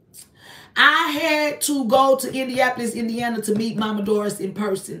 I had to go to Indianapolis, Indiana to meet Mama Doris in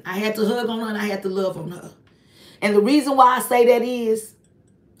person. I had to hug on her and I had to love on her. And the reason why I say that is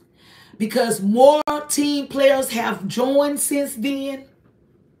because more team players have joined since then.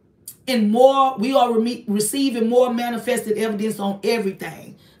 And more, we are receiving more manifested evidence on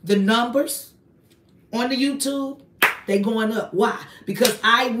everything. The numbers on the YouTube, they going up. Why? Because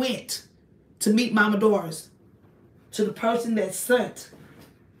I went to meet Mama Doris, to the person that sent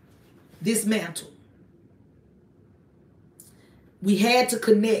this mantle. We had to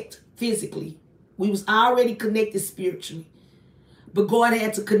connect physically. We was already connected spiritually. But God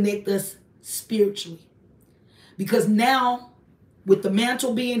had to connect us spiritually. Because now, with the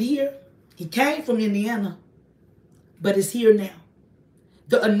mantle being here, he came from Indiana, but it's here now.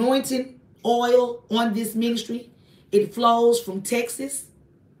 The anointing oil on this ministry, it flows from Texas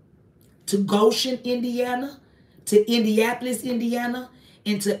to Goshen, Indiana, to Indianapolis, Indiana,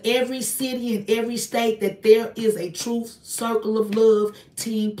 and to every city and every state that there is a True Circle of Love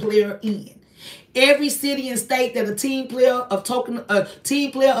team player in. Every city and state that a team player of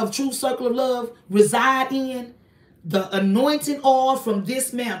True Circle of Love reside in, the anointing oil from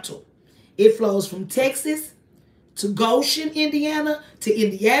this mantle, it flows from Texas to Goshen, Indiana, to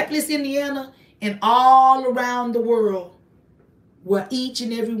Indianapolis, Indiana, and all around the world where each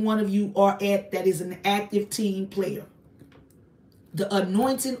and every one of you are at that is an active team player. The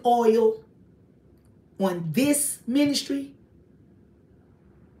anointing oil on this ministry,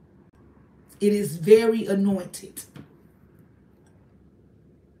 it is very anointed.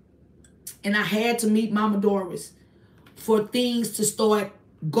 And I had to meet Mama Doris for things to start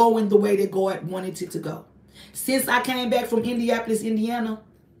going the way that God wanted it to go. Since I came back from Indianapolis, Indiana,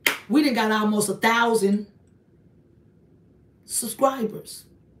 We done got almost 1,000 subscribers.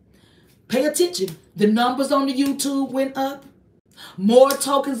 Pay attention. The numbers on the YouTube went up. More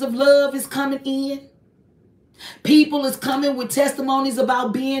tokens of love is coming in. People is coming with testimonies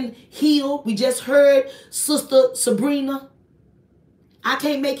about being healed. We just heard Sister Sabrina. I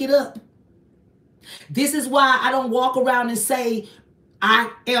can't make it up. This is why I don't walk around and say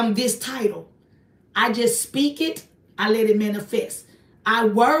I am this title. I just speak it. I let it manifest. I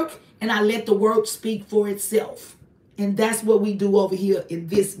work and I let the work speak for itself. And that's what we do over here in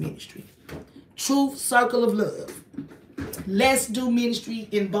this ministry. Truth Circle of Love. Let's do ministry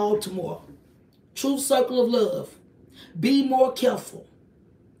in Baltimore. Truth Circle of Love. Be more careful.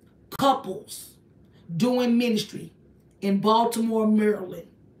 Couples doing ministry in Baltimore, Maryland.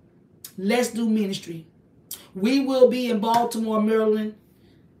 Let's do ministry. We will be in Baltimore, Maryland,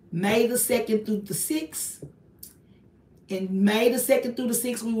 May the 2nd through the 6th. In May the 2nd through the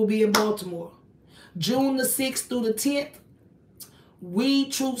 6th, we will be in Baltimore. June the 6th through the 10th, we,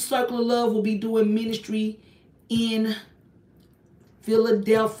 Truth Circle of Love, will be doing ministry in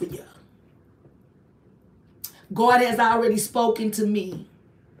Philadelphia. God has already spoken to me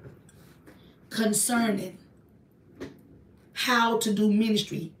concerning how to do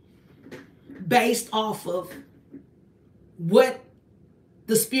ministry based off of what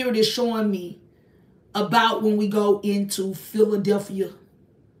the Spirit is showing me about when we go into Philadelphia.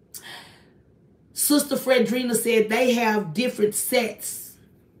 Sister Fredrina said they have different sets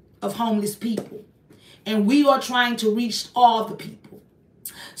of homeless people, and we are trying to reach all the people.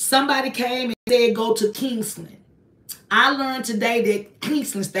 Somebody came and said go to Kingsland. I learned today that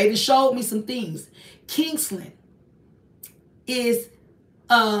Kingsland, they showed me some things. Kingsland is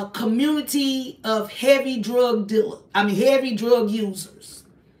a community of heavy drug users.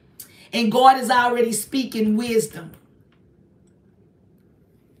 And God is already speaking wisdom.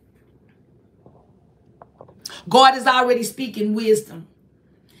 God is already speaking wisdom.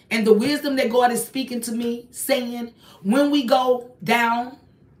 And the wisdom that God is speaking to me, saying, when we go down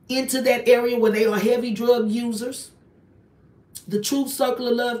into that area where they are heavy drug users, the Truth Circle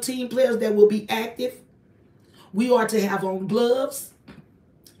of Love team players that will be active, we are to have on gloves,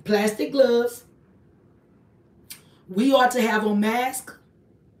 plastic gloves. We are to have on masks.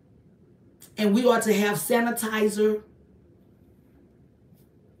 And we are to have sanitizer.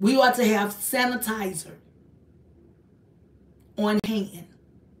 We are to have sanitizer on hand.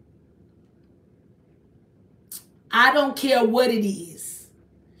 I don't care what it is.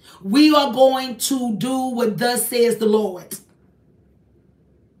 We are going to do what thus says the Lord.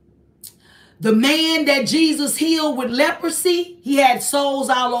 The man that Jesus healed with leprosy, he had souls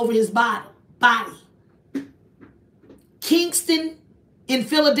all over his body. Kingston in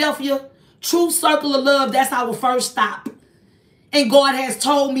Philadelphia, Truth Circle of Love, that's our first stop. And God has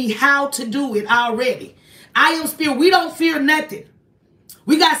told me how to do it already. I am spirit. We don't fear nothing.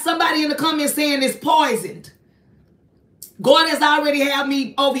 We got somebody in the comments saying it's poisoned. God has already had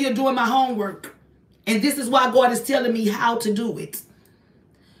me over here doing my homework. And this is why God is telling me how to do it.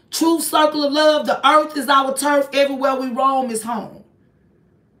 Truth Circle of Love, the earth is our turf. Everywhere we roam is home.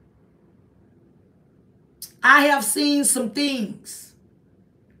 I have seen some things.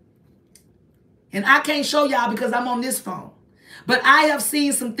 And I can't show y'all because I'm on this phone. But I have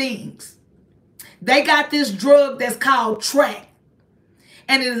seen some things. They got this drug that's called track.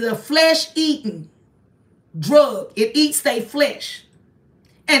 And it is a flesh-eating drug. It eats their flesh.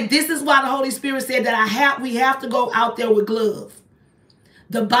 And this is why the Holy Spirit said that we have to go out there with gloves.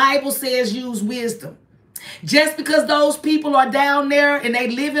 The Bible says use wisdom. Just because those people are down there and they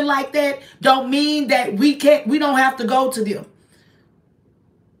living like that don't mean that we don't have to go to them.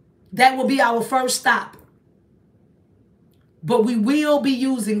 That will be our first stop. But we will be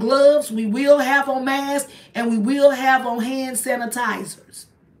using gloves, we will have on masks, and we will have on hand sanitizers.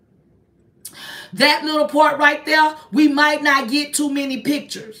 That little part right there, we might not get too many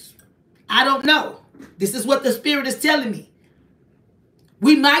pictures. I don't know. This is what the Spirit is telling me.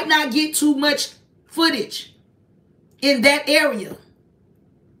 We might not get too much footage in that area.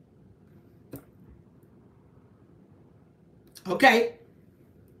 Okay.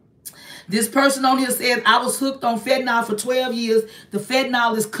 This person on here said, I was hooked on fentanyl for 12 years. The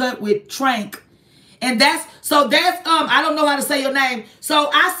fentanyl is cut with trank. And that's I don't know how to say your name. So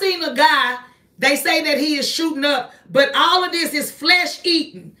I seen a guy, they say that he is shooting up, but all of this is flesh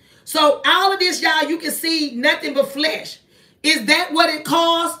eating. So all of this, y'all, you can see nothing but flesh. Is that what it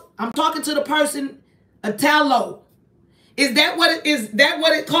costs? I'm talking to the person, a tallow. Is that what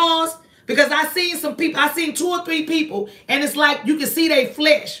it costs? Because I seen some people, I seen 2 or 3 people, and it's like you can see their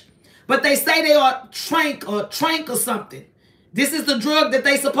flesh. But they say they are trank or something. This is the drug that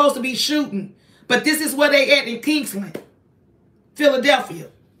they supposed to be shooting. But this is where they at in Kingsland, Philadelphia.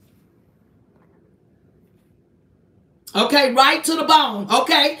 Okay, right to the bone.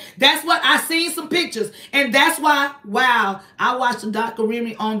 Okay, that's what I seen some pictures, and that's why. Wow, I watched a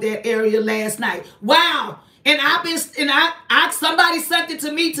documentary on that area last night. Wow, and I somebody sent it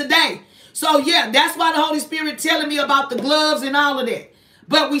to me today. So yeah, that's why the Holy Spirit telling me about the gloves and all of that.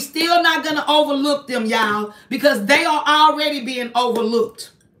 But we still not gonna overlook them, y'all, because they are already being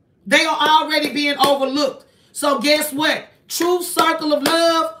overlooked. They are already being overlooked. So guess what? True Circle of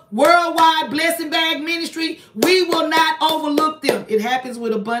Love, Worldwide Blessing Bag Ministry, we will not overlook them. It happens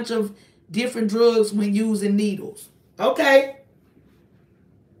with a bunch of different drugs when using needles. Okay?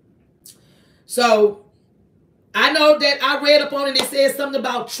 So, I know that I read up on it. It says something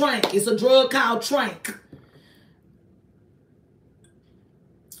about Trank. It's a drug called Trank.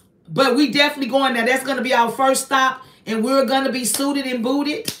 But we definitely going there. That's going to be our first stop. And we're going to be suited and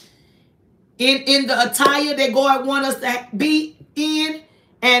booted in the attire that God wants us to be in.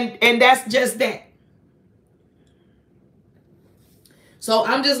 And that's just that. So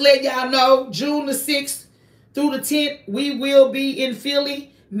I'm just letting y'all know, June the 6th through the 10th, we will be in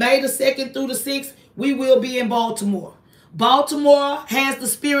Philly. May the 2nd through the 6th, we will be in Baltimore. Baltimore has the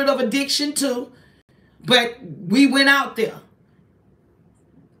spirit of addiction too, but we went out there.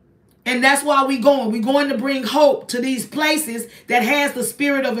 And that's why we're going. We're going to bring hope to these places that has the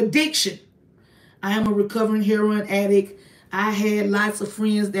spirit of addiction. I am a recovering heroin addict. I had lots of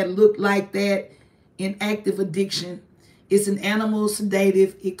friends that looked like that in active addiction. It's an animal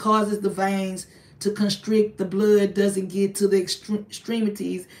sedative. It causes the veins to constrict. The blood doesn't get to the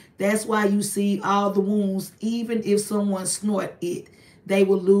extremities. That's why you see all the wounds. Even if someone snort it, they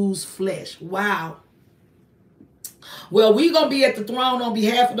will lose flesh. Wow. Well, we're going to be at the throne on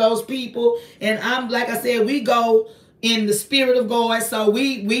behalf of those people. And I'm, like I said, we go in the spirit of God. So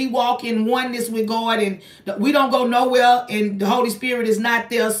we walk in oneness with God, and we don't go nowhere, and the Holy Spirit is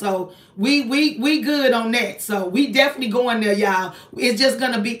not there. So we good on that. So we definitely going there, y'all. It's just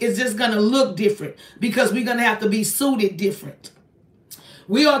gonna look different because we're gonna have to be suited different.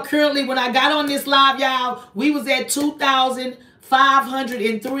 We are currently, when I got on this live, y'all, we was at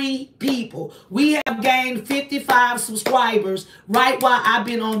 2,503 people. We have gained 55 subscribers right while I've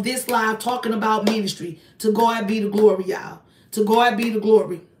been on this live talking about ministry. To God be the glory, y'all. To God be the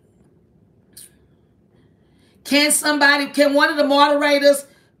glory. Can one of the moderators,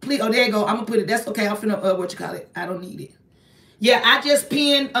 please, oh, there you go. I'm going to put it. That's okay. I'm finna, what you call it? I don't need it. Yeah, I just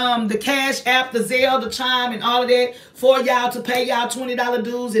pinned the Cash App, the Zelle, the Chime, and all of that for y'all to pay y'all $20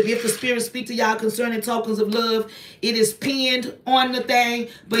 dues. And if the Spirit speak to y'all concerning tokens of love, it is pinned on the thing.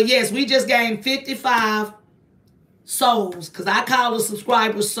 But yes, we just gained 55 souls, because I call the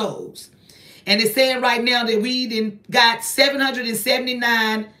subscribers souls. And it's saying right now that we got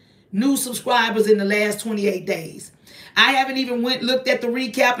 779 new subscribers in the last 28 days. I haven't even looked at the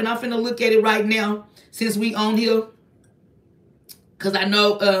recap, and I'm finna look at it right now since we on here. Because I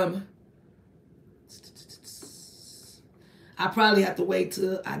know I probably have to wait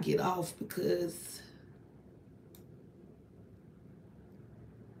till I get off, because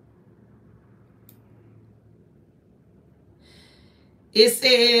it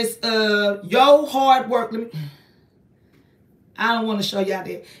says your hard work. I don't want to show y'all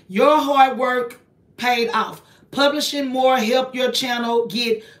that. Your hard work paid off. Publishing more help your channel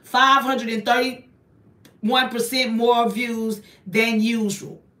get 531% more views than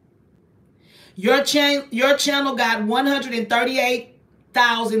usual. Your channel got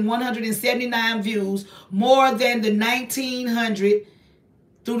 138,179 views, more than the 1,900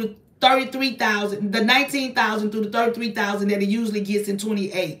 through the 33,000, the 19,000 through the 33,000 that it usually gets in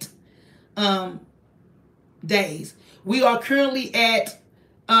 28 days. We are currently at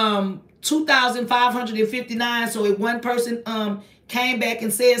 2,559. So if one person came back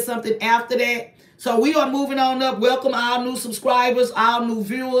and said something after that, so we are moving on up. Welcome our new subscribers, our new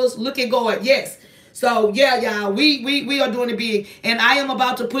viewers. Look at God. Yes. So yeah, y'all, we are doing it big, and I am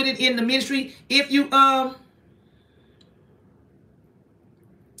about to put it in the ministry. If you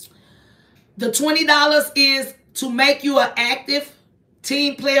the $20 is to make you an active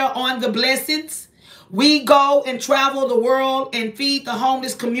team player on the blessings. We go and travel the world and feed the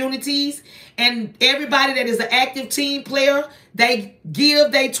homeless communities, and everybody that is an active team player, they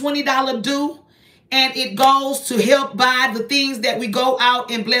give their $20 due. And it goes to help buy the things that we go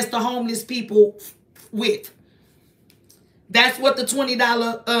out and bless the homeless people with. That's what the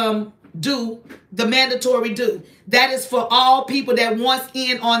 $20 do, the mandatory do. That is for all people that wants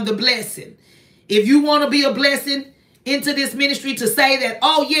in on the blessing. If you want to be a blessing, into this ministry to say that,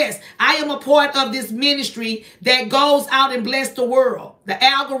 oh yes, I am a part of this ministry that goes out and bless the world. The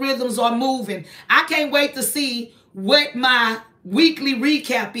algorithms are moving. I can't wait to see what my weekly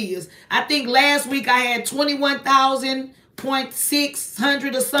recap is. I think last week I had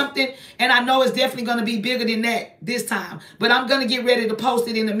 21,600 or something, and I know it's definitely going to be bigger than that this time. But I'm going to get ready to post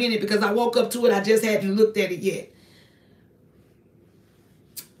it in a minute because I woke up to it. I just hadn't looked at it yet.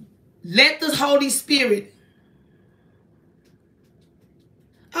 Let the Holy Spirit.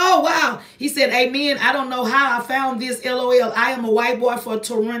 Oh, wow. He said, amen. I don't know how I found this, LOL. I am a white boy for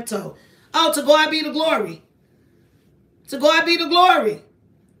Toronto. Oh, to God be the glory. To God be the glory.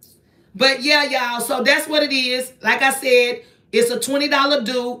 But yeah, y'all. So that's what it is. Like I said, it's a $20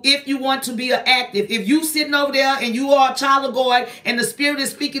 due if you want to be an active. If you sitting over there and you are a child of God and the Spirit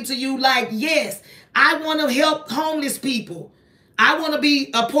is speaking to you like, yes, I want to help homeless people. I want to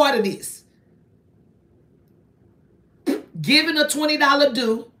be a part of this. Giving a $20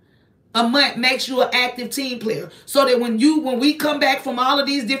 due a month makes you an active team player. So that when we come back from all of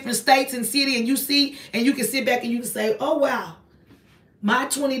these different states and city and you see, and you can sit back and you can say, oh, wow, my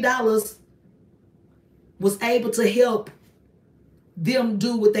 $20 was able to help them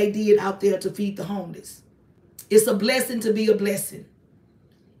do what they did out there to feed the homeless. It's a blessing to be a blessing.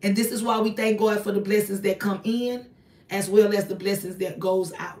 And this is why we thank God for the blessings that come in as well as the blessings that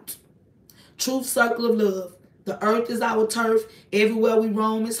goes out. Truth circle of love. The earth is our turf. Everywhere we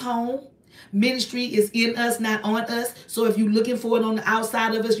roam is home. Ministry is in us, not on us. So if you're looking for it on the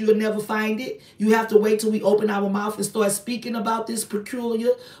outside of us, you'll never find it. You have to wait till we open our mouth and start speaking about this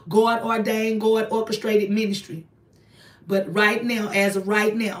peculiar, God-ordained, God-orchestrated ministry. But right now, as of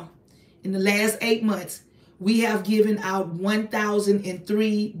right now, in the last 8 months, we have given out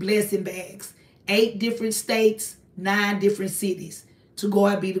 1,003 blessing bags. 8 different states, 9 different cities. To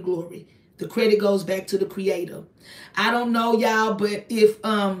God be the glory. The credit goes back to the Creator. I don't know, y'all, but if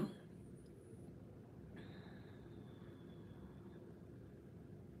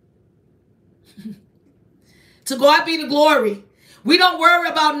to God be the glory. We don't worry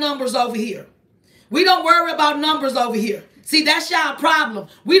about numbers over here. We don't worry about numbers over here. See, that's y'all problem.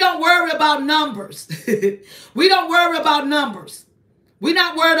 We don't worry about numbers. We don't worry about numbers. We're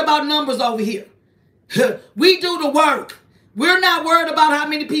not worried about numbers over here. We do the work. We're not worried about how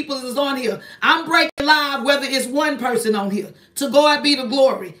many people is on here. I'm breaking live whether it's one person on here. To God be the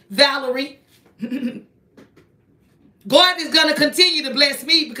glory. Valerie. God is going to continue to bless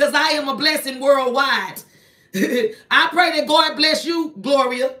me because I am a blessing worldwide. I pray that God bless you,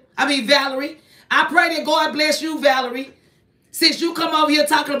 Valerie. I pray that God bless you, Valerie. Since you come over here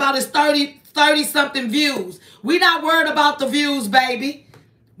talking about his 30-something views. We're not worried about the views, baby.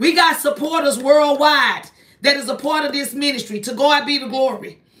 We got supporters worldwide that is a part of this ministry. To God be the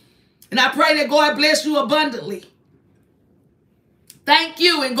glory. And I pray that God bless you abundantly. Thank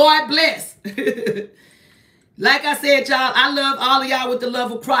you and God bless. Like I said, y'all, I love all of y'all with the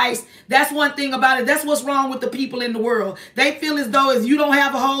love of Christ. That's one thing about it. That's what's wrong with the people in the world. They feel as though if you don't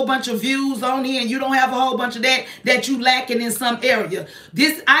have a whole bunch of views on here and you don't have a whole bunch of that you lacking in some area.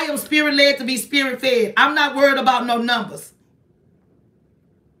 I am spirit-led to be spirit-fed. I'm not worried about no numbers.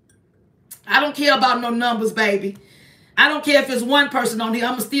 I don't care about no numbers, baby. I don't care if it's one person on here.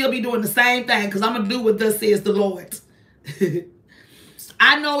 I'm going to still be doing the same thing because I'm going to do what thus says the Lord.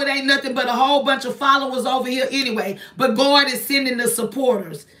 I know it ain't nothing but a whole bunch of followers over here anyway, but God is sending the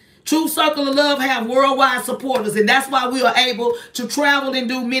supporters. True Circle of Love have worldwide supporters, and that's why we are able to travel and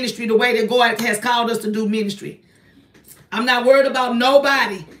do ministry the way that God has called us to do ministry. I'm not worried about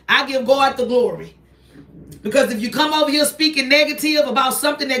nobody. I give God the glory. Because if you come over here speaking negative about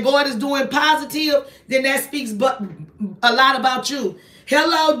something that God is doing positive, then that speaks a lot about you.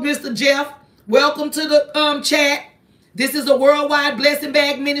 Hello, Mr. Jeff. Welcome to the chat. This is a worldwide blessing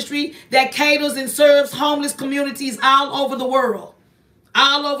bag ministry that caters and serves homeless communities all over the world.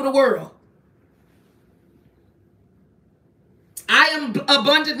 All over the world. I am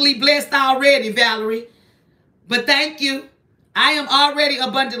abundantly blessed already, Valerie. But thank you. I am already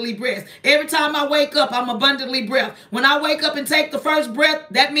abundantly blessed. Every time I wake up, I'm abundantly blessed. When I wake up and take the first breath,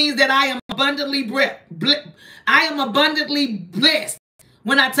 that means that I am abundantly I am abundantly blessed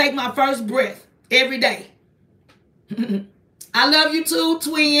when I take my first breath every day. I love you too,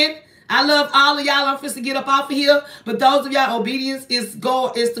 twin. I love all of y'all. I'm supposed to get up off of here. But those of y'all, obedience is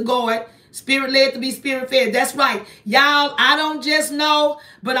to God. Spirit-led to be spirit-fed. That's right. Y'all, I don't just know,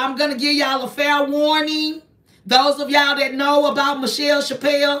 but I'm going to give y'all a fair warning. Those of y'all that know about Michelle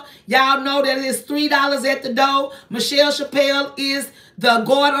Chappelle, y'all know that it's $3 at the door. Michelle Chappelle is the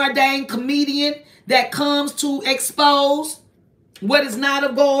God-ordained comedian that comes to expose what is not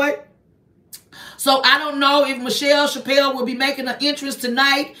of God. So I don't know if Michelle Chappelle will be making an entrance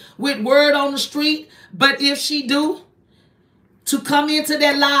tonight with Word on the Street. But if she do, to come into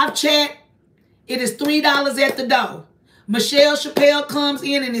that live chat, it is $3 at the door. Michelle Chappelle comes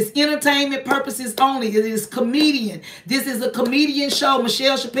in and it's entertainment purposes only. It is comedian. This is a comedian show,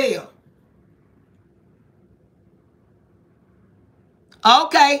 Michelle Chappelle.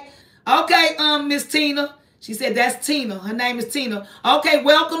 Okay. Miss Tina. She said that's Tina. Her name is Tina. Okay,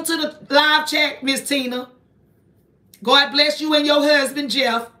 welcome to the live chat, Miss Tina. God bless you and your husband,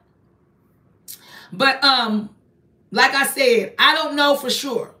 Jeff. But like I said, I don't know for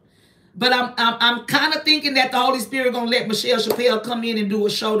sure. But I'm kind of thinking that the Holy Spirit gonna let Michelle Chappelle come in and do a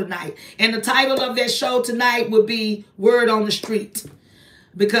show tonight. And the title of that show tonight would be Word on the Street.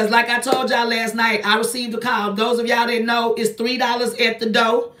 Because like I told y'all last night, I received a call. Those of y'all that know, it's $3 at the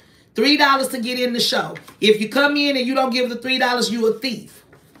door. $3 to get in the show. If you come in and you don't give the $3, you a thief.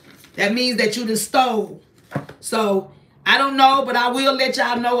 That means that you done stole. So I don't know, but I will let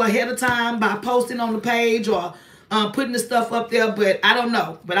y'all know ahead of time by posting on the page or putting the stuff up there, but I don't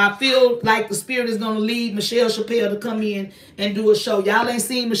know. But I feel like the Spirit is going to lead Michelle Chappelle to come in and do a show. Y'all ain't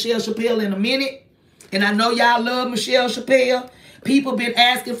seen Michelle Chappelle in a minute, and I know y'all love Michelle Chappelle. People been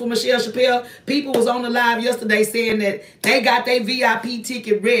asking for Michelle Chappelle. People was on the live yesterday saying that they got their VIP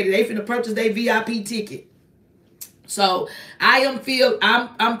ticket ready. They finna purchase their VIP ticket. So I'm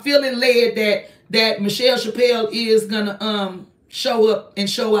feeling led that Michelle Chappelle is gonna show up and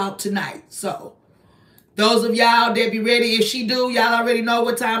show out tonight. So those of y'all that be ready, if she do, y'all already know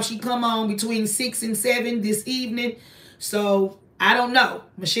what time she come on, between 6 and 7 this evening. So I don't know.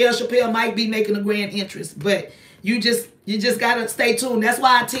 Michelle Chappelle might be making a grand entrance, but you just gotta stay tuned. That's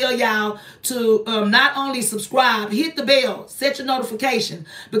why I tell y'all to not only subscribe, hit the bell, set your notification,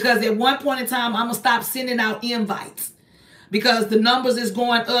 because at one point in time I'm gonna stop sending out invites because the numbers is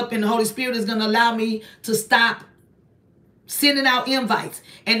going up and the Holy Spirit is gonna allow me to stop sending out invites.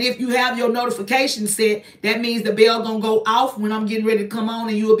 And if you have your notification set, that means the bell gonna go off when I'm getting ready to come on,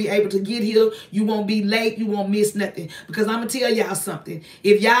 and you will be able to get here. You won't be late. You won't miss nothing. Because I'm gonna tell y'all something.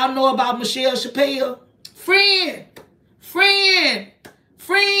 If y'all know about Michelle Chappelle, friend.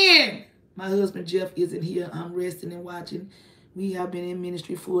 My husband Jeff isn't here. I'm resting and watching. We have been in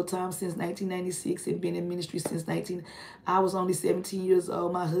ministry full time since 1996 and been in ministry since I was only 17 years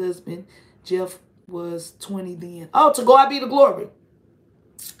old. My husband Jeff was 20 then. Oh, to God be the glory.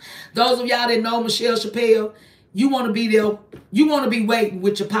 Those of y'all that know Michelle Chappelle, you want to be there. You want to be waiting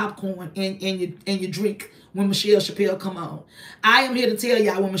with your popcorn and your drink when Michelle Chappelle come on. I am here to tell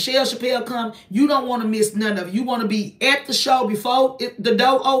y'all, when Michelle Chappelle come, you don't want to miss none of it. You want to be at the show before the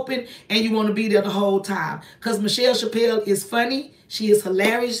door open, and you want to be there the whole time. Because Michelle Chappelle is funny. She is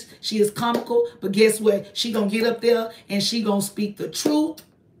hilarious. She is comical. But guess what? She going to get up there and she going to speak the truth.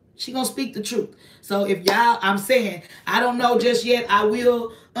 She going to speak the truth. So if y'all, I'm saying, I don't know just yet. I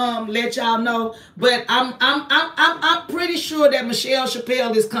will let y'all know. But I'm pretty sure that Michelle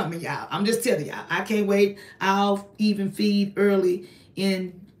Chappelle is coming, y'all. I'm just telling y'all. I can't wait. I'll even feed early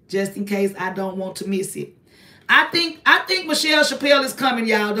just in case I don't want to miss it. I think Michelle Chappelle is coming,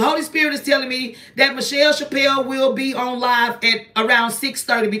 y'all. The Holy Spirit is telling me that Michelle Chappelle will be on live at around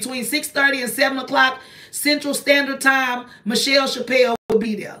 6:30. Between 6:30 and 7 o'clock Central Standard Time, Michelle Chappelle will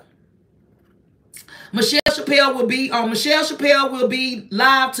be there. Michelle Chappelle will be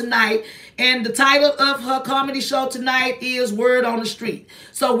live tonight, and the title of her comedy show tonight is Word on the Street.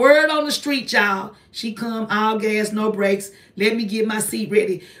 So Word on the Street, y'all. She come all gas, no brakes. Let me get my seat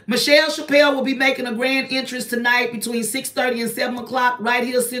ready. Michelle Chappelle will be making a grand entrance tonight between 6:30 and 7 o'clock right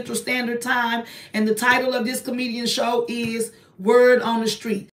here Central Standard Time, and the title of this comedian show is Word on the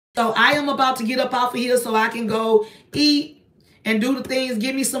Street. So I am about to get up off of here so I can go eat and do the things,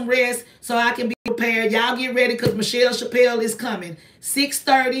 give me some rest so I can be prepared. Y'all get ready because Michelle Chappelle is coming.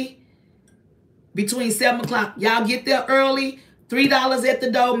 6:30 between 7 o'clock. Y'all get there early. $3 at the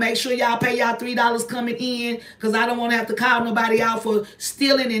door. Make sure y'all pay y'all $3 coming in, because I don't want to have to call nobody out for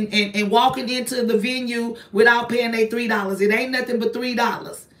stealing and walking into the venue without paying their $3. It ain't nothing but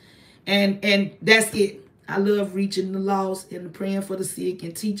 $3. And that's it. I love reaching the lost and praying for the sick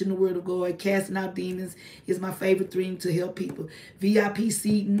and teaching the word of God. Casting out demons is my favorite thing to help people. VIP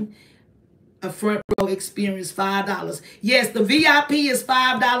seating, a front row experience, $5. Yes, the VIP is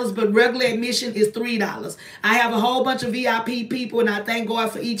 $5, but regular admission is $3. I have a whole bunch of VIP people, and I thank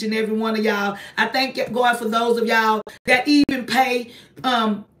God for each and every one of y'all. I thank God for those of y'all that even pay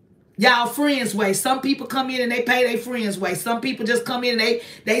y'all friends' way. Some people come in and they pay their friends' way. Some people just come in and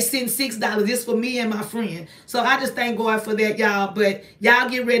they send $6. This for me and my friend. So I just thank God for that, y'all. But y'all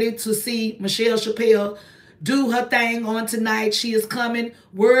get ready to see Michelle Chappelle do her thing on tonight. She is coming.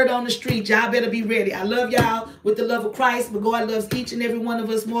 Word on the street. Y'all better be ready. I love y'all with the love of Christ, but God loves each and every one of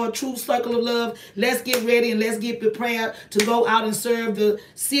us more. True circle of love. Let's get ready and let's get prepared to go out and serve the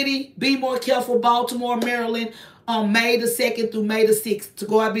city. Be more careful, Baltimore, Maryland, on May the 2nd through May the 6th. To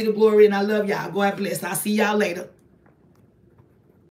God be the glory, and I love y'all. God bless. I'll see y'all later.